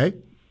 okay?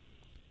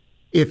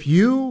 If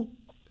you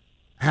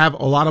have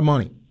a lot of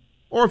money,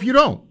 or if you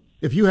don't,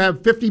 if you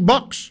have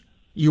 $50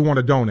 you want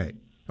to donate,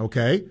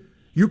 okay,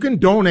 you can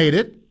donate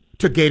it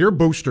to Gator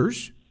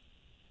Boosters,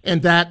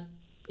 and that,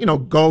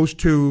 goes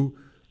to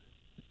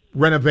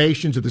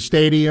renovations of the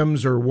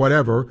stadiums or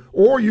whatever,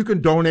 or you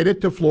can donate it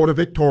to Florida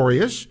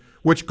Victorious,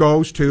 which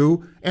goes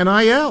to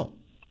NIL.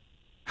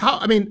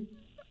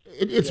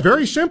 It's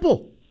very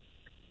simple.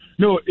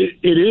 No,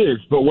 it is.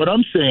 But what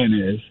I'm saying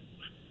is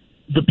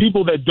the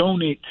people that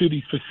donate to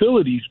these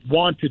facilities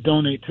want to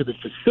donate to the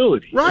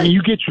facility. Right. And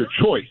you get your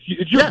choice.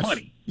 It's your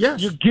money.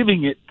 Yes. You're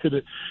giving it to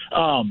the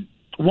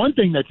one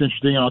thing that's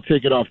interesting, and I'll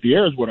take it off the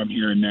air, is what I'm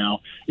hearing now,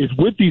 is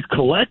with these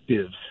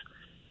collectives,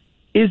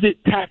 is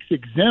it tax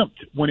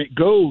exempt when it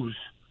goes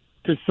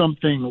to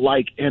something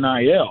like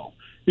NIL?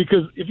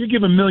 Because if you're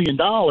giving $1 million,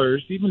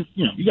 even,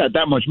 you got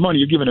that much money,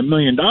 you're giving $1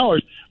 million,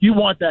 you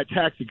want that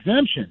tax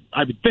exemption,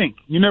 I would think.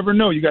 You never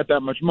know you got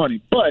that much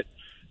money. But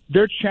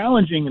they're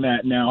challenging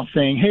that now,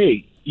 saying,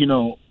 hey,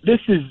 this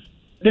is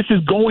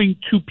going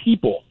to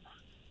people.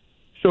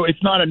 So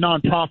it's not a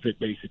nonprofit,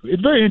 basically.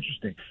 It's very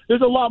interesting.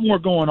 There's a lot more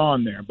going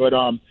on there, but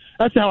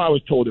that's how I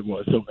was told it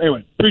was. So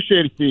anyway,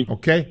 appreciate it, Steve.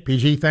 Okay,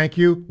 PG, thank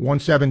you.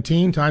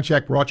 117, time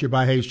check brought to you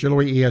by Hayes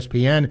Jewelry,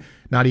 ESPN,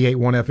 98.1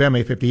 FM,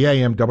 850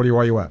 AM,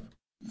 WRUF.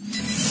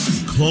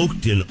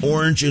 Cloaked in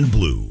orange and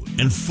blue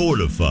and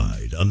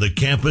fortified on the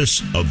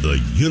campus of the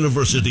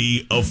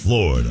University of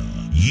Florida.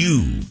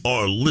 You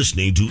are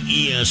listening to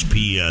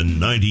ESPN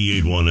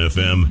 98.1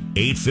 FM,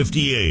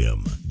 850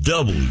 AM,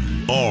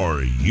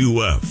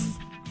 WRUF.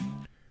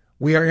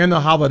 We are in the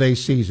holiday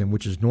season,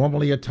 which is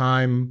normally a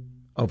time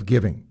of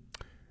giving.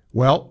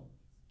 Well,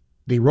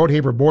 the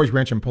Rodehaver Boys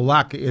Ranch in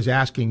Palatka is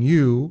asking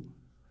you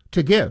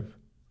to give,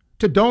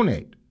 to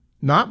donate,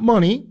 not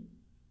money,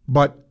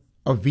 but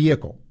a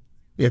vehicle.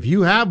 If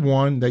you have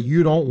one that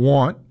you don't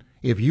want,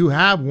 if you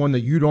have one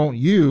that you don't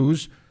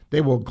use,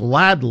 they will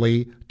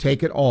gladly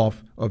take it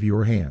off of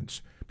your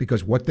hands.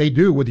 Because what they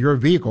do with your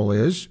vehicle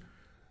is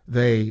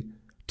they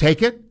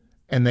take it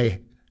and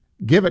they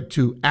give it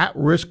to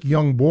at-risk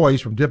young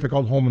boys from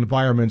difficult home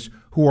environments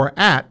who are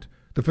at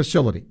the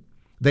facility.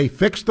 They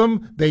fix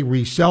them, they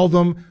resell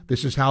them.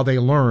 This is how they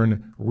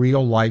learn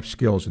real-life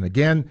skills. And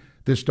again,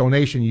 this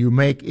donation you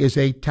make is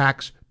a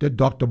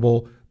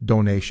tax-deductible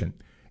donation,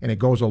 and it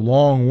goes a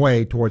long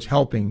way towards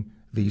helping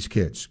these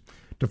kids.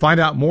 To find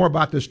out more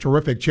about this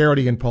terrific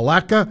charity in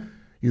Palatka,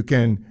 you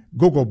can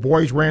Google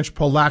Boys Ranch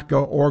Palatka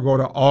or go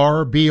to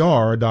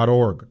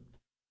rbr.org.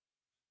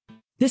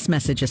 This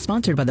message is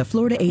sponsored by the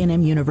Florida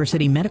A&M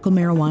University Medical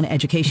Marijuana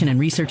Education and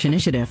Research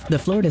Initiative, the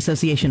Florida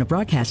Association of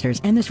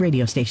Broadcasters, and this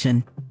radio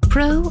station.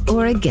 Pro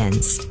or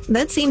against?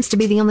 That seems to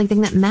be the only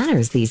thing that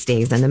matters these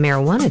days in the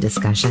marijuana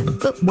discussion.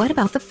 But what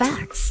about the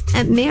facts?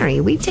 At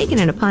Mary, we've taken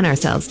it upon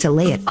ourselves to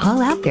lay it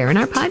all out there in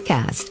our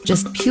podcast.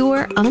 Just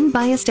pure,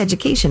 unbiased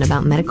education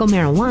about medical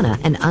marijuana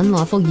and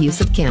unlawful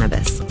use of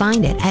cannabis.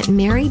 Find it at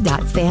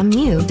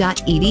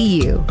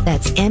mary.famu.edu.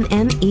 That's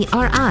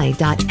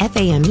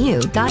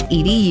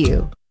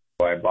mmeri.famu.edu.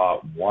 I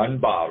bought one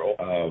bottle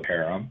of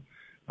Harem.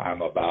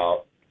 I'm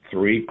about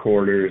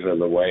 3/4 of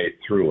the way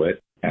through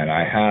it, and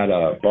I had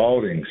a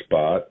balding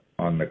spot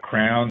on the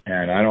crown,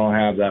 and I don't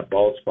have that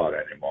bald spot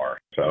anymore.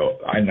 So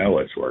I know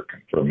it's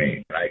working for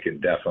me. I can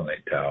definitely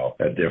tell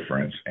a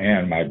difference.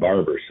 And my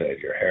barber said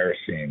your hair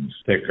seems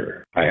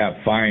thicker. I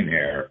have fine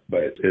hair,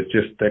 but it's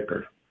just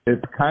thicker.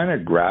 It's kind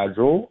of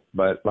gradual,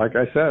 but like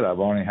I said, I've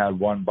only had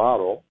one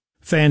bottle.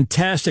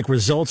 Fantastic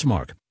results,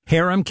 Mark.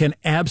 Harem can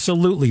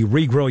absolutely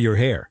regrow your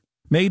hair.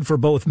 Made for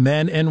both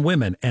men and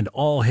women and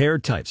all hair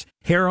types,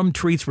 Harem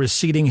treats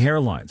receding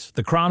hairlines,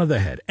 the crown of the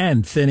head,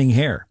 and thinning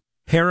hair.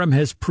 Harem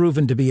has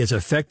proven to be as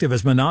effective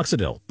as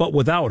minoxidil, but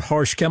without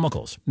harsh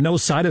chemicals, no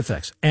side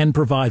effects, and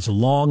provides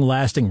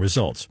long-lasting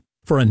results.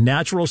 For a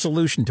natural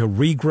solution to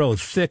regrow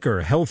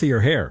thicker,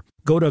 healthier hair,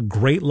 go to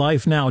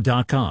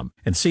greatlifenow.com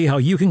and see how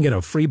you can get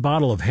a free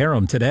bottle of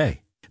Harem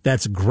today.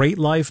 That's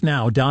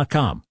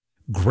greatlifenow.com.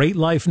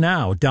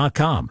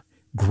 greatlifenow.com.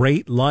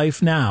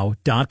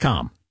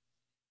 greatlifenow.com.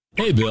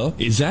 Hey, Bill,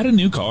 is that a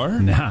new car?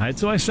 Nah,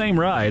 it's my same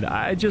ride.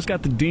 I just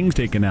got the dings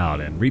taken out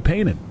and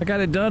repainted. I got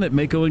it done at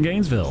Mako in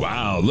Gainesville.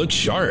 Wow, looks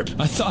sharp.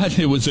 I thought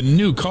it was a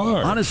new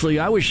car. Honestly,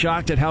 I was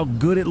shocked at how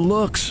good it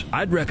looks.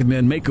 I'd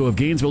recommend Mako of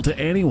Gainesville to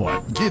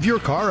anyone. Give your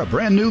car a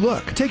brand new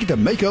look. Take it to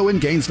Mako in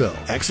Gainesville.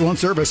 Excellent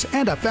service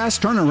and a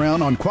fast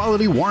turnaround on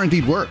quality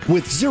warranted work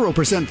with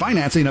 0%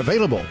 financing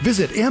available.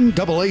 Visit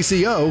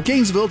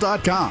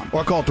MAACOGainesville.com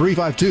or call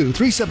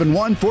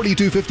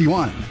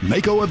 352-371-4251.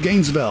 Mako of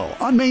Gainesville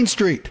on Main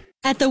Street.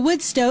 At the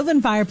Wood Stove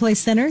and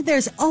Fireplace Center,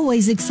 there's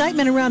always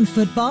excitement around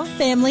football,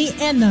 family,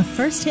 and the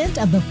first hint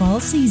of the fall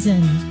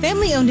season.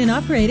 Family owned and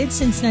operated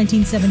since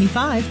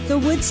 1975, the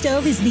Wood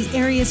Stove is the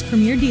area's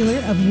premier dealer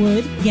of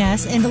wood,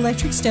 gas, and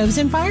electric stoves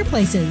and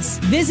fireplaces.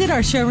 Visit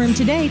our showroom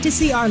today to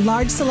see our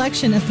large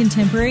selection of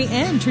contemporary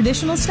and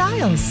traditional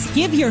styles.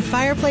 Give your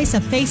fireplace a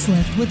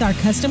facelift with our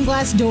custom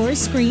glass doors,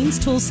 screens,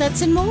 tool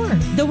sets, and more.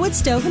 The Wood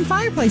Stove and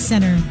Fireplace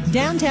Center,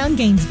 downtown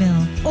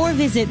Gainesville. Or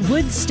visit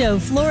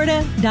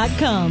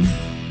woodstoveflorida.com.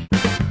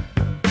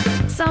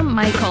 Some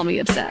might call me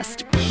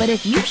obsessed, but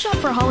if you shop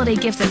for holiday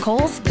gifts at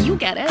Kohl's, you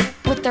get it.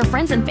 With their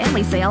Friends and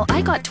Family sale,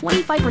 I got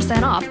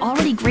 25% off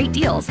already great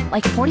deals,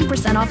 like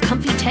 40% off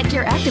comfy tech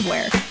gear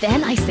activewear.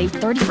 Then I saved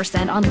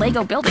 30% on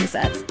Lego building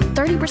sets,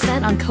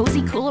 30% on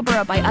cozy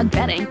Koolaburra by UGG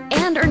bedding,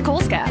 and earned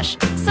Kohl's cash.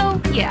 So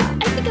yeah,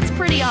 I think it's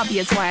pretty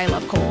obvious why I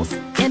love Kohl's,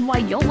 and why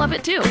you'll love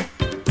it too.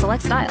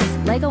 Select styles,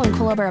 Lego and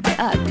Koolaburra by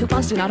UGG.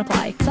 Coupons do not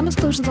apply. Some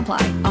exclusions apply.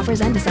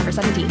 Offers end December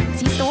 17th.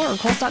 See store or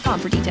Kohl's.com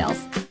for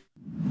details.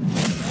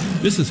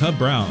 This is Hub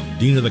Brown,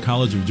 Dean of the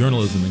College of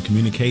Journalism and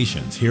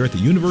Communications here at the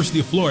University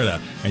of Florida,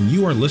 and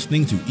you are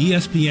listening to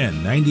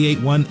ESPN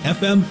 98.1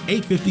 FM,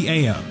 850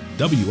 AM,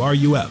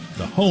 WRUF,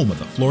 the home of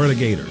the Florida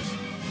Gators.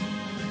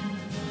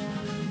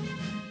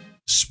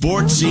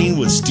 Sports Scene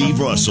with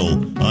Steve Russell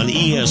on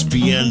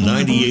ESPN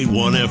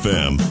 98.1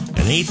 FM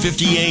and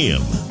 850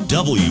 AM,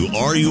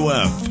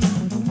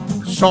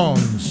 WRUF.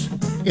 Songs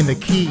in the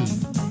key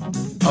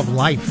of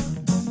life.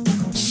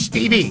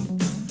 Stevie.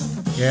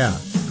 Yeah,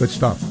 good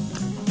stuff.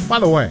 By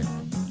the way,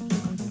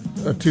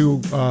 to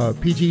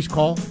PG's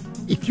call,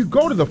 if you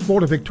go to the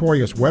Florida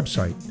Victorious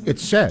website, it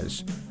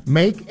says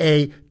make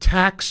a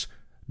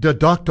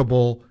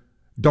tax-deductible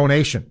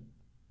donation.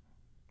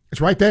 It's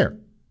right there.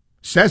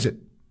 Says it.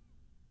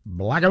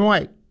 Black and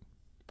white.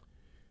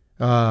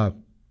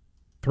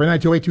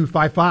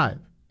 392-8255.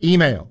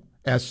 Email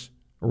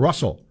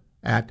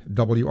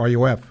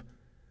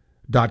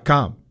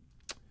srussell@wruf.com.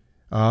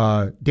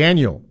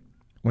 Daniel,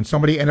 when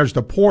somebody enters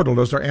the portal,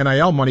 does their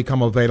NIL money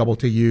come available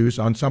to use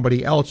on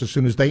somebody else as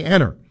soon as they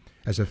enter?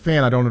 As a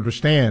fan, I don't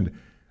understand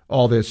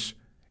all this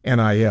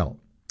NIL.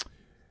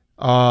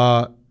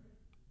 I'm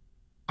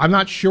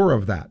not sure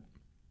of that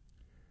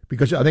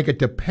because I think it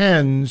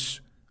depends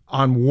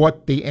on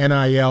what the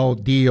NIL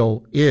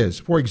deal is.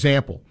 For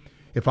example,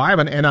 if I have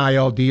an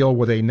NIL deal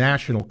with a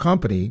national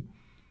company,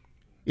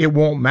 it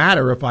won't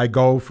matter if I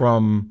go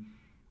from,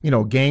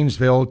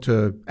 Gainesville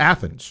to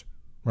Athens,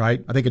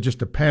 right? I think it just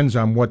depends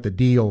on what the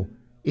deal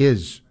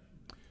is.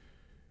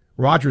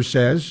 Roger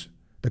says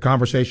the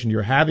conversation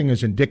you're having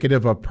is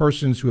indicative of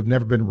persons who have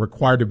never been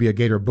required to be a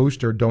Gator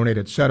booster, donate,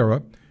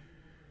 etc.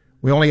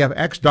 We only have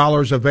X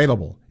dollars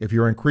available. If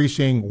you're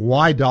increasing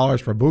Y dollars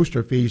for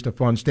booster fees to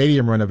fund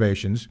stadium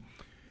renovations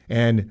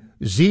and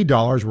Z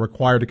dollars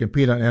required to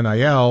compete on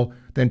NIL,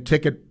 then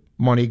ticket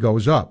money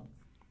goes up.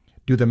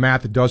 Do the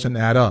math, it doesn't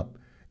add up.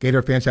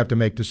 Gator fans have to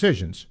make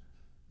decisions.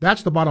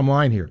 That's the bottom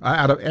line here.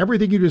 Out of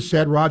everything you just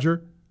said,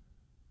 Roger,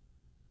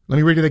 let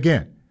me read it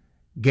again.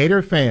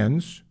 Gator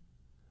fans,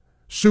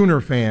 Sooner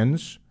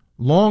fans,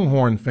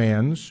 Longhorn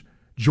fans,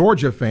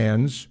 Georgia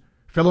fans,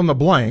 fill in the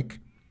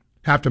blank,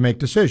 have to make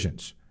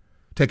decisions.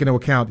 Take into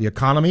account the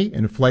economy,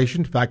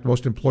 inflation. In fact,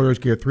 most employers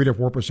give 3 to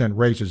 4%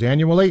 raises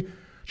annually.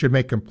 Should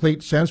make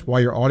complete sense why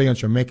your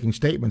audience are making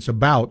statements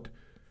about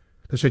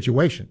the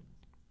situation.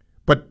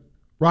 But,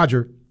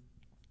 Roger,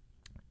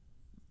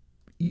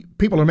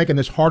 people are making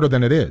this harder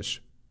than it is.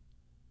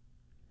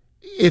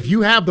 If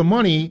you have the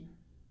money,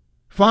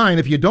 fine.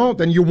 If you don't,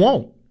 then you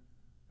won't.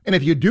 And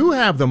if you do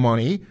have the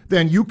money,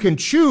 then you can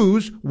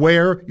choose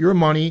where your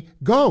money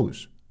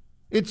goes.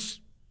 It's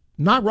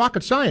not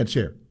rocket science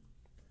here.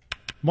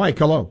 Mike,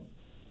 hello.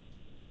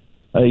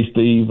 Hey,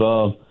 Steve.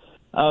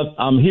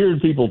 I'm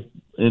hearing people,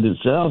 and it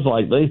sounds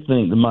like they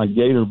think that my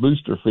Gator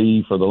booster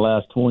fee for the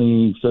last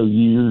 20 so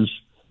years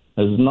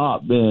has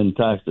not been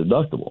tax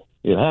deductible.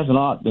 It has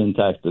not been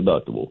tax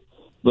deductible.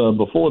 But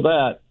before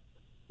that,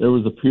 there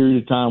was a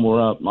period of time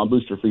where my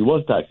booster fee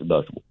was tax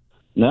deductible.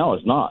 Now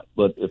it's not.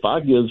 But if I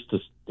give to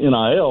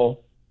NIL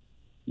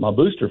my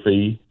booster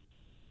fee,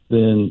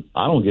 then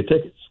I don't get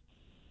tickets.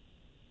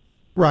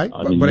 Right,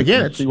 I mean, but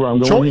again, it's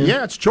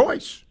it's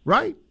choice,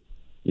 right?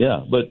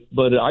 Yeah, but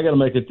I got to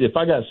make it. If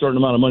I got a certain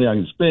amount of money I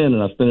can spend,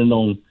 and I spend it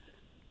on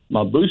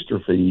my booster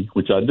fee,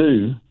 which I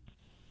do.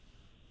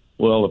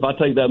 Well, if I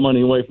take that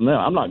money away from that,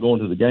 I'm not going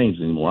to the games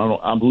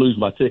anymore. I'm lose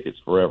my tickets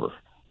forever.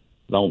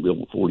 I won't be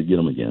able to afford to get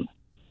them again.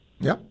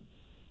 Yep.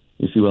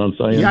 You see what I'm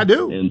saying? Yeah, I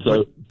do. And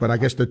so, but I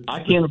guess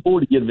I can't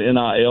afford to get an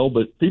NIL.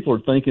 But people are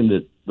thinking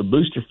that the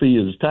booster fee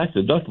is tax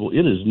deductible.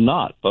 It is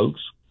not,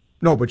 folks.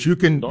 No, but you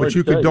can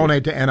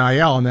donate to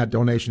NIL, and that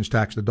donation's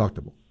tax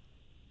deductible.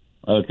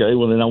 Okay,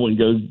 well then I wouldn't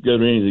go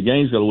to any of the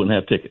games because I wouldn't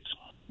have tickets.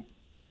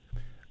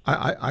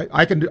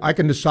 I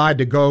can decide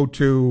to go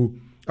to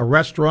a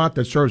restaurant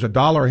that serves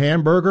 $1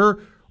 hamburger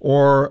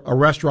or a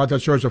restaurant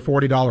that serves a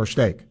 $40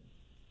 steak.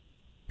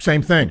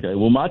 Same thing. Okay,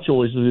 well my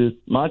choice is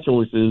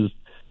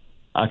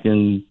I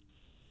can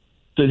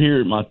sit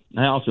here at my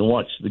house and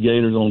watch the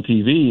Gators on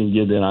TV and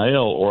get NIL,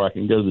 or I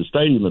can go to the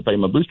stadium and pay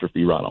my booster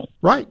fee right on.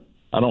 Right.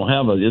 I don't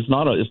have it's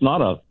not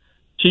a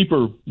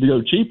cheaper to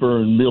go cheaper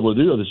and be able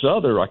to do this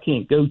other. I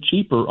can't go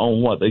cheaper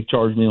on what they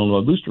charge me on my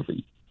booster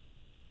fee.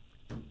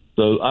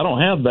 So I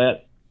don't have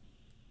that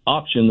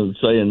option of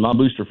saying my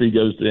booster fee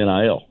goes to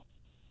NIL.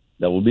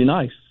 That would be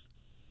nice,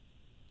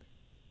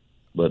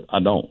 but I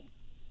don't.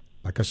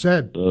 Like I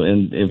said,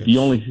 and if you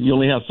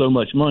only have so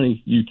much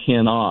money, you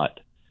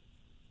cannot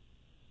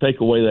take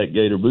away that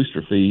Gator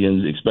booster fee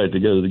and expect to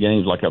go to the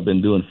games like I've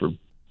been doing for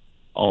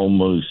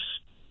almost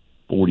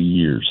 40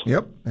 years.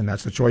 Yep, and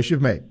that's the choice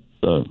you've made.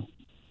 So,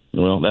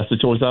 well, that's the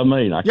choice I've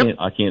made. I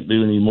can't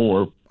do any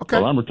more. Okay.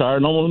 Well, I'm retired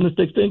and I'm on this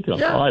fixed income.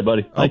 Yeah. All right,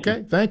 buddy.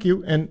 Thank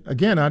you. And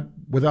again,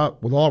 with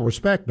all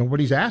respect,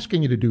 nobody's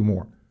asking you to do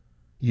more.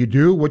 You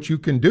do what you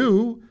can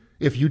do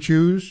if you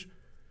choose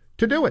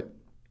to do it.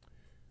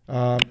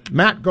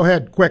 Matt, go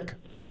ahead, quick.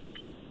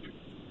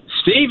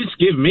 Steve, it's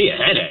giving me a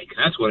headache.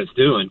 That's what it's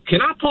doing.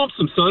 Can I pump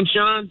some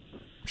sunshine?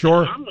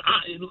 Sure.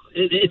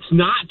 It's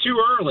not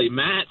too early.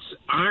 Matt's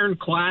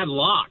ironclad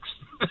locks.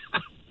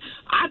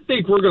 I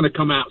think we're going to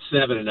come out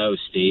 7-0,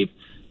 Steve.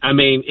 I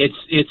mean,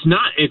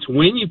 it's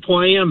when you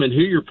play them and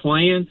who you're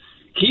playing.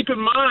 Keep in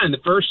mind the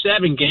first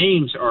 7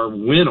 games are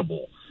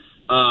winnable.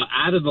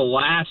 Out of the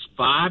last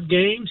 5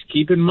 games,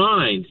 keep in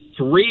mind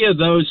 3 of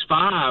those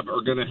 5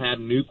 are going to have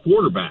new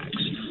quarterbacks.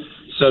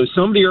 So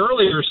somebody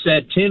earlier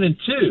said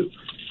 10-2.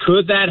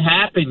 Could that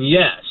happen?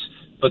 Yes.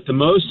 But the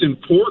most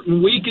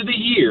important week of the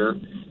year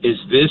is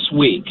this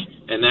week.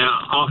 And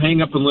now I'll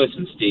hang up and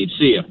listen, Steve.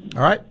 See ya.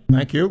 All right.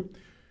 Thank you.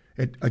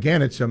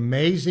 Again, it's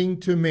amazing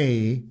to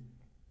me.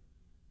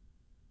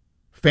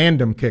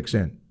 Fandom kicks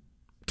in.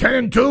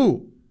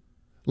 10-2.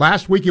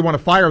 Last week you want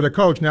to fire the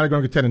coach. Now they're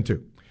going to get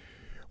 10-2.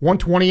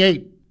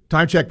 128.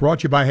 Time check brought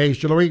to you by Hayes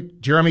Jewelry.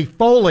 Jeremy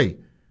Foley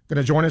going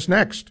to join us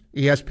next.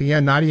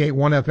 ESPN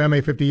 98.1 FM,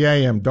 850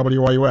 AM,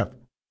 WRUF.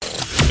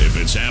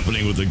 If it's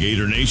happening with the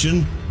Gator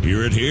Nation,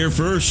 hear it here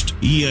first.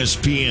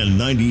 ESPN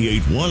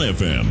 98.1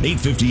 FM,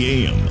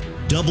 850 AM,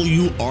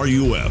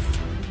 WRUF.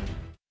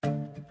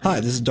 Hi,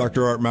 this is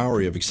Dr. Art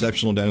Mowry of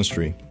Exceptional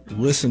Dentistry.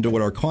 Listen to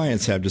what our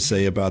clients have to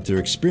say about their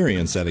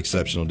experience at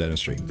Exceptional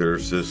Dentistry.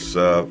 There's this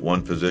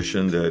one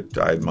physician that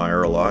I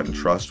admire a lot and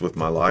trust with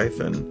my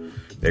life, and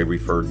they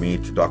referred me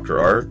to Dr.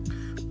 Art.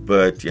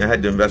 But I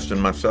had to invest in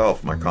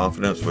myself, my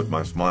confidence with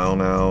my smile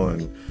now,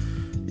 and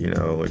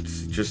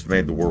it's just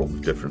made the world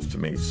of difference to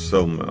me.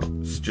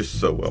 It's just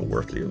so well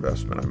worth the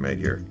investment I made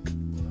here.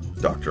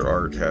 Dr.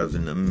 Art has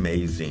an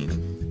amazing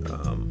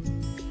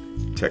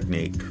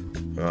technique.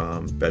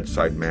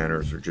 Bedside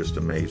manners are just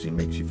amazing.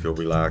 Makes you feel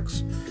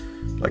relaxed,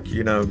 like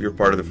you're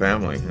part of the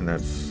family. And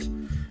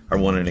I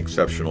wanted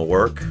exceptional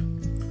work.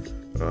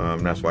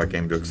 That's why I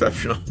came to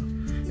Exceptional.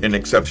 In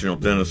Exceptional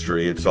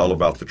Dentistry, it's all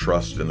about the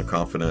trust and the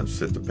confidence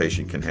that the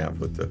patient can have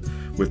with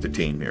the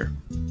team here.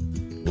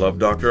 Love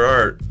Dr.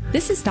 Art.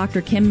 This is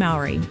Dr. Kim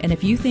Mowry, and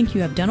if you think you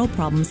have dental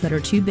problems that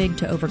are too big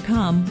to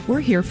overcome, we're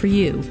here for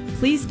you.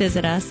 Please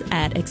visit us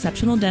at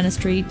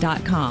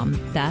exceptionaldentistry.com.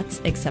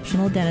 That's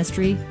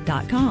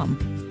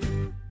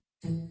exceptionaldentistry.com.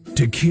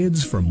 To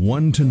kids from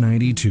 1 to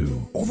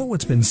 92, although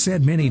it's been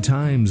said many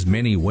times,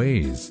 many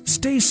ways,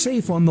 stay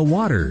safe on the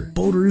water,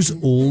 boaters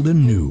old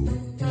and new.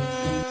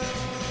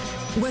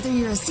 Whether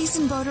you're a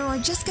seasoned boater or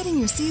just getting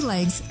your sea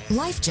legs,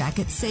 life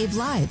jackets save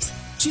lives.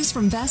 Choose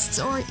from vests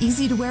or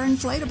easy-to-wear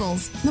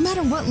inflatables. No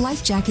matter what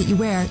life jacket you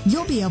wear,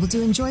 you'll be able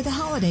to enjoy the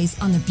holidays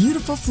on the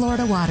beautiful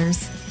Florida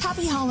waters.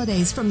 Happy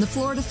holidays from the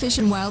Florida Fish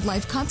and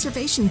Wildlife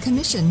Conservation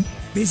Commission.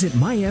 Visit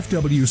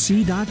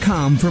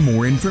myfwc.com for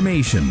more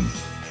information.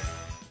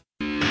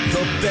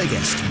 The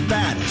biggest,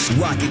 baddest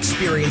rock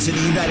experience in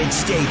the United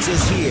States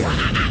is here.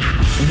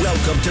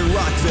 Welcome to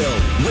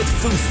Rockville with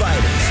Foo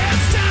Fighters,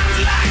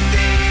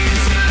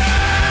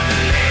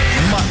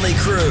 Motley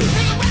Crue,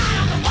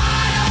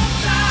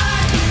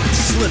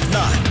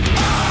 Slipknot,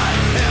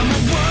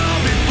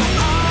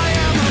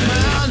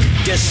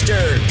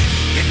 Disturbed,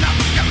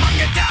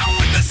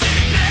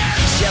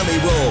 Jelly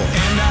Roll,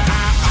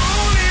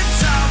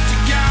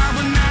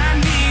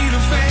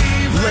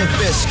 Limp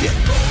Bizkit,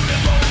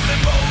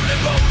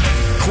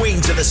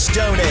 Queens of the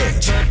Stone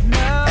Age,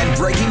 and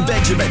Breaking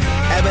Benjamin,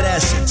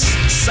 Evanescence,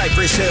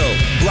 Cypress Hill,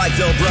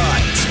 Blackville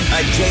Brides,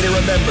 A Day to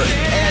Remember,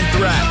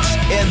 Anthrax,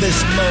 In This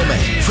Moment,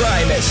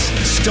 Primus,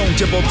 Stone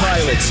Temple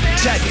Pilots,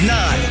 Tech 9,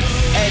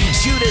 and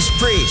Judas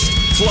Priest,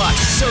 plus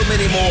so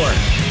many more.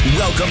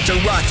 Welcome to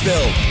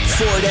Rockville.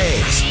 4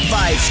 days,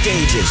 5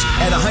 stages,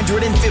 and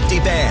 150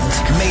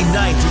 bands. May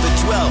 9th through the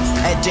 12th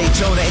at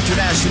Daytona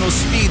International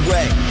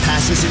Speedway.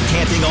 Passes and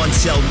camping on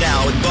sale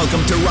now at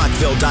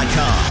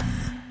welcometoRockville.com.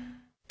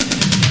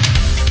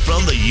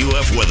 From the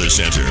UF Weather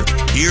Center,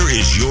 here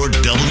is your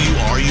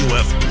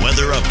WRUF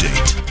weather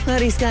update.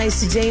 Cloudy skies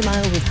today,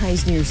 mild with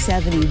highs near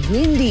 70.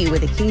 Windy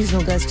with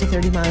occasional gusts to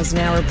 30 miles an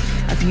hour.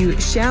 A few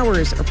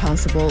showers are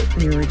possible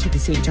nearer to the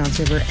St. Johns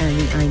River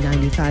and the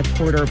I-95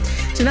 corridor.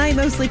 Tonight,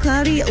 mostly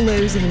cloudy,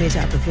 lows in the mid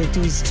to upper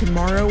 50s.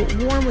 Tomorrow,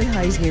 warm with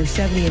highs near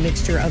 70, a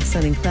mixture of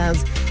sun and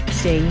clouds.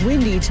 Staying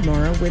windy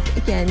tomorrow with,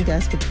 again,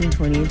 gusts between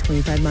 20 and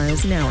 25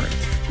 miles an hour.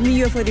 From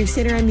the UF Weather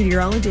Center, I'm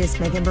meteorologist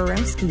Megan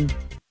Borowski.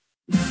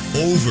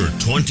 Over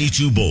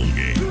 22 bowl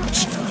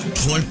games,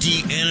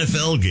 20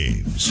 NFL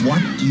games.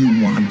 What do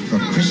you want for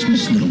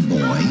Christmas, little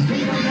boy?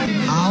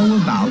 How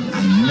about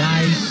a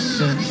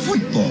nice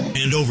football?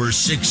 And over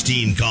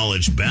 16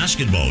 college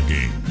basketball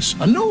games.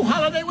 A new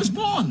holiday was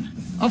born.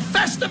 A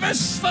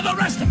Festivus for the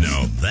rest of us.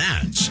 Now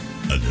that's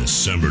a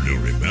December to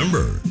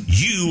remember.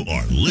 You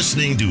are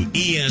listening to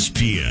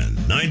ESPN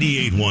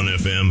 98.1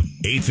 FM,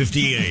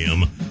 850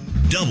 AM,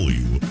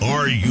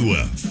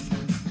 WRUF.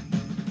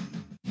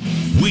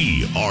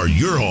 We are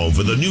your home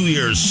for the New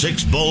Year's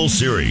Six Bowl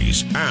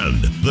Series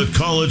and the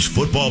College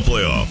Football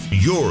Playoff,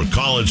 your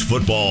college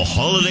football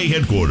holiday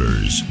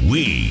headquarters.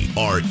 We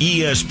are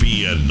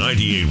ESPN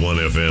 98.1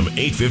 FM,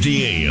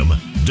 850 AM,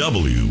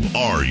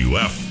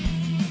 WRUF.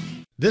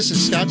 This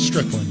is Scott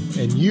Strickland,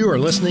 and you are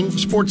listening to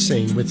Sports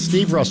Scene with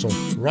Steve Russell,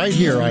 right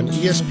here on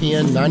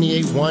ESPN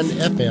 98.1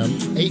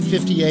 FM,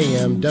 850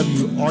 AM,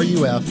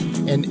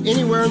 WRUF, and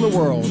anywhere in the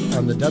world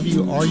on the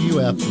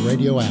WRUF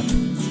radio app.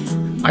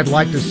 I'd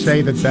like to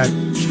say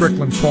that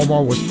Strickland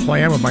promo was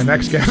planned with my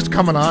next guest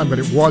coming on, but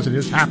it wasn't.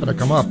 It just happened to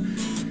come up.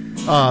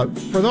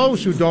 For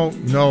those who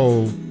don't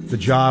know the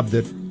job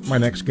that my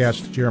next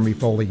guest, Jeremy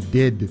Foley,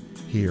 did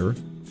here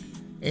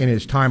in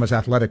his time as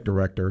athletic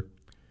director,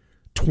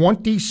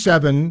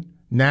 27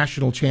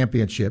 national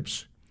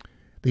championships,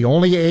 the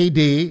only AD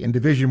in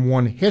Division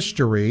I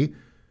history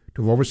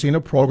to have overseen a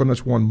program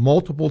that's won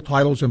multiple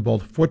titles in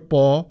both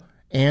football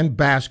and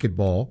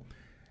basketball.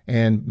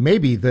 And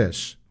maybe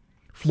this,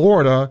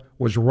 Florida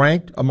was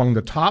ranked among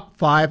the top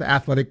 5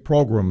 athletic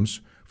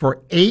programs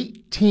for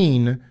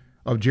 18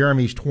 of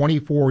Jeremy's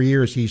 24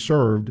 years he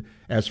served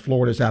as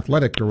Florida's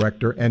athletic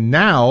director. And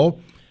now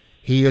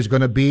he is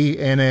going to be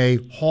in a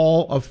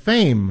Hall of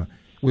Fame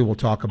we will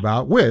talk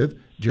about with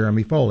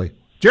Jeremy Foley.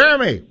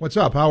 Jeremy, what's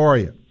up? How are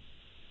you?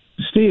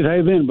 Steve, how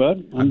you been,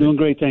 bud? I'm doing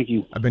great, thank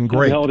you. I've been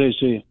great. Happy holidays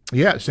to you.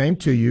 Yeah, same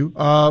to you.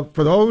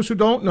 For those who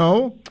don't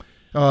know,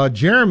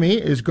 Jeremy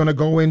is going to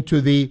go into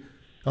the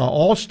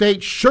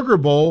Allstate Sugar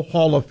Bowl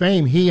Hall of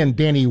Fame. He and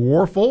Danny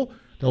Warfel,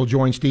 they'll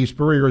join Steve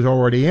Spurrier, is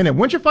already in it.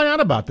 When did you find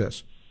out about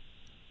this?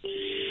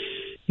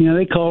 You know,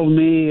 they called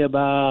me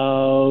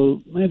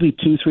about maybe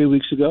 2-3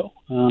 weeks ago.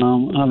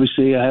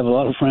 Obviously, I have a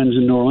lot of friends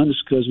in New Orleans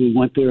because we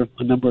went there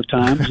a number of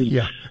times. And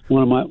yeah.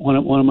 One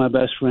of my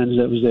best friends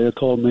that was there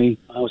called me.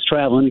 I was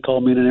traveling. He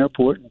called me in an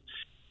airport.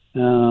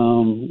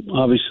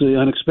 Obviously,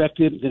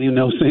 unexpected. Didn't even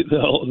know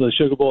the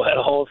Sugar Bowl had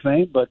a Hall of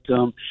Fame, but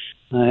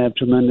I have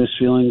tremendous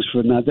feelings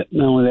for not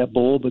only that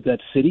bowl but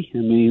that city. I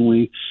mean,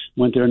 we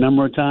went there a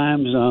number of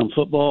times.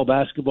 Football,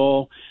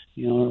 basketball.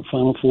 You know, our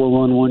Final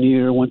Four run one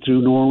year went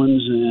through New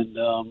Orleans,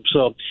 and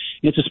so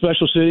it's a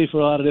special city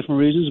for a lot of different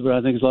reasons. But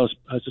I think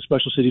it's a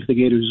special city for the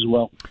Gators as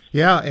well.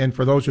 Yeah, and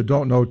for those who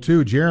don't know,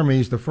 too,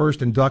 Jeremy's the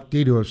first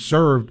inductee to have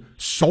served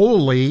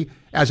solely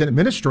as an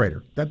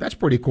administrator. That's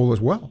pretty cool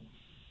as well.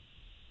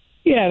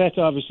 Yeah, that's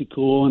obviously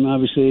cool, and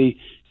obviously,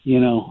 you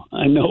know,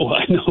 I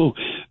know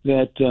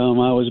that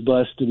I was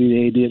blessed to be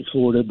the AD at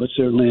Florida, but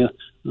certainly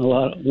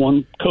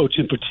one coach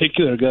in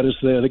particular got us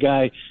there. The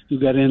guy who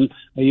got in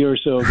a year or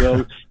so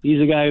ago, he's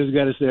the guy who's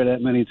got us there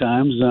that many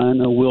times. I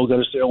know Will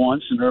got us there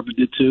once, and Urban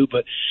did too.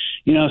 But,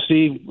 you know,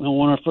 Steve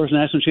won our first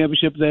national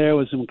championship there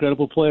with some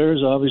incredible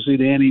players, obviously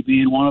Danny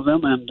being one of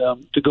them, and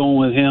to go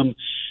with him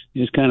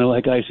is kind of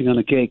like icing on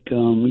the cake.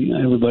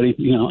 Everybody,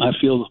 you know, I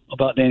feel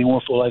about Danny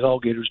Warfel like all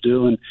Gators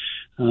do, and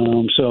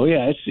so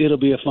yeah, it'll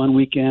be a fun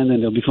weekend, and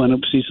it'll be fun to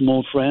see some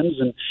old friends,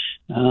 and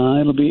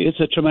it's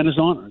a tremendous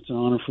honor. It's an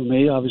honor for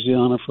me, obviously, an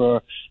honor for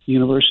our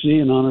university,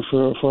 an honor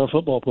for our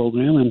football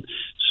program, and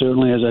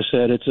certainly, as I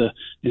said, it's an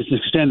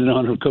extended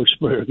honor of Coach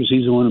Spurrier because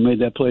he's the one who made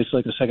that place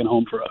like a second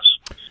home for us.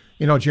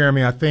 You know,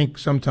 Jeremy, I think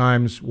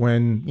sometimes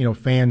when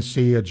fans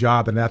see a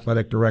job an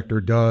athletic director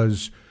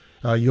does,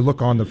 you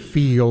look on the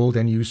field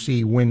and you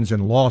see wins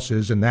and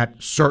losses, and that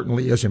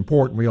certainly is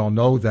important. We all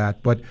know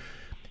that. But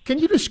can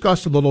you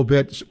discuss a little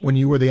bit, when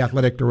you were the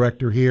athletic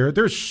director here,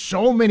 there's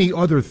so many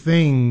other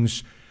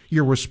things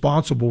you're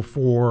responsible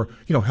for,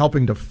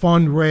 helping to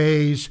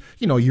fundraise,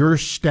 your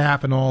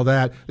staff and all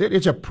that.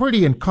 It's a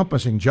pretty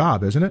encompassing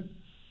job, isn't it?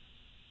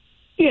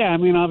 Yeah, I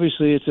mean,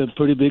 obviously it's a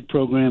pretty big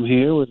program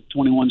here with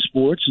 21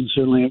 sports, and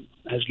certainly,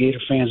 as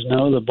Gator fans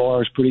know, the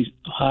bar is pretty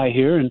high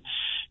here. And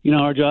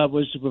our job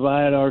was to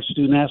provide our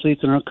student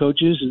athletes and our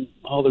coaches and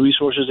all the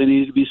resources they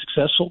needed to be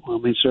successful. I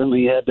mean,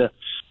 certainly you had to,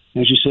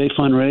 as you say,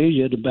 fundraise.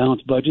 You had to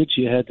balance budgets.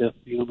 You had to,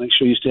 make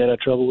sure you stayed out of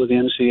trouble with the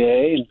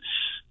NCAA. And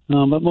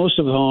but most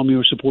of the time, you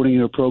were supporting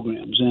your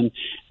programs. And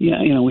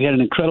we had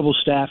an incredible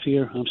staff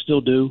here. I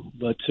still do,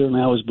 but certainly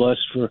I was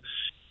blessed for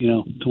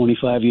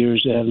 25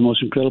 years to have the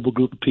most incredible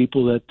group of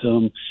people that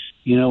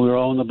we were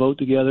all in the boat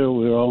together.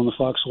 We were all in the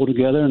foxhole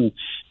together, and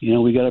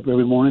we got up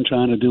every morning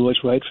trying to do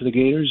what's right for the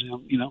Gators.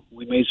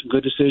 We made some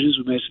good decisions.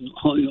 We made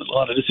a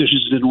lot of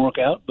decisions that didn't work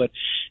out, but at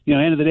the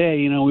end of the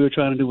day, we were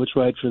trying to do what's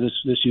right for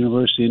this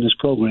university and this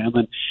program.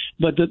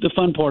 But the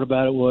fun part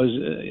about it was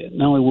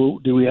not only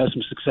did we have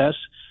some success,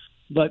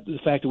 but the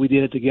fact that we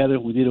did it together.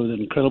 We did it with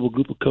an incredible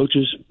group of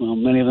coaches.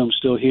 Many of them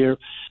still here.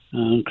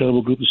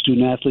 Incredible group of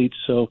student athletes.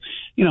 So,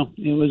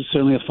 it was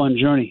certainly a fun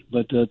journey.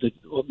 But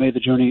what made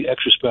the journey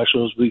extra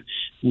special is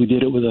we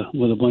did it with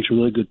a bunch of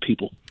really good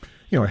people.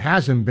 It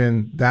hasn't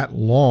been that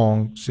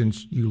long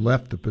since you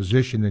left the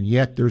position, and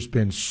yet there's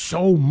been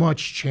so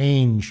much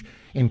change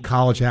in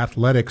college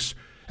athletics.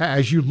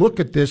 As you look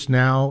at this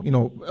now,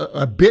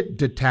 a bit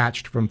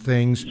detached from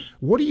things,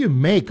 what do you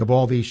make of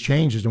all these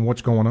changes and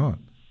what's going on?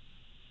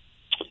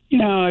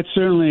 It's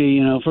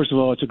certainly, first of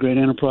all, it's a great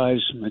enterprise.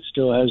 It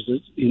still has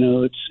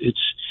its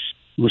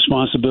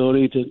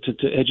responsibility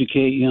to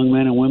educate young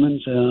men and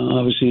women,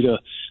 obviously to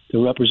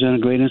represent a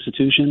great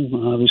institution,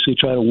 obviously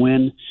try to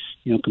win,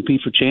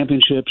 compete for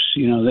championships.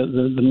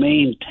 The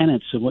main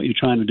tenets of what you're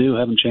trying to do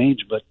haven't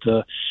changed, but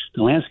the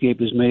landscape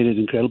has made it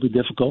incredibly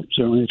difficult.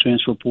 Certainly the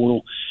transfer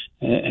portal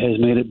has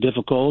made it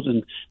difficult,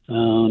 and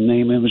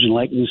name, image, and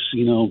likeness,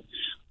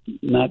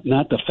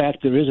 not the fact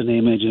there is a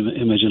name, image,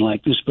 and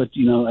likeness, but,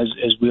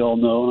 as we all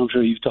know, and I'm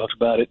sure you've talked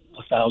about it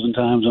 1,000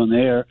 times on the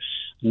air,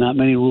 not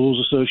many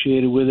rules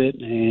associated with it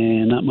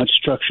and not much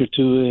structure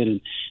to it.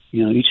 And,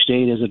 each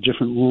state has a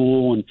different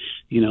rule, and,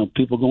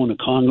 people going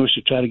to Congress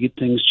to try to get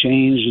things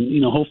changed.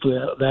 And, hopefully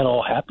that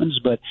all happens.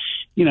 But,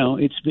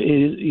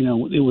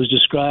 it was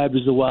described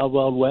as the Wild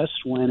Wild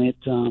West when it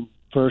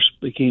first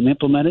became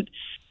implemented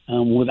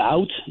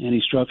without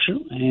any structure.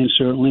 And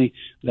certainly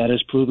that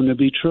has proven to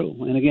be true.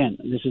 And again,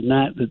 this is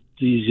not that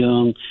these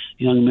young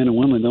men and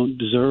women don't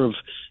deserve,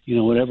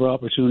 whatever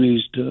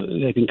opportunities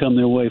that can come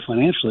their way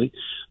financially.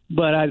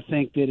 But I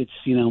think that it's,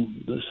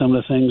 some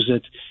of the things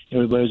that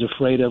everybody's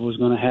afraid of was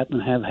going to happen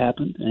have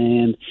happened.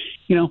 And,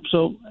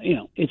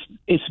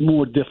 it's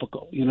more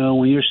difficult,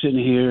 when you're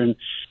sitting here. And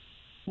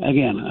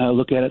again, I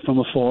look at it from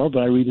afar,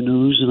 but I read the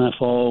news and I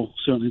follow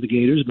certainly the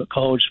Gators, but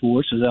college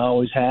sports, as I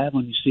always have.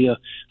 When you see a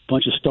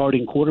bunch of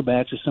starting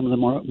quarterbacks at some of the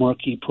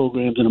marquee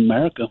programs in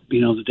America,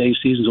 the day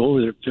season's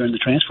over, they're in the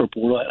transfer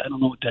portal. I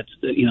don't know what that's,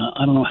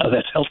 I don't know how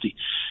that's healthy.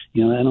 I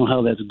don't know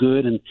how that's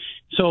good. And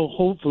so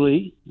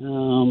hopefully,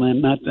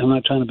 I'm not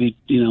trying to be,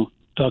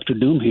 Dr.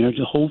 Doom here.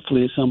 So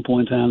hopefully at some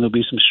point in time there'll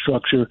be some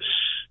structure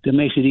that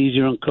makes it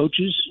easier on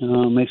coaches,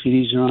 makes it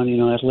easier on,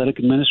 athletic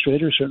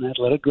administrators, certain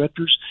athletic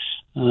directors,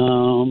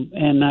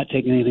 and not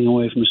taking anything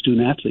away from the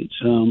student athletes.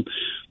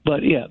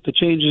 But yeah, the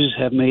changes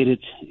have made it,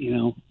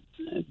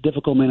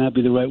 difficult may not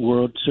be the right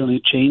word.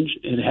 Certainly change.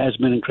 It has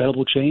been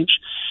incredible change.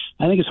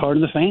 I think it's hard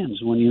on the fans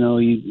when, you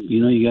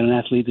got an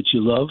athlete that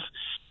you love,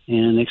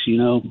 and next thing you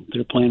know,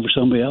 they're playing for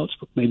somebody else,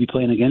 maybe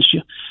playing against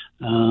you.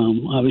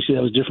 Obviously,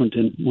 that was different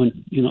than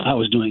when, I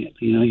was doing it.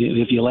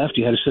 If you left,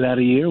 you had to sit out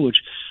a year, which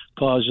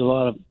caused a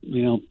lot of,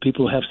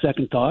 people to have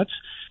second thoughts.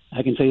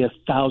 I can tell you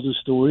 1,000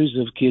 stories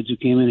of kids who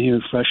came in here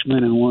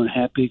freshmen and weren't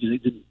happy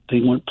because they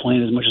weren't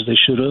playing as much as they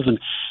should have. And,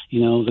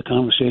 the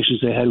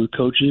conversations they had with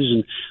coaches,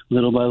 and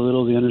little by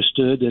little they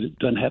understood that it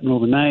doesn't happen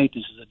overnight.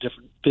 This is a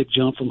different big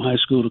jump from high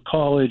school to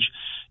college,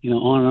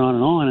 on and on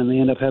and on. And they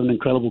end up having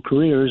incredible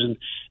careers. And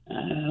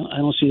I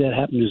don't see that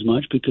happening as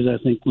much because I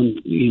think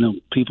when,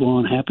 people are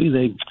unhappy,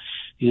 they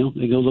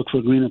go look for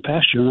a greener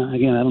pasture. And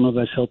again, I don't know if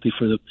that's healthy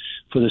for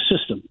the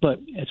system, but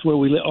it's where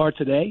we are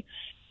today.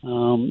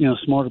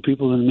 Smarter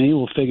people than me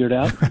will figure it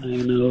out. I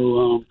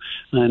know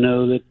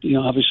that,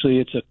 obviously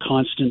it's a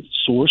constant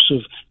source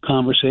of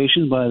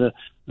conversation by the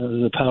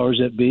powers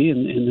that be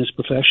in this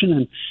profession.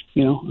 And,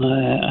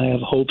 I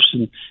have hopes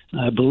and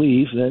I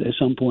believe that at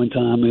some point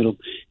in time it'll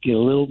get a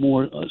little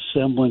more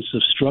semblance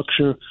of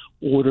structure,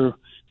 order,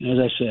 and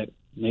as I said,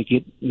 make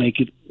it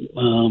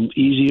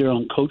easier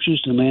on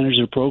coaches to manage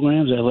their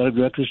programs, athletic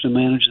directors to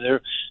manage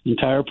their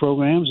entire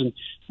programs, and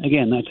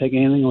again, not take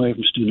anything away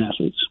from student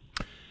athletes.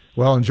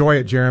 Well, enjoy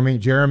it, Jeremy.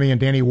 Jeremy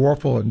and Danny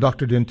Warfel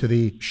inducted into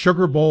the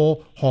Sugar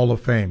Bowl Hall of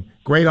Fame.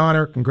 Great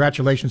honor.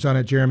 Congratulations on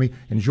it, Jeremy.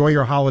 Enjoy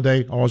your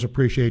holiday. Always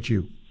appreciate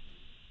you.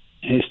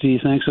 Hey, Steve,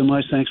 thanks so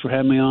much. Thanks for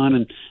having me on,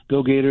 and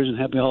go Gators, and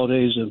happy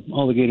holidays to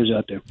all the Gators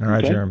out there. All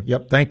right, okay? Jeremy.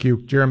 Yep, thank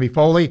you. Jeremy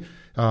Foley,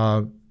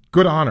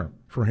 good honor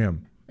for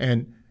him.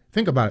 And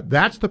think about it.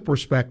 That's the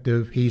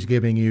perspective he's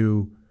giving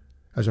you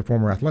as a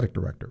former athletic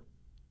director.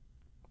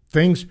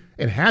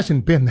 It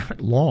hasn't been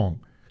that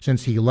long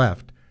since he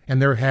left,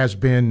 and there has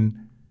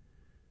been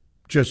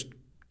just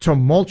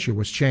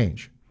tumultuous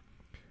change.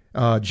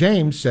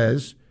 James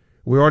says,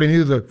 we already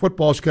knew the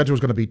football schedule was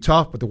going to be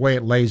tough, but the way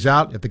it lays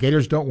out, if the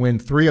Gators don't win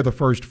 3 of the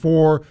first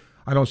 4,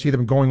 I don't see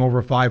them going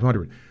over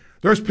 500.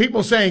 There's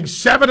people saying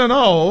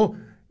 7-0,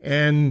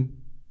 and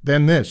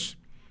then this.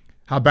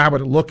 How bad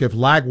would it look if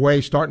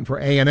Lagway starting for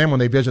A&M when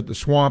they visit the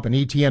Swamp and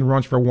ETN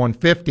runs for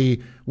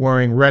 150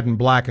 wearing red and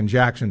black in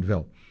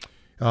Jacksonville?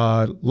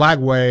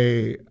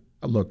 Lagway,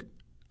 look,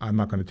 I'm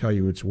not going to tell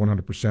you it's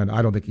 100%.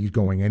 I don't think he's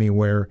going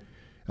anywhere.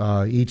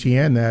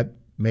 ETN, that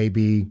may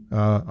be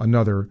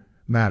another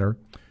matter.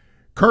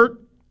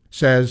 Kurt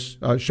says,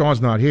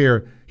 Sean's not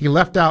here, he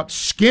left out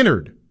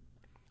Skinnard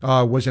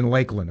was in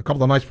Lakeland a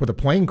couple of nights before the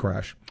plane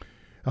crash.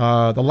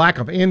 The lack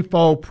of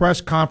info,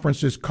 press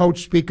conferences,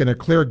 coach speaking a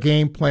clear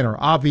game plan are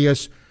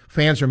obvious.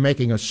 Fans are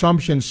making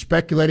assumptions,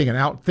 speculating, and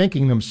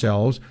outthinking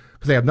themselves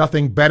because they have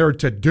nothing better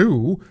to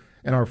do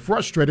and are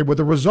frustrated with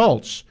the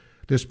results.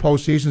 This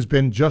postseason's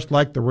been just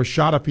like the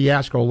Rashada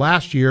fiasco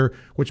last year,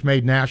 which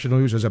made national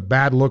news as a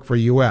bad look for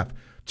UF.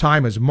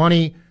 Time is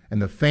money,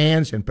 and the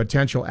fans and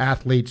potential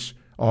athletes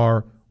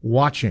are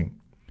watching.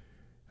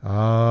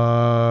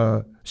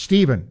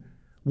 Stephen,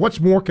 what's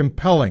more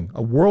compelling,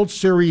 a World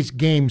Series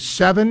Game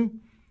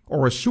 7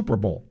 or a Super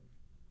Bowl?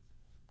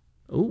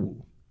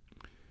 Ooh.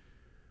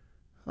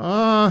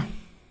 A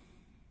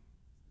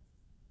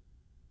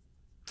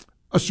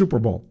Super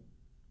Bowl.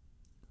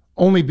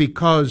 Only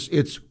because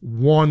it's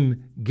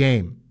one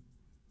game.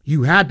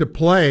 You had to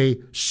play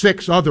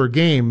 6 other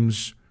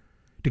games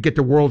to get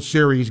to World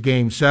Series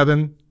Game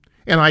 7.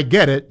 And I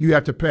get it. You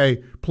have to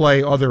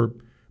play other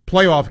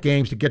playoff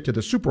games to get to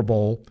the Super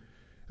Bowl.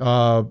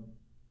 I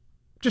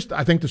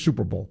think the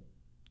Super Bowl.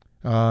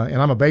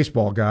 And I'm a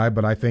baseball guy,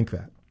 but I think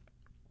that.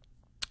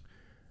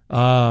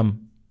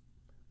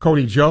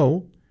 Cody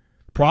Joe,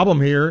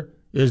 problem here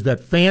is that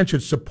fans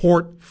should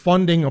support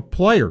funding of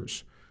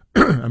players.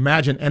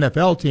 Imagine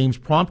NFL teams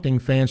prompting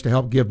fans to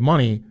help give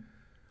money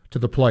to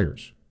the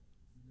players.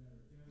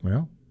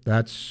 Well,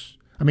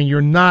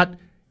 you're not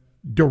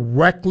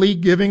directly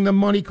giving them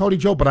money, Cody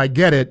Joe, but I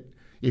get it.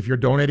 If you're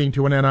donating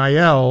to an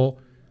NIL,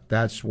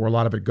 that's where a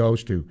lot of it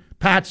goes to.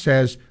 Pat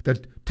says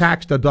that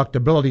tax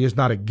deductibility is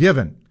not a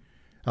given.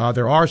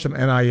 There are some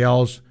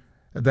NILs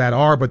that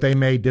are, but they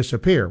may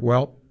disappear.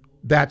 Well,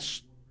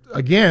 that's,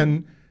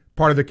 again,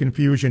 part of the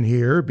confusion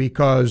here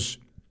because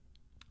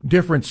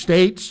different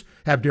states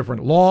have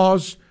different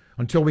laws.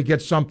 Until we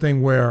get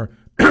something where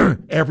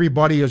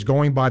everybody is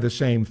going by the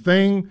same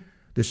thing,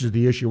 this is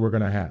the issue we're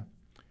going to have.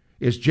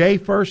 Is Jay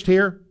first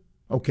here?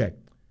 Okay.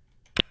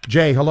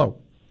 Jay, hello.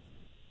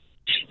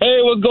 Hey,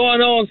 what's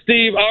going on,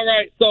 Steve? All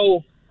right,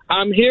 so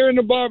I'm here in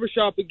the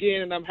barbershop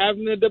again, and I'm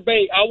having a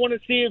debate. I want to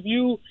see if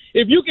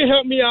you can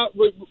help me out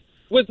with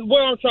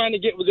what I'm trying to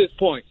get with this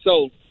point.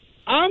 So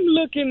I'm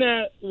looking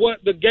at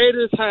what the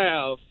Gators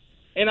have,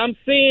 and I'm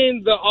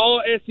seeing the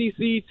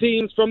all-SEC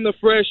teams from the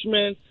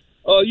freshmen,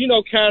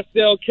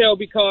 Castell,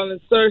 Kelley,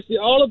 Collins, Cersei,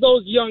 all of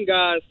those young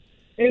guys.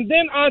 And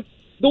then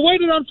the way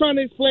that I'm trying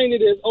to explain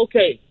it is,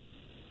 okay,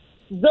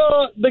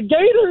 the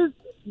Gators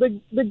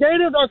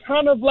are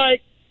kind of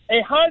like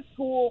a high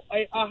school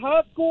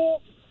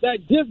that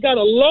just got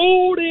a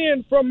load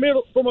in from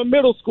a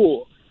middle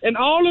school. And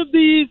all of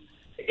these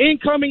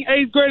incoming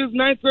 8th graders,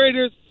 9th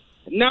graders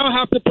now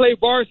have to play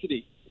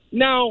varsity.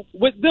 Now,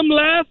 with them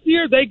last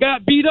year, they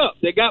got beat up.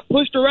 They got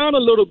pushed around a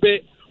little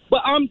bit.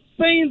 But I'm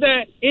saying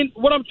that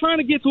what I'm trying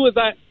to get to is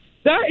that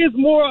is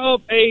more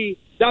of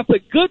that's a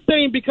good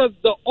thing because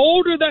the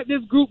older that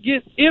this group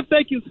gets, if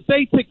they can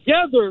stay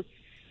together,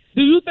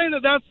 do you think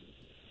that's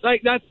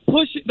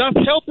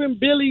helping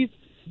Billy's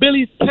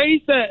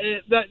case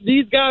that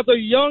these guys are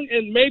young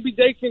and maybe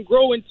they can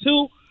grow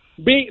into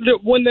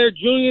when they're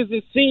juniors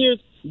and seniors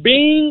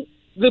being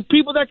the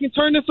people that can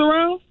turn this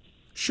around?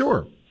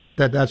 Sure.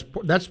 That's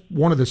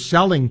one of the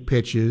selling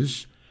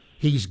pitches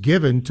he's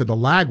given to the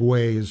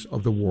Lagways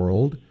of the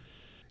world.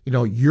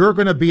 You're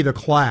going to be the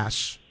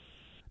class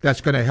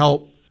that's going to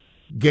help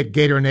get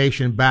Gator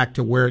Nation back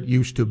to where it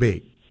used to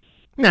be.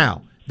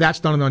 Now,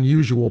 that's not an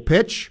unusual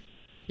pitch.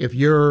 If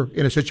you're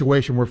in a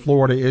situation where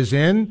Florida is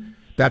in,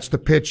 that's the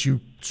pitch you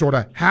sort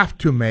of have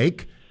to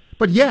make.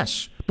 But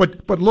yes,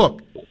 but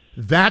look,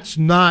 that's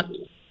not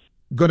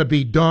going to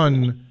be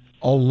done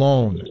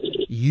alone.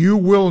 You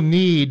will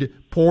need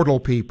portal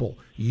people.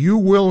 You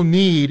will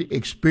need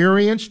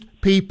experienced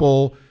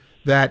people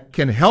that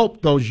can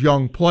help those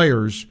young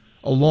players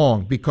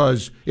along.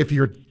 Because if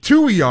you're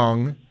too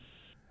young,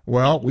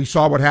 well, we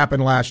saw what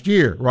happened last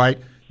year, right?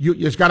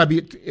 It's got to be,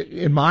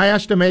 in my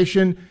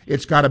estimation,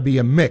 it's got to be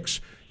a mix.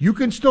 You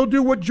can still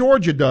do what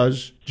Georgia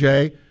does,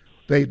 Jay.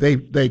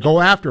 They go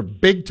after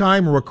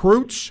big-time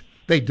recruits,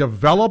 they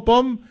develop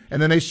them,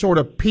 and then they sort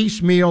of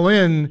piecemeal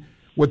in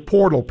with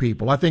portal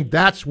people. I think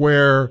that's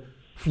where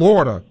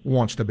Florida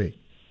wants to be.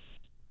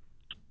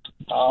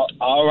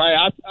 All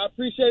right. I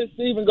appreciate it,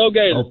 Steve, and go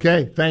Gators.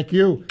 Okay, thank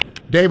you.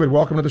 David,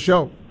 welcome to the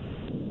show.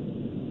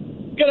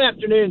 Good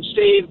afternoon,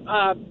 Steve.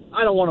 I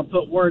don't want to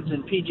put words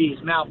in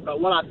PG's mouth, but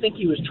what I think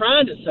he was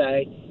trying to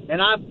say,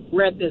 and I've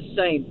read this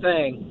same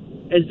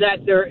thing, is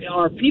that there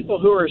are people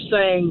who are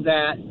saying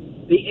that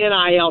the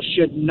NIL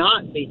should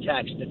not be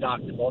tax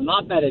deductible.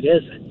 Not that it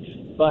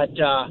isn't, but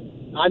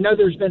I know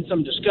there's been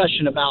some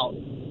discussion about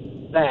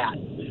that.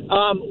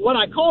 What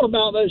I called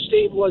about, though,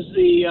 Steve, was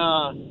the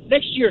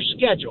next year's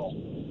schedule.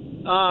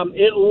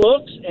 It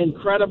looks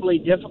incredibly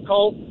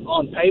difficult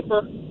on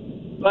paper,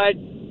 but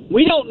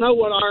we don't know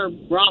what our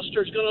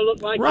roster is going to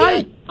look like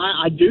right. yet.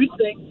 I do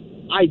think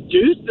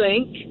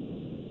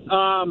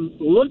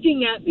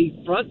looking at the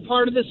front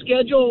part of the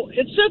schedule,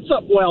 it sets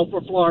up well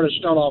for Florida to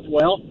start off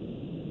well.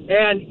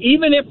 And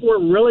even if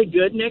we're really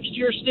good next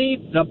year,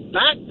 Steve, the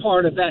back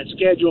part of that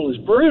schedule is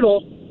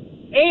brutal,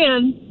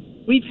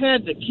 and we've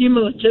had the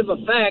cumulative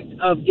effect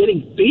of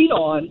getting beat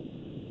on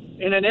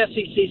in an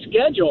SEC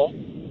schedule,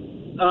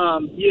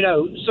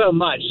 so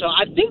much. So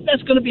I think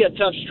that's going to be a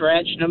tough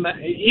stretch,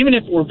 even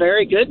if we're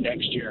very good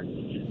next year.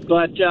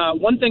 But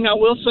one thing I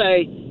will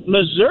say,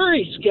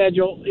 Missouri's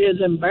schedule is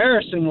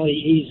embarrassingly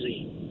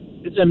easy.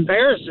 It's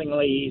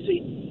embarrassingly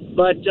easy.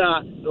 But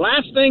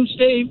last thing,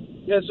 Steve,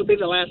 this will be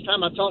the last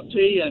time I talk to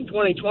you in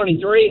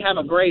 2023. Have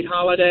a great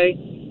holiday,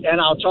 and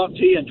I'll talk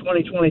to you in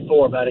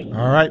 2024, buddy.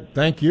 All right.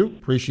 Thank you.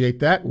 Appreciate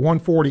that.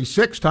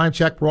 1:46, time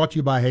check brought to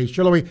you by Hayes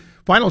Chillery.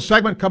 Final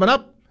segment coming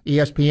up,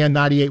 ESPN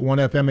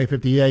 98.1 FM,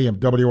 850 AM,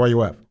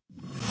 WRUF.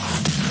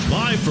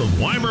 Live from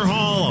Weimer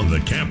Hall on the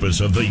campus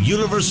of the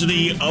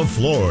University of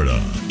Florida,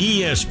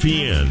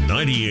 ESPN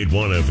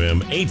 98.1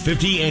 FM,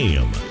 850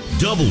 AM,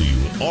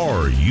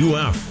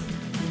 WRUF.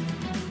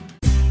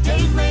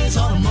 Dave Mays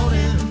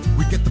Automotive,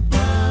 we get the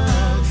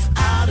bugs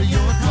out of your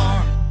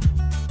car.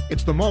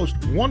 It's the most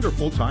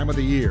wonderful time of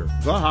the year,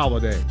 the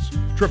holidays.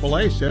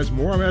 AAA says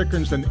more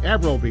Americans than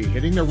ever will be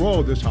hitting the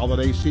road this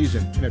holiday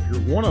season. And if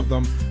you're one of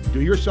them,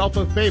 do yourself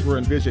a favor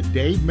and visit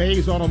Dave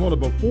Mays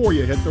Automotive before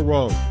you hit the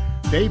road.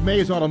 Dave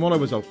Mays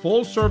Automotive is a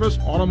full-service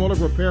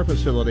automotive repair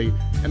facility,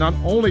 and not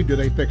only do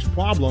they fix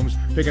problems,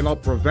 they can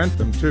help prevent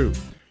them too.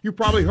 You've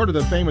probably heard of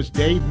the famous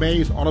Dave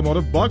Mays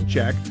Automotive Bug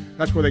Check.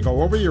 That's where they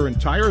go over your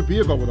entire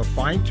vehicle with a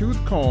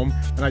fine-tooth comb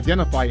and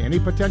identify any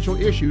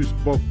potential issues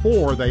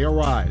before they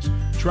arise.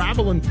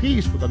 Travel in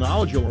peace with the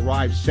knowledge you'll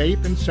arrive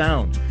safe and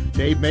sound.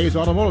 Dave Mays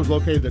Automotive is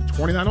located at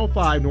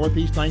 2905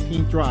 Northeast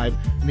 19th Drive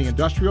in the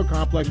industrial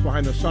complex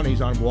behind the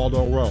Sunnies on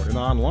Waldo Road, and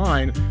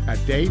online at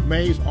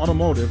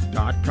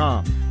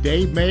DaveMaysAutomotive.com.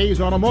 Dave Mays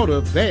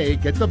Automotive, they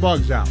get the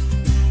bugs out.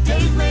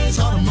 Dave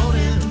Mays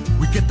Automotive,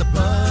 we get the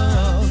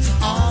bugs,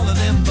 all of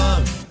them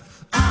bugs,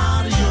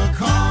 out of your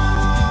car.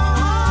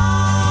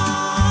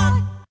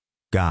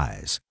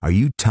 Guys, are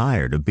you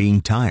tired of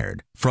being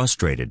tired?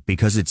 Frustrated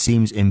because it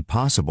seems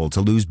impossible to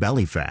lose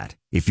belly fat?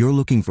 If you're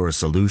looking for a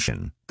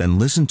solution, then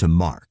listen to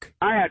Mark.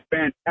 I had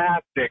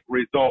fantastic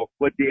results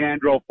with the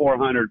Andro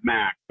 400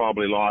 Max.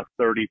 Probably lost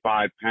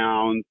 35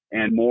 pounds,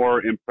 and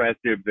more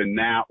impressive than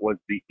that was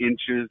the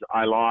inches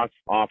I lost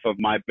off of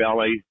my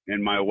belly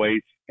and my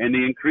waist. And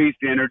the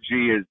increased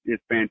energy is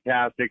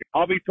fantastic.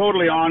 I'll be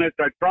totally honest,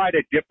 I tried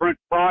a different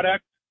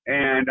product,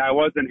 and I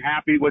wasn't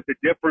happy with the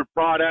different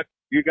product.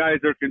 You guys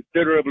are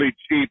considerably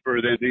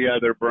cheaper than the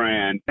other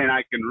brand, and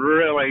I can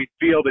really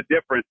feel the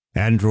difference.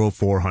 Andro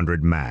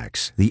 400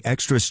 Max, the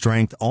extra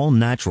strength, all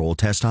natural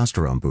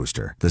testosterone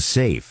booster. The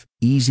safe,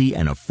 easy,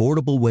 and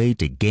affordable way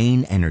to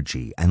gain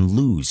energy and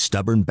lose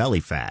stubborn belly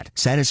fat.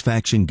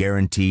 Satisfaction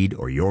guaranteed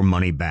or your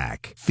money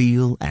back.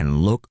 Feel and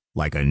look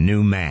like a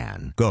new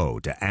man. Go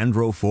to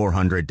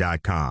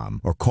andro400.com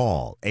or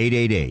call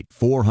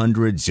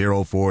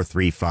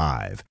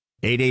 888-400-0435.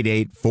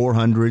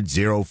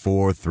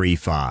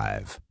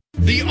 888-400-0435.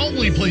 The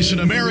only place in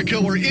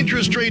America where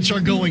interest rates are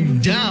going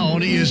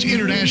down is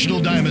International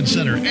Diamond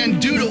Center.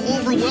 And due to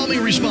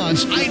overwhelming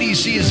response,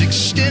 IDC is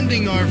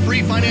extending our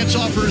free finance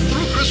offer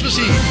through Christmas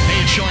Eve.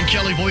 Hey, it's Sean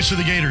Kelley, voice of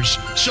the Gators.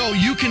 So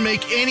you can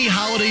make any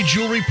holiday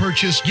jewelry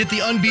purchase, get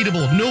the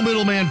unbeatable, no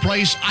middleman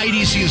price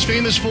IDC is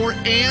famous for,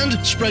 and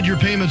spread your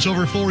payments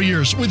over 4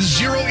 years with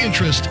zero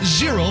interest,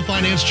 zero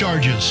finance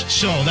charges.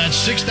 So that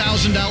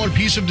 $6,000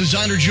 piece of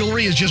designer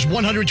jewelry is just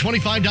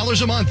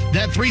 $125 a month.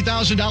 That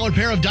 $3,000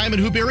 pair of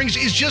diamond hoop earrings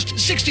is just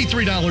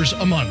 $63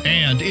 a month.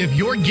 And if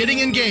you're getting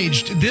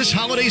engaged this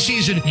holiday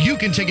season, you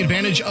can take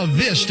advantage of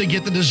this to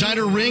get the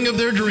designer ring of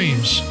their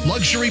dreams.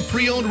 Luxury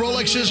pre-owned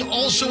Rolexes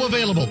also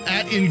available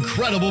at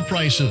incredible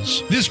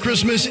prices. This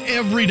Christmas,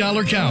 every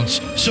dollar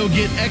counts. So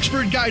get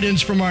expert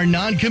guidance from our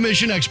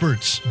non-commission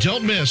experts.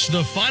 Don't miss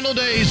the final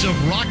days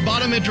of rock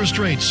bottom interest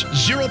rates.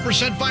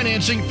 0%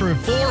 financing for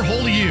 4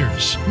 whole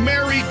years.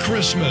 Merry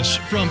Christmas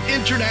from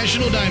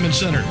International Diamond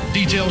Center.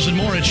 Details and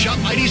more at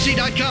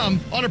shopidc.com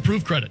on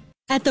approved credit.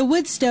 At the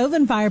Wood Stove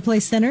and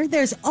Fireplace Center,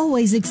 there's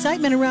always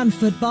excitement around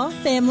football,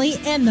 family,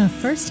 and the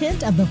first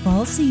hint of the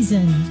fall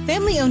season.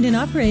 Family owned and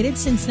operated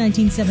since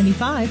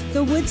 1975,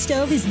 the Wood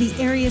Stove is the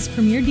area's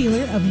premier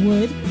dealer of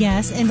wood,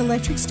 gas, and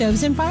electric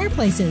stoves and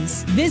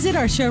fireplaces. Visit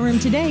our showroom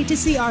today to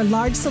see our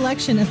large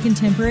selection of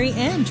contemporary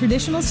and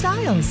traditional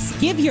styles.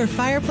 Give your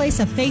fireplace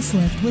a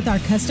facelift with our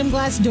custom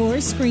glass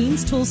doors,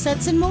 screens, tool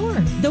sets, and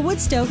more. The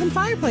Wood Stove and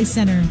Fireplace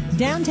Center,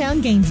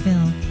 downtown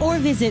Gainesville. Or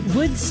visit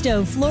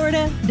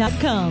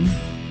woodstoveflorida.com.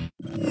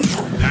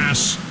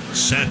 Pass,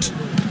 set,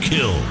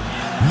 kill.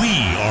 We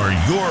are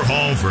your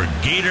home for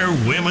Gator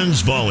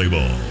Women's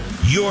Volleyball.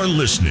 You're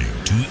listening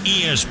to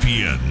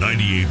ESPN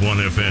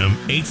 98.1 FM,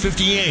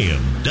 850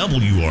 AM,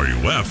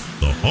 WRUF,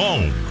 the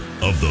home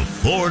of the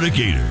Florida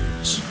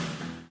Gators.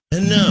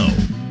 And now,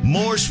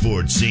 more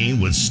Sports Scene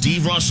with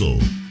Steve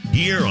Russell,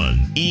 here on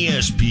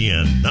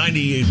ESPN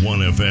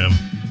 98.1 FM,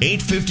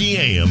 850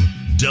 AM,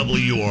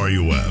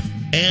 WRUF,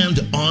 and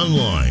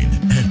online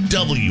at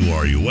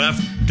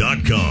WRUF.com.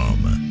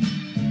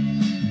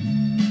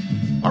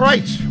 All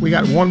right, we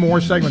got one more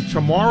segment.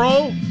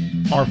 Tomorrow,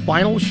 our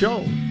final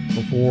show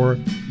before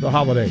the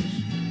holidays.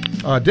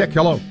 Dick,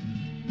 hello.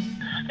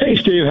 Hey,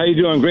 Steve. How you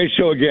doing? Great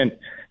show again.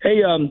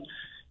 Hey, I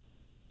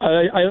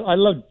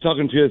love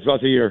talking to you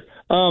throughout the year.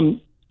 I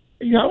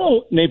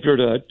want Napier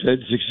to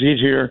succeed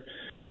here,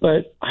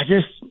 but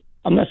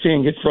I'm not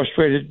saying get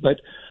frustrated,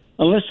 but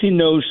unless he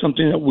knows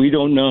something that we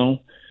don't know,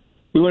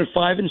 we went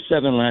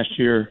 5-7 last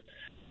year.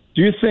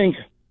 Do you think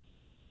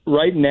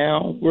right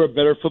now we're a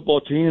better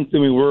football team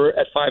than we were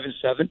at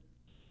 5-7?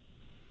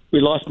 We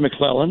lost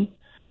McClellan.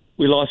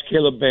 We lost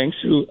Caleb Banks,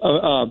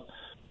 Caleb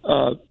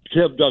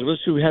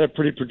Douglas, who had a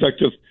pretty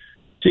productive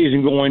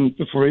season going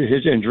before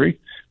his injury.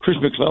 Chris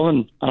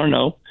McClellan, I don't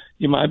know.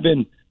 He might have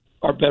been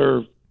our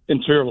better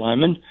interior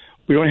lineman.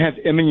 We don't have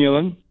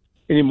Emmanuel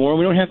anymore.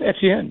 We don't have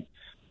Etienne.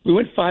 We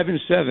went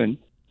 5-7.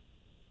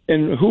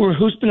 And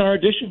who's been our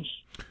additions?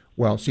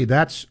 Well, see,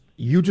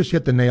 you just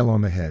hit the nail on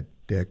the head,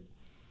 Dick.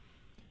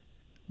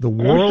 The I'm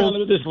world. trying to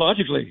do this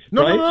logically.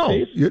 No, right,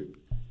 no.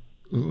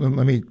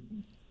 Let me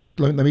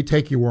let me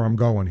take you where I'm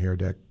going here,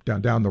 Dick,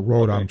 down the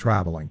road I'm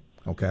traveling,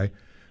 okay?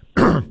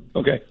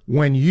 Okay.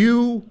 When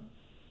you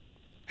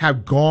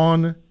have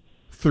gone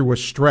through a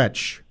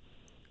stretch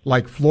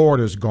like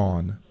Florida's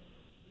gone,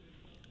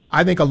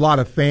 I think a lot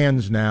of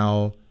fans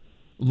now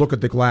look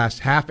at the glass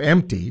half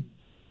empty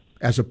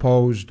as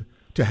opposed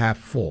to half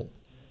full.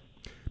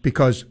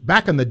 Because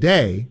back in the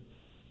day,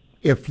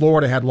 if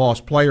Florida had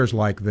lost players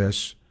like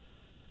this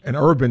and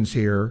Urban's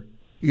here,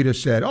 you'd have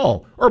said,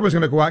 oh, Urban's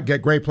going to go out and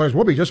get great players.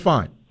 We'll be just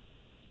fine.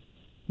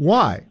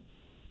 Why?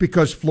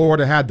 Because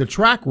Florida had the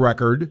track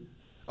record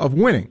of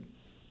winning.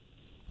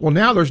 Well,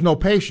 now there's no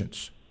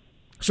patience.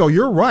 So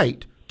you're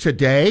right.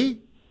 Today,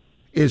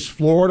 is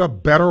Florida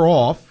better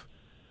off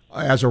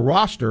as a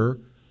roster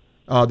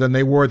than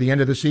they were at the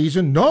end of the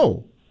season?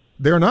 No,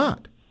 they're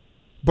not.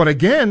 But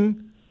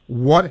again,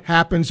 what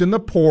happens in the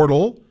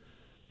portal?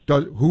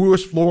 Who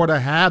does Florida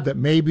have that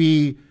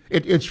maybe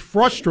it's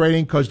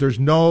frustrating because there's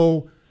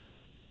no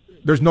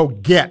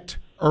get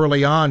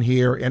early on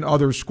here, and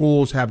other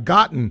schools have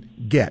gotten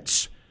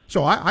gets.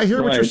 So I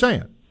hear what you're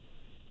saying.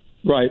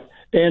 Right.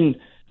 And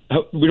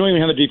we don't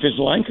even have a defensive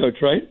line coach,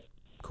 right?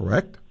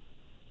 Correct.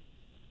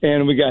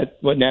 And we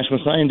got,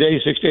 National Signing Day,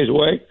 6 days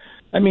away?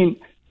 I mean,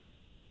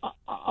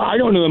 I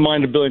don't know the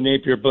mind of Billy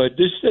Napier, but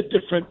this is a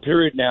different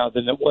period now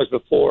than it was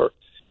before.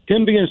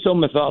 Him being so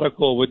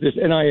methodical with this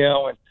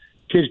NIL and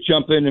kids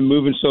jumping and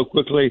moving so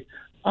quickly,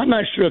 I'm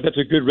not sure if that's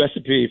a good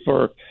recipe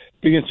for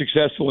being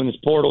successful in this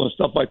portal and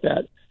stuff like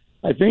that.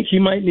 I think he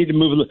might need to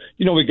move a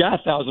little. We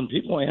got 1,000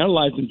 people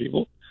analyzing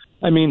people.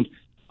 I mean,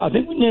 I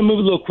think we need to move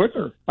a little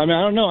quicker. I mean,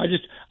 I don't know.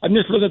 I'm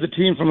just looking at the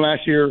team from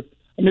last year.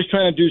 I'm just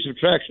trying to do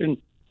subtraction,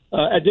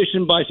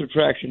 addition by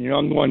subtraction.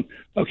 I'm going,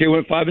 okay, we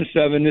went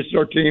 5-7. This is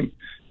our team.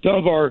 Some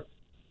of our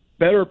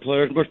better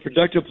players, most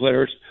productive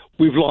players,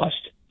 we've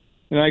lost.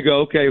 And I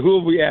go, okay, who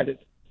have we added?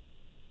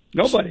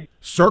 Nobody.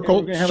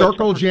 Circle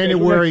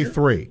January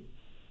 3.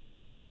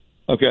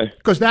 Okay.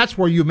 Because that's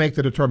where you make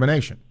the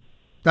determination.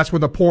 That's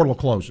when the portal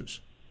closes.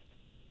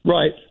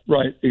 Right,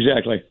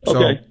 exactly. So,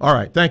 okay. All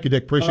right. Thank you,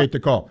 Dick. Appreciate the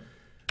call.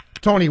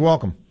 Tony,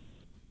 welcome.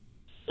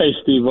 Hey,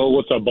 Steve.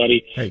 What's up,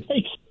 buddy? Hey,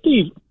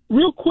 Steve,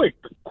 real quick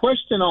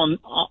question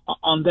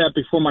on that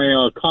before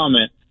my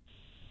comment.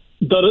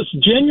 Does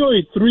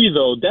January 3,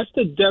 though, that's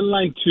the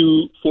deadline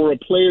for a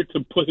player to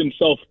put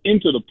himself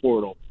into the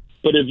portal.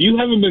 But if you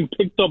haven't been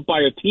picked up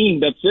by a team,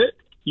 that's it?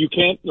 You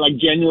can't, like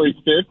January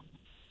 5th,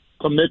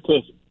 commit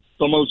to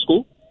some other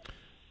school?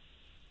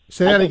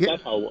 Say that again.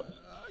 That's how it was.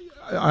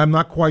 I'm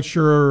not quite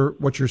sure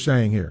what you're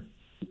saying here.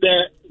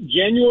 That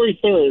January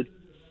 3rd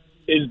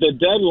is the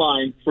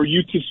deadline for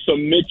you to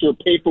submit your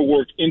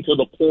paperwork into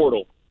the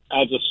portal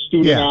as a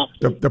student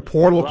athlete. The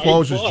portal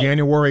closes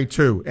January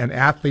 2, and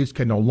athletes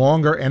can no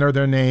longer enter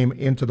their name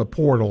into the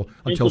portal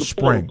until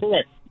spring. Portal,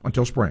 correct.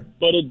 Until spring.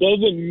 But it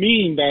doesn't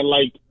mean that,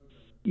 like,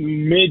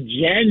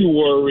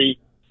 mid-January,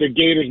 the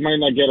Gators might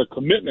not get a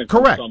commitment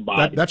from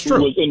somebody that's who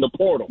true. was in the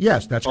portal.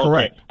 Yes, that's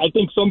correct. I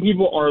think some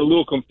people are a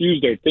little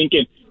confused there,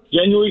 thinking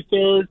January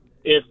 3rd,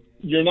 if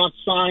you're not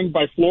signed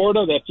by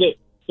Florida, that's it.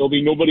 There'll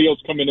be nobody else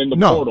coming in the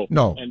portal.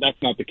 No. And that's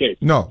not the case.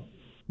 No.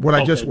 What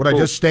I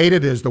just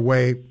stated is the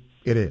way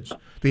it is.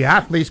 The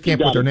athletes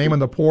can't put their name in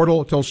the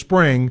portal until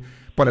spring,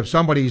 but if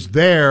somebody's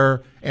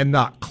there and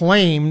not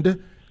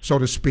claimed, so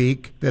to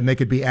speak, then they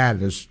could be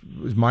added, is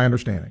my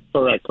understanding.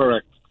 Correct.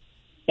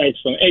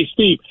 Excellent. Hey,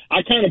 Steve,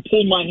 I kind of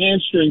pulled my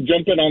hamstring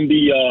jumping on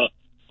the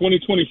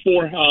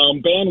 2024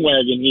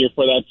 bandwagon here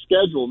for that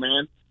schedule,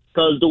 man,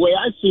 because the way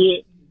I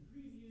see it,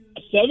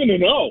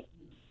 7-0.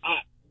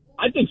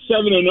 I think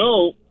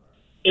 7-0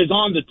 is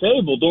on the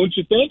table, don't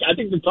you think? I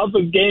think the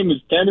toughest game is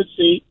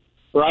Tennessee,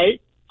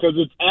 right? Because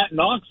it's at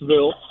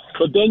Knoxville.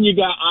 But then you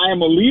got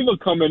Iamaleava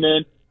coming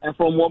in, and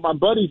from what my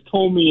buddies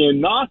told me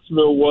in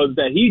Knoxville was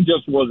that he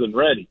just wasn't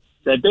ready,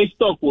 that they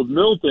stuck with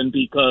Milton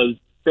because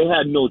they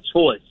had no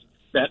choice,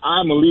 that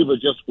Iamaleava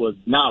just was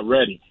not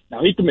ready.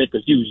 Now, he can make a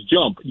huge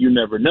jump. You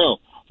never know.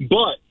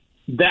 But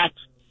that's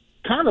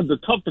kind of the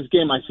toughest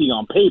game I see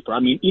on paper. I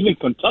mean, even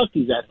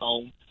Kentucky's at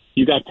home.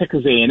 You got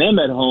Texas A&M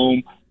at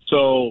home.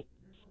 So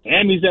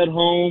Miami's at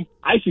home.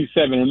 I see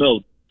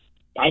 7-0.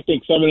 I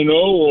think 7-0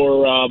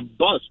 or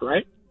bust,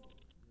 right?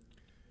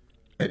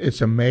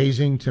 It's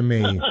amazing to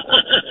me.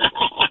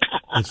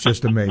 It's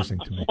just amazing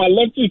to me. I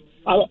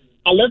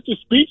left you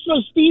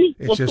speechless, Steve.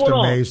 It's just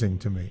amazing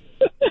to me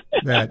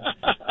that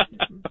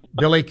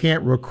Billy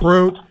can't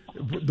recruit.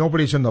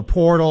 Nobody's in the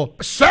portal.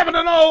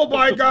 7-0,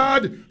 by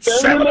God.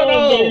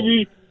 7-0,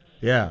 baby.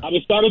 Yeah. I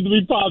decided to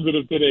be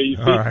positive today. You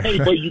see? Right. Hey,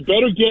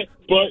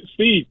 but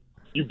Steve,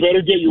 you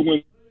better get your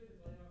win.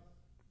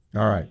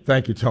 All right.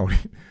 Thank you, Tony.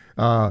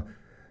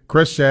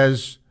 Chris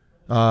says,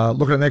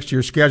 looking at next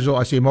year's schedule,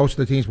 I see most of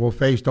the teams we'll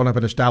face don't have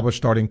an established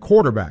starting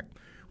quarterback.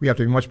 We have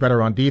to be much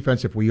better on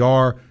defense. If we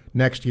are,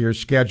 next year's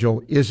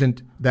schedule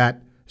isn't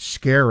that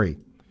scary.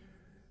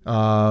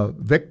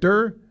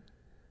 Victor,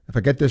 if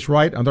I get this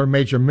right, another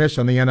major miss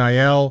on the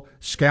NIL.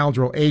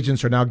 Scoundrel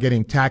agents are now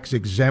getting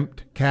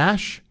tax-exempt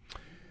cash.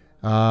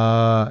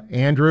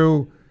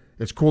 Andrew,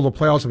 it's cool the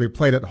playoffs will be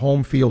played at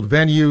home field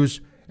venues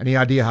Any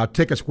idea how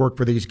tickets work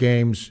for these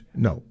games?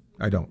 No,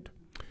 I don't.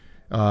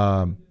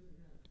 I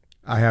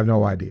have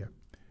no idea.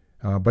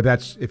 But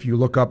that's, if you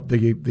look up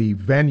the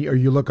venue or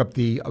you look up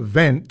the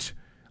event,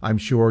 I'm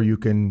sure you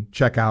can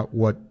check out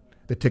what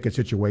the ticket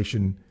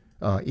situation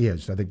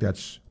is. I think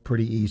that's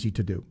pretty easy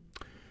to do.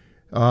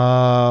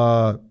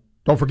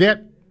 Don't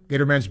forget,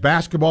 Gator men's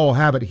basketball will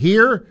have it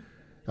here.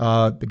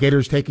 The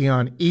Gators taking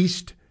on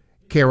East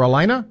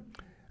Carolina.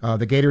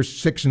 The Gators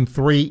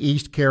 6-3,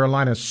 East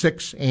Carolina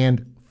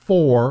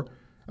 6-4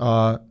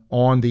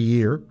 on the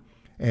year.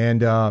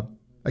 And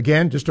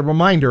again, just a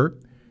reminder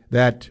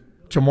that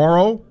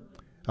tomorrow,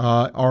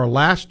 our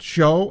last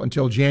show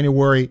until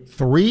January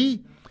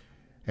 3,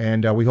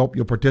 and we hope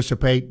you'll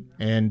participate,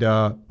 and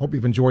hope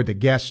you've enjoyed the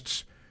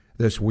guests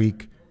this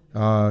week.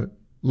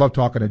 Love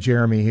talking to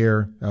Jeremy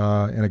here,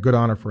 and a good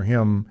honor for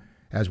him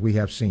as we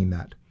have seen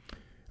that.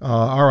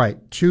 All right,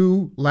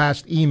 2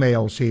 last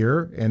emails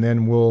here, and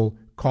then we'll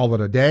call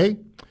it a day.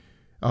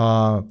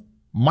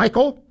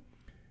 Michael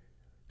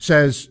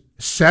says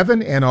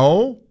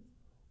 7-0.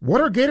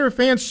 What are Gator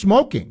fans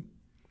smoking?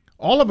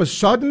 All of a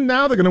sudden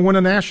now they're going to win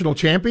a national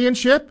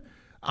championship?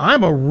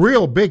 I'm a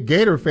real big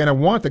Gator fan. I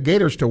want the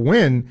Gators to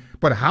win,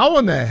 but how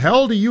in the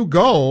hell do you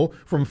go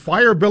from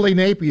Fire Billy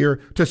Napier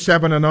to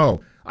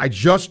 7-0? I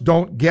just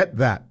don't get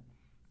that.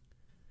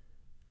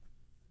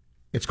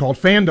 It's called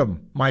fandom,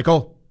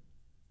 Michael.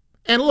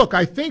 And look,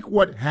 I think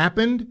what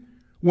happened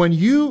when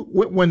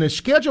the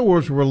schedule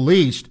was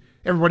released,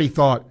 everybody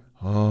thought,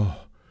 oh,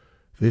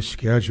 this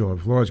schedule,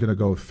 Florida's going to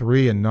go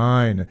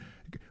 3-9.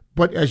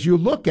 But as you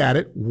look at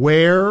it,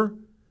 where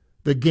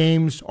the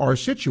games are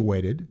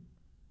situated,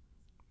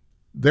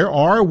 there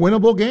are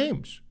winnable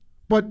games.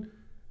 But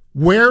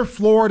where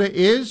Florida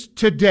is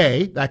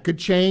today, that could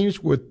change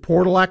with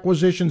portal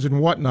acquisitions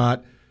and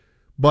whatnot.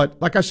 But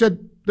like I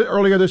said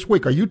earlier this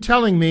week, are you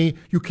telling me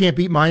you can't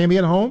beat Miami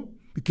at home?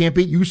 You can't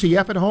beat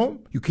UCF at home?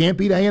 You can't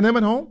beat A&M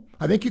at home?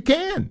 I think you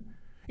can.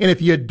 And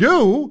if you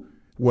do,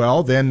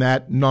 well, then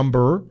that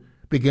number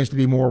begins to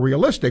be more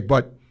realistic.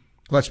 But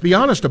let's be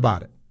honest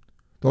about it.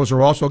 Those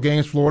are also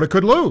games Florida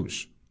could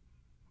lose.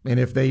 And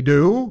if they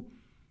do,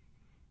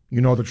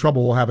 you know the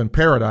trouble we'll have in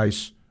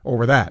paradise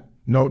over that.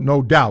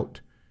 No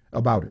doubt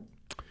about it.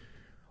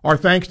 Our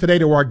thanks today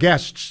to our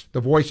guests,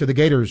 the voice of the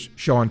Gators,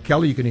 Sean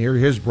Kelley. You can hear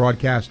his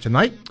broadcast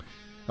tonight.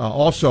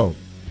 Also,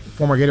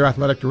 former Gator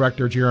Athletic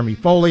Director Jeremy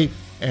Foley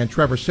and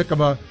Trevor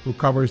Sikkema, who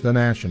covers the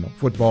National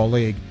Football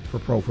League for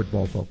Pro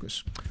Football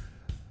Focus.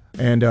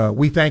 And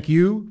we thank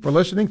you for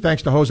listening.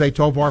 Thanks to Jose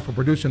Tovar for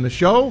producing the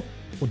show.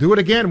 We'll do it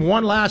again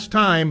one last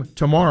time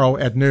tomorrow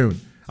at noon.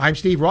 I'm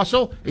Steve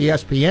Russell,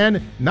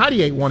 ESPN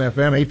 98.1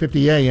 FM,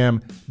 850 AM,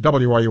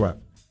 WRUF.